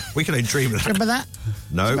 Yeah, we can only dream of that. Remember that?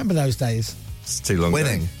 No. Remember those days? It's too long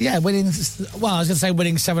Winning. ago. Yeah, winning. Well, I was going to say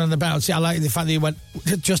winning 7 on the bounce. Yeah, I like the fact that you went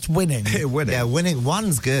just winning. Winning. Yeah, winning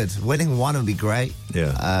 1's good. Winning 1 would be great.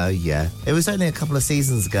 Yeah. Yeah. It was only a couple of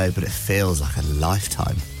seasons ago, but it feels like a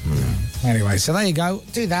lifetime. Anyway, so there you go.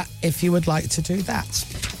 Do that if you would like to do that.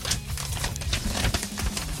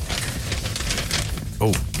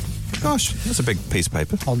 Oh, gosh, that's a big piece of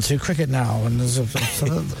paper. On to cricket now. And there's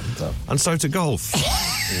And so to golf.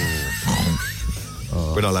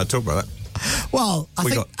 We're not allowed to talk about that. Well, I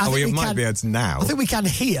think we might can, be able to now. I think we can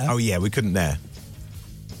here. Oh, yeah, we couldn't there.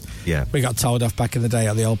 Yeah. We got told off back in the day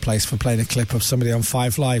at the old place for playing a clip of somebody on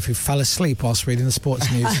 5 Live who fell asleep whilst reading the sports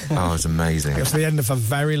news. Oh, it's amazing. It was the end of a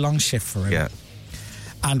very long shift for him. Yeah.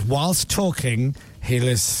 And whilst talking, he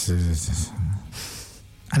listened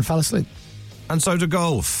and fell asleep. And so to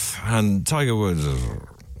golf. And Tiger Woods.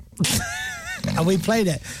 And we played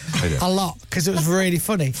it a lot because it was really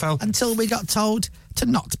funny. Until we got told to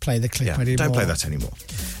not play the clip anymore. Don't play that anymore.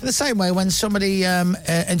 In the same way, when somebody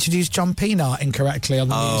introduced John Pienaar incorrectly on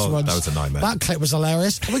the news once. That was a nightmare. That clip was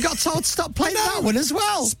hilarious. We got told to stop playing that one as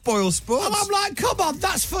well. Spoil sports. And I'm like, come on,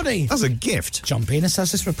 that's funny. That's a gift. John Pienaar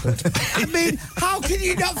says this report. I mean, how can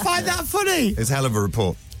you not find that funny? It's a hell of a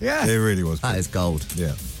report. Yeah. It really was. That is gold.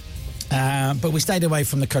 Yeah. But we stayed away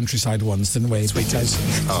from the countryside ones, didn't we? Because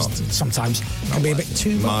sometimes it can be a bit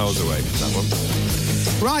too much. Miles away from that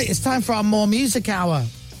one. Right, it's time for our More Music Hour,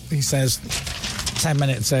 he says, 10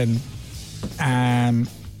 minutes in.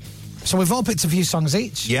 So we've all picked a few songs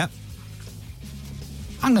each. Yeah.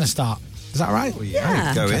 I'm going to start. Is that right? Well,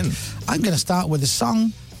 yeah. Go in. I'm going to start with a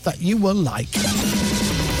song that you will like.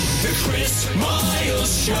 The Chris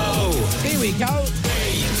Miles Show. Here we go.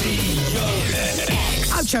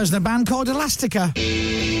 I've chosen a band called Elastica.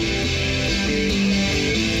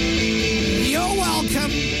 You're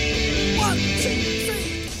welcome. 1, 2,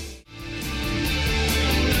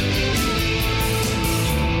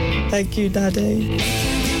 3. Thank you, Daddy.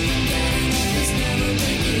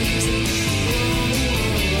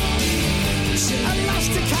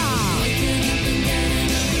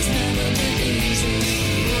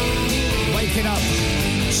 Waking Up.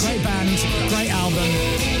 Great band, great album,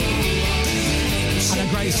 and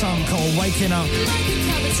a great song called Waking Up.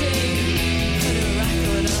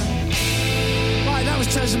 Right, that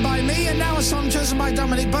was chosen by me, and now a song chosen by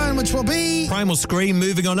Dominic Byrne, which will be... Primal Scream,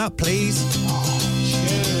 Moving On Up, please.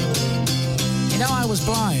 You know, I was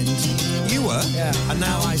blind. You were? Yeah. And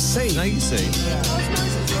now I see. Now you see.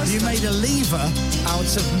 Yeah. You made a lever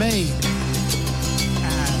out of me.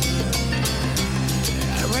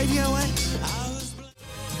 Radio X.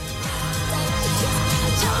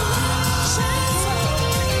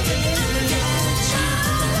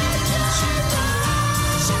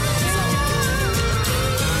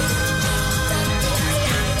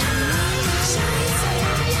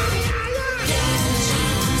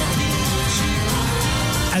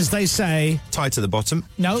 As they say... Tied to the bottom.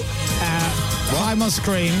 No. Primal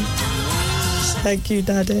Scream. Thank you,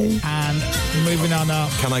 Daddy. And moving on up.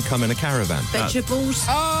 Can I come in a caravan? Vegetables.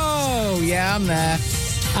 Oh, yeah, I'm there.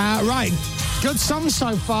 Right. Good song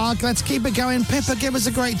so far. Let's keep it going. Pippa, give us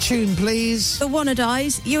a great tune, please. The Wanna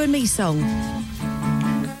Dies, You and Me song.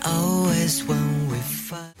 Always when we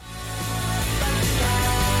fight.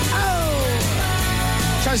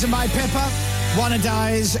 Oh! Chosen by Pippa. Wanna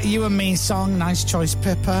Dies, You and Me song. Nice choice,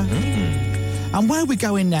 Pippa. And where are we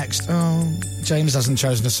going next? Oh, James hasn't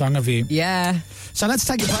chosen a song, have you? Yeah. So let's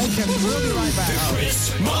take a break and we'll be right back. The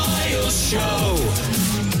Chris Miles Show.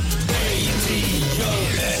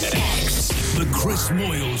 The Chris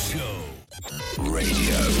Moyle Show.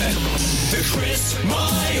 Radio X. The Chris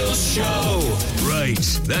Miles Show. Right,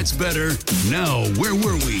 that's better. Now, where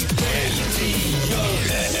were we?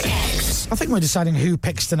 I think we're deciding who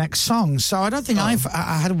picks the next song. So I don't think I've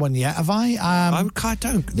had one yet, have I? I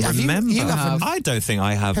don't remember. You haven't? I don't think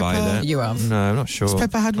I have Pippa? either. You have. No, I'm not sure. Has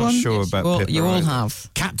Pippa had Not one? sure about Well, Pippa. you all either. have.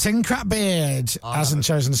 Captain Crapbeard hasn't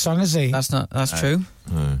chosen a song, has he? That's true.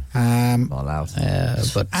 Not allowed.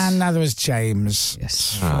 But And now there is James.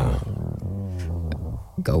 yes.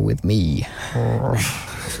 Go with me.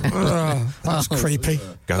 That's creepy.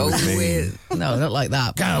 Go with me. No, not like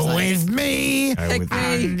that. Go with me, Go with me.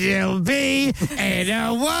 and you'll be in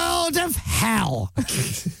a world of hell.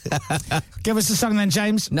 Give us a song then,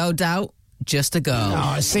 James. No Doubt, Just a Girl.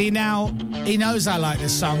 Oh, see now, he knows I like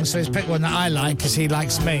this song, so he's picked one that I like because he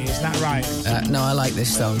likes me. Isn't that right? No, I like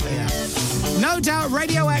this song. Yeah. No Doubt,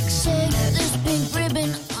 Radio X.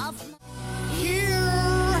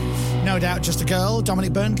 No Doubt, Just a Girl.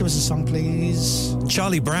 Dominic Byrne, give us a song, please.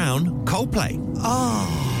 Charlie Brown, Coldplay.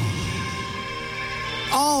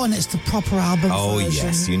 Oh, and it's the proper album Oh, version.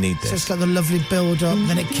 yes, you need So this. it's got the lovely build-up,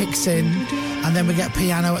 then it kicks in, and then we get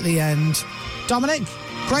piano at the end. Dominic,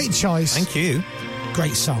 great choice. Thank you.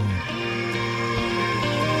 Great song.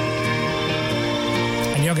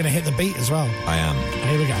 And you're going to hit the beat as well. I am.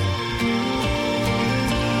 Here we go.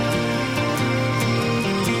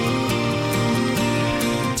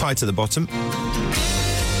 Tied to the bottom.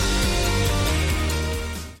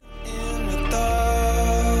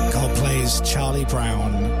 Coldplay's Charlie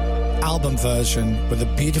Brown album version with a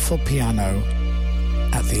beautiful piano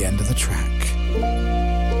at the end of the track.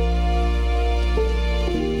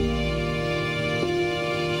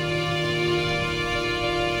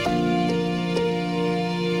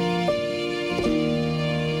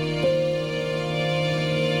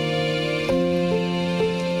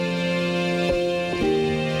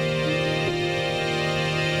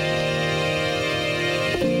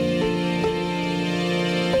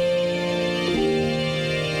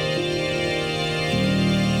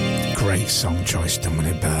 Great song choice,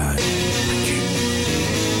 Dominic Byrne.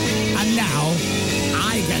 now,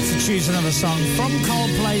 I get to choose another song from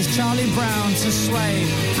Coldplay's Charlie Brown to Sway,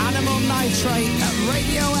 Animal Nitrate at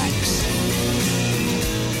Radio X.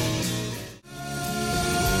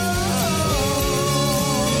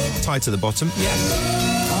 Tied to the bottom.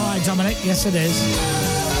 Yes. All right, Dominic. Yes, it is.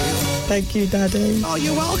 Thank you, Daddy. Oh,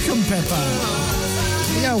 you're welcome, Pippa.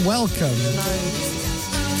 You're welcome.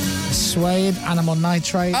 Suede, Animal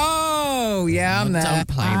Nitrate. Oh, yeah, I'm there. Don't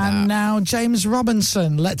play And now James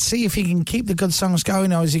Robinson. Let's see if he can keep the good songs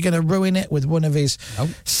going, or is he going to ruin it with one of his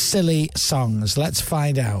silly songs? Let's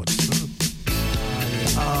find out.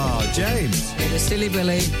 Oh, James. You're a silly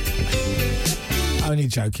Billy. Only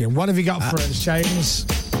joking. What have you got for us, James?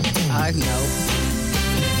 I know.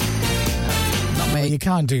 Not me. Well, you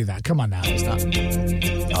can't do that. Come on now. Stop.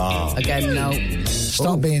 Oh. Again, no.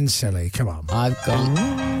 Stop being silly. Come on. I've gone.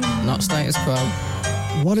 Not status quo.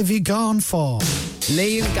 What have you gone for?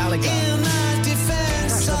 Liam Gallagher.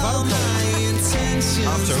 That's the vocal.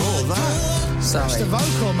 After all that. Sorry. That's the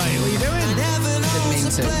vocal, mate. What are you doing? Didn't mean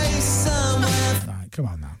to. Right, come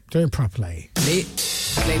on now. Do it properly. Liam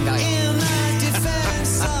Gallagher.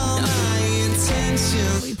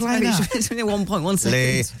 What are you playing at? It's only 1.1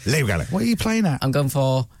 seconds. Liam Gallagher. What are you playing at? I'm going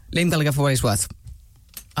for Liam Gallagher for what it's worth.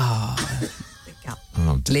 Oh.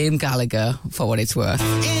 Liam Gallagher for what it's worth.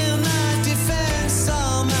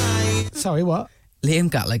 Sorry, what? Liam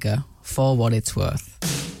Gallagher for what it's worth.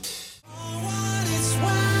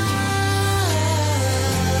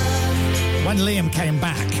 When Liam came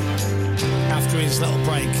back after his little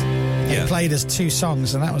break, he played us two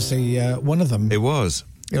songs, and that was the one of them. It was.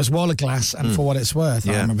 It was Wall of Glass and For What It's Worth.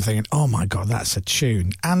 I Yeah. remember thinking, oh my God, that's a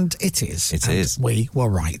tune. And it is. It And is. We were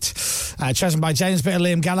right. Chosen by James, bit of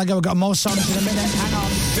Liam Gallagher. We've got more songs in a minute. Hang on.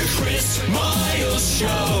 The Chris Miles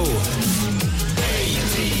Show.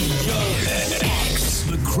 Radio X.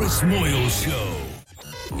 The Chris Moyle Show.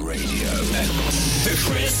 Radio X. The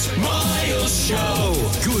Chris Miles Show.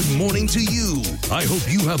 Good morning to you. I hope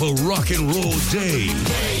you have a rock and roll day.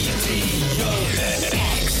 Radio X.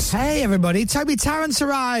 Hey, everybody. Toby Tarrant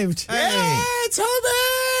arrived. Hey,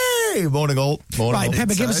 Toby! Morning, all. Morning, Right, all.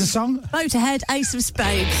 Pepper, give us a song. Motorhead, Ace of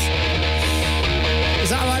Spades. Is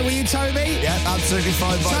that all right with you, Toby? Yeah, absolutely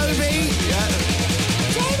fine. by me. Toby! Yeah.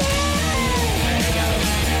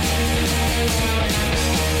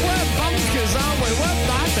 We're bonkers, aren't we? We're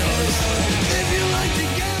battles. If you like to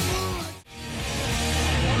gamble.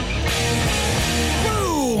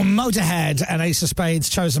 Woo! Motorhead and Ace of Spades,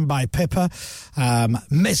 chosen by Pippa.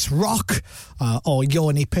 Miss Rock, or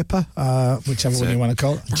Yawny Pippa, whichever one you want to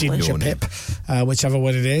call it. Ginger Yawny. Pip, whichever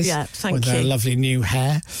one it is. Yeah, thank with you. her lovely new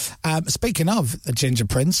hair. Speaking of the Ginger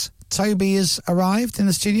Prince, Toby has arrived in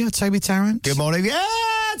the studio. Toby Tarrant. Good morning. Yeah,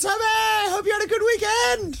 Toby! Hope you had a good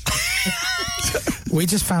weekend. We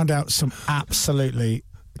just found out some absolutely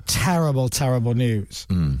terrible, terrible news.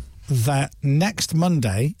 That next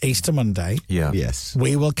Monday, Easter Monday, Yes.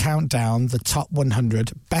 we will count down the top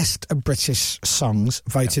 100 best British songs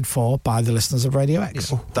voted for by the listeners of Radio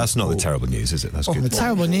X. That's not the terrible news, is it? That's good. The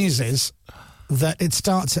terrible news is that it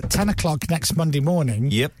starts at 10 o'clock next Monday morning,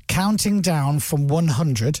 counting down from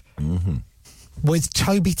 100 with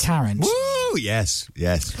Toby Tarrant. Woo! Yes,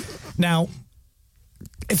 yes. Now,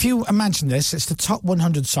 if you imagine this, it's the top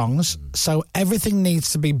 100 songs, so everything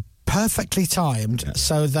needs to be perfectly timed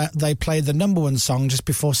so that they play the number one song just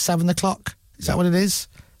before 7 o'clock. Is that what it is?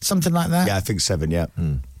 Something like that? Yeah, I think 7, yeah.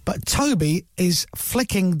 But Toby is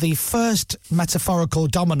flicking the first metaphorical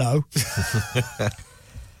domino.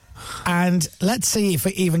 And let's see if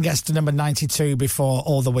it even gets to number 92 before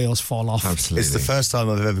all the wheels fall off. Absolutely. It's the first time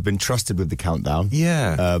I've ever been trusted with the countdown.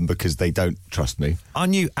 Yeah. Because they don't trust me.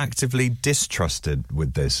 Aren't you actively distrusted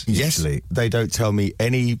with this? Yes, Usually? they don't tell me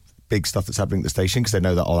any big stuff that's happening at the station because they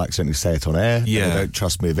know that I'll accidentally say it on air. Yeah. And they don't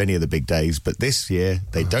trust me with any of the big days. But this year,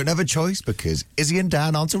 they don't have a choice because Izzy and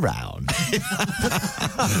Dan aren't around.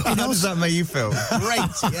 How does that make you feel?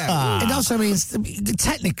 Great, yeah. It also means,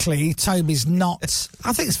 technically, Toby's not,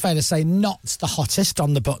 I think it's fair to say, not the hottest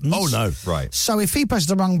on the buttons. Oh, no. Right. So if he presses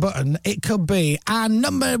the wrong button, it could be our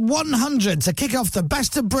number 100 to kick off the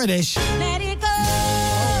best of British. Let it go.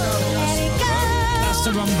 That's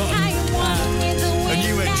the wrong button. A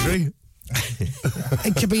new entry.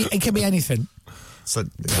 It could be anything. So,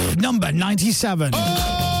 Number 97. this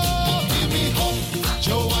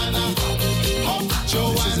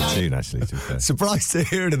is a tune, actually, to be fair. Surprised to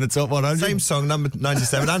hear it in the top 100. Same song, number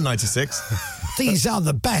 97 and 96. These are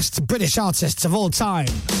the best British artists of all time.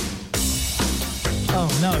 Oh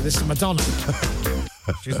no, this is Madonna.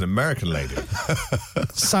 She's an American lady.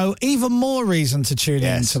 So even more reason to tune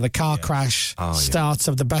in to the car crash Oh, yeah. start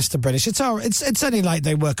of the Best of British. It's only like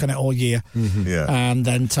they work on it all year. Yeah. And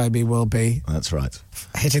then Toby will be That's right.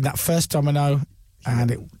 hitting that first domino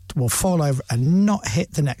and it will fall over and not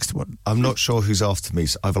hit the next one. I'm not sure who's after me,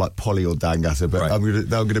 so either like Polly or Dan Gatter, but Right. I'm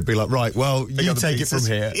gonna be like, right, well, you got the take it from pieces.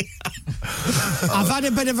 here. I've had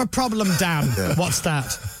a bit of a problem, Dan. What's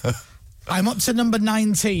that? I'm up to number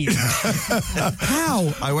 19.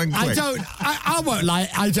 How? I went quick. I won't lie,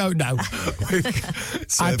 I don't know.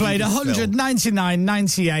 I played 100, 99,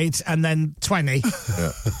 98, and then 20.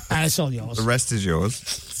 And it's all yours. The rest is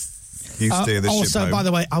yours. You steer the ship Also, home. by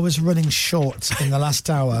the way, I was running short in the last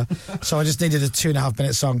hour, so I just needed a 2.5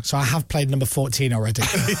 minute song. So I have played number 14 already.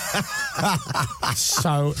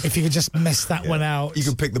 So if you could just miss that one out. You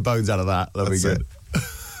can pick the bones out of that. That'll be That's good.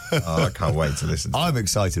 Oh, I can't wait to listen to I'm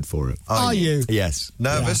excited for it. Are you? Yes.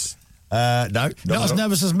 Nervous? No. Not as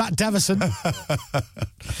nervous as Matt Devison.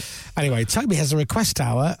 Anyway, Toby has a request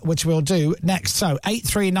hour, which we'll do next. So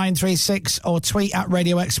 83936 or tweet at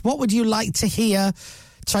Radio X. What would you like to hear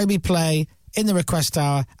Toby play in the request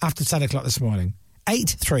hour after 10 o'clock this morning?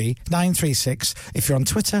 83936. If you're on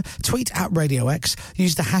Twitter, tweet at Radio X.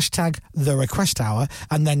 Use the hashtag The Request Hour,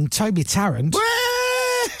 and then Toby Tarrant.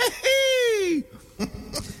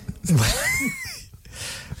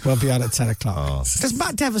 We'll be on at 10 o'clock. Does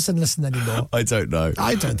Matt Devison listen anymore? I don't know.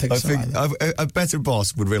 I don't think so. I think a better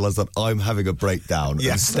boss would realise that I'm having a breakdown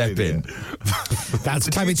and step in. That's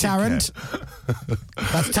Toby Tarrant.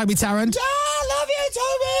 That's Toby Tarrant. I love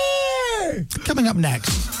you, Toby! Coming up next.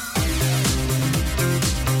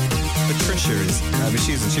 Patricia is...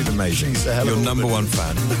 she's amazing. She's a hell of a Your number woman. one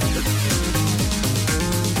fan.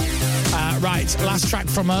 Right, last track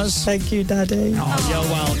from us. Thank you, Daddy. Oh, you're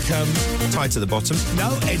welcome. Tied to the bottom.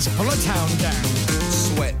 No, it's Pull a Town Down.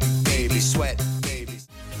 Sweat, baby, sweat, baby.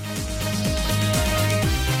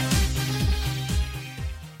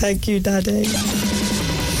 Thank you, Daddy.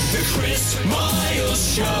 The Chris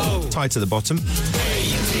Miles Show. Tied to the bottom.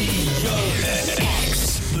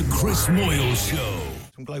 The Chris Moyles Show.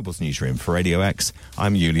 From Global's newsroom for Radio X,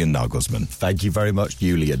 I'm Julian Nagelsmann. Thank you very much,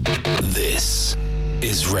 Julian. This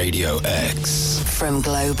is Radio X. From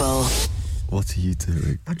Global. What are you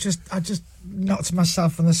doing? I just knocked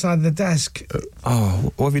myself on the side of the desk.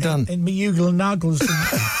 Oh, what have you done? In my Ugle Naggles.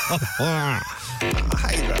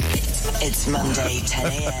 It's Monday, 10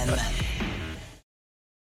 a.m.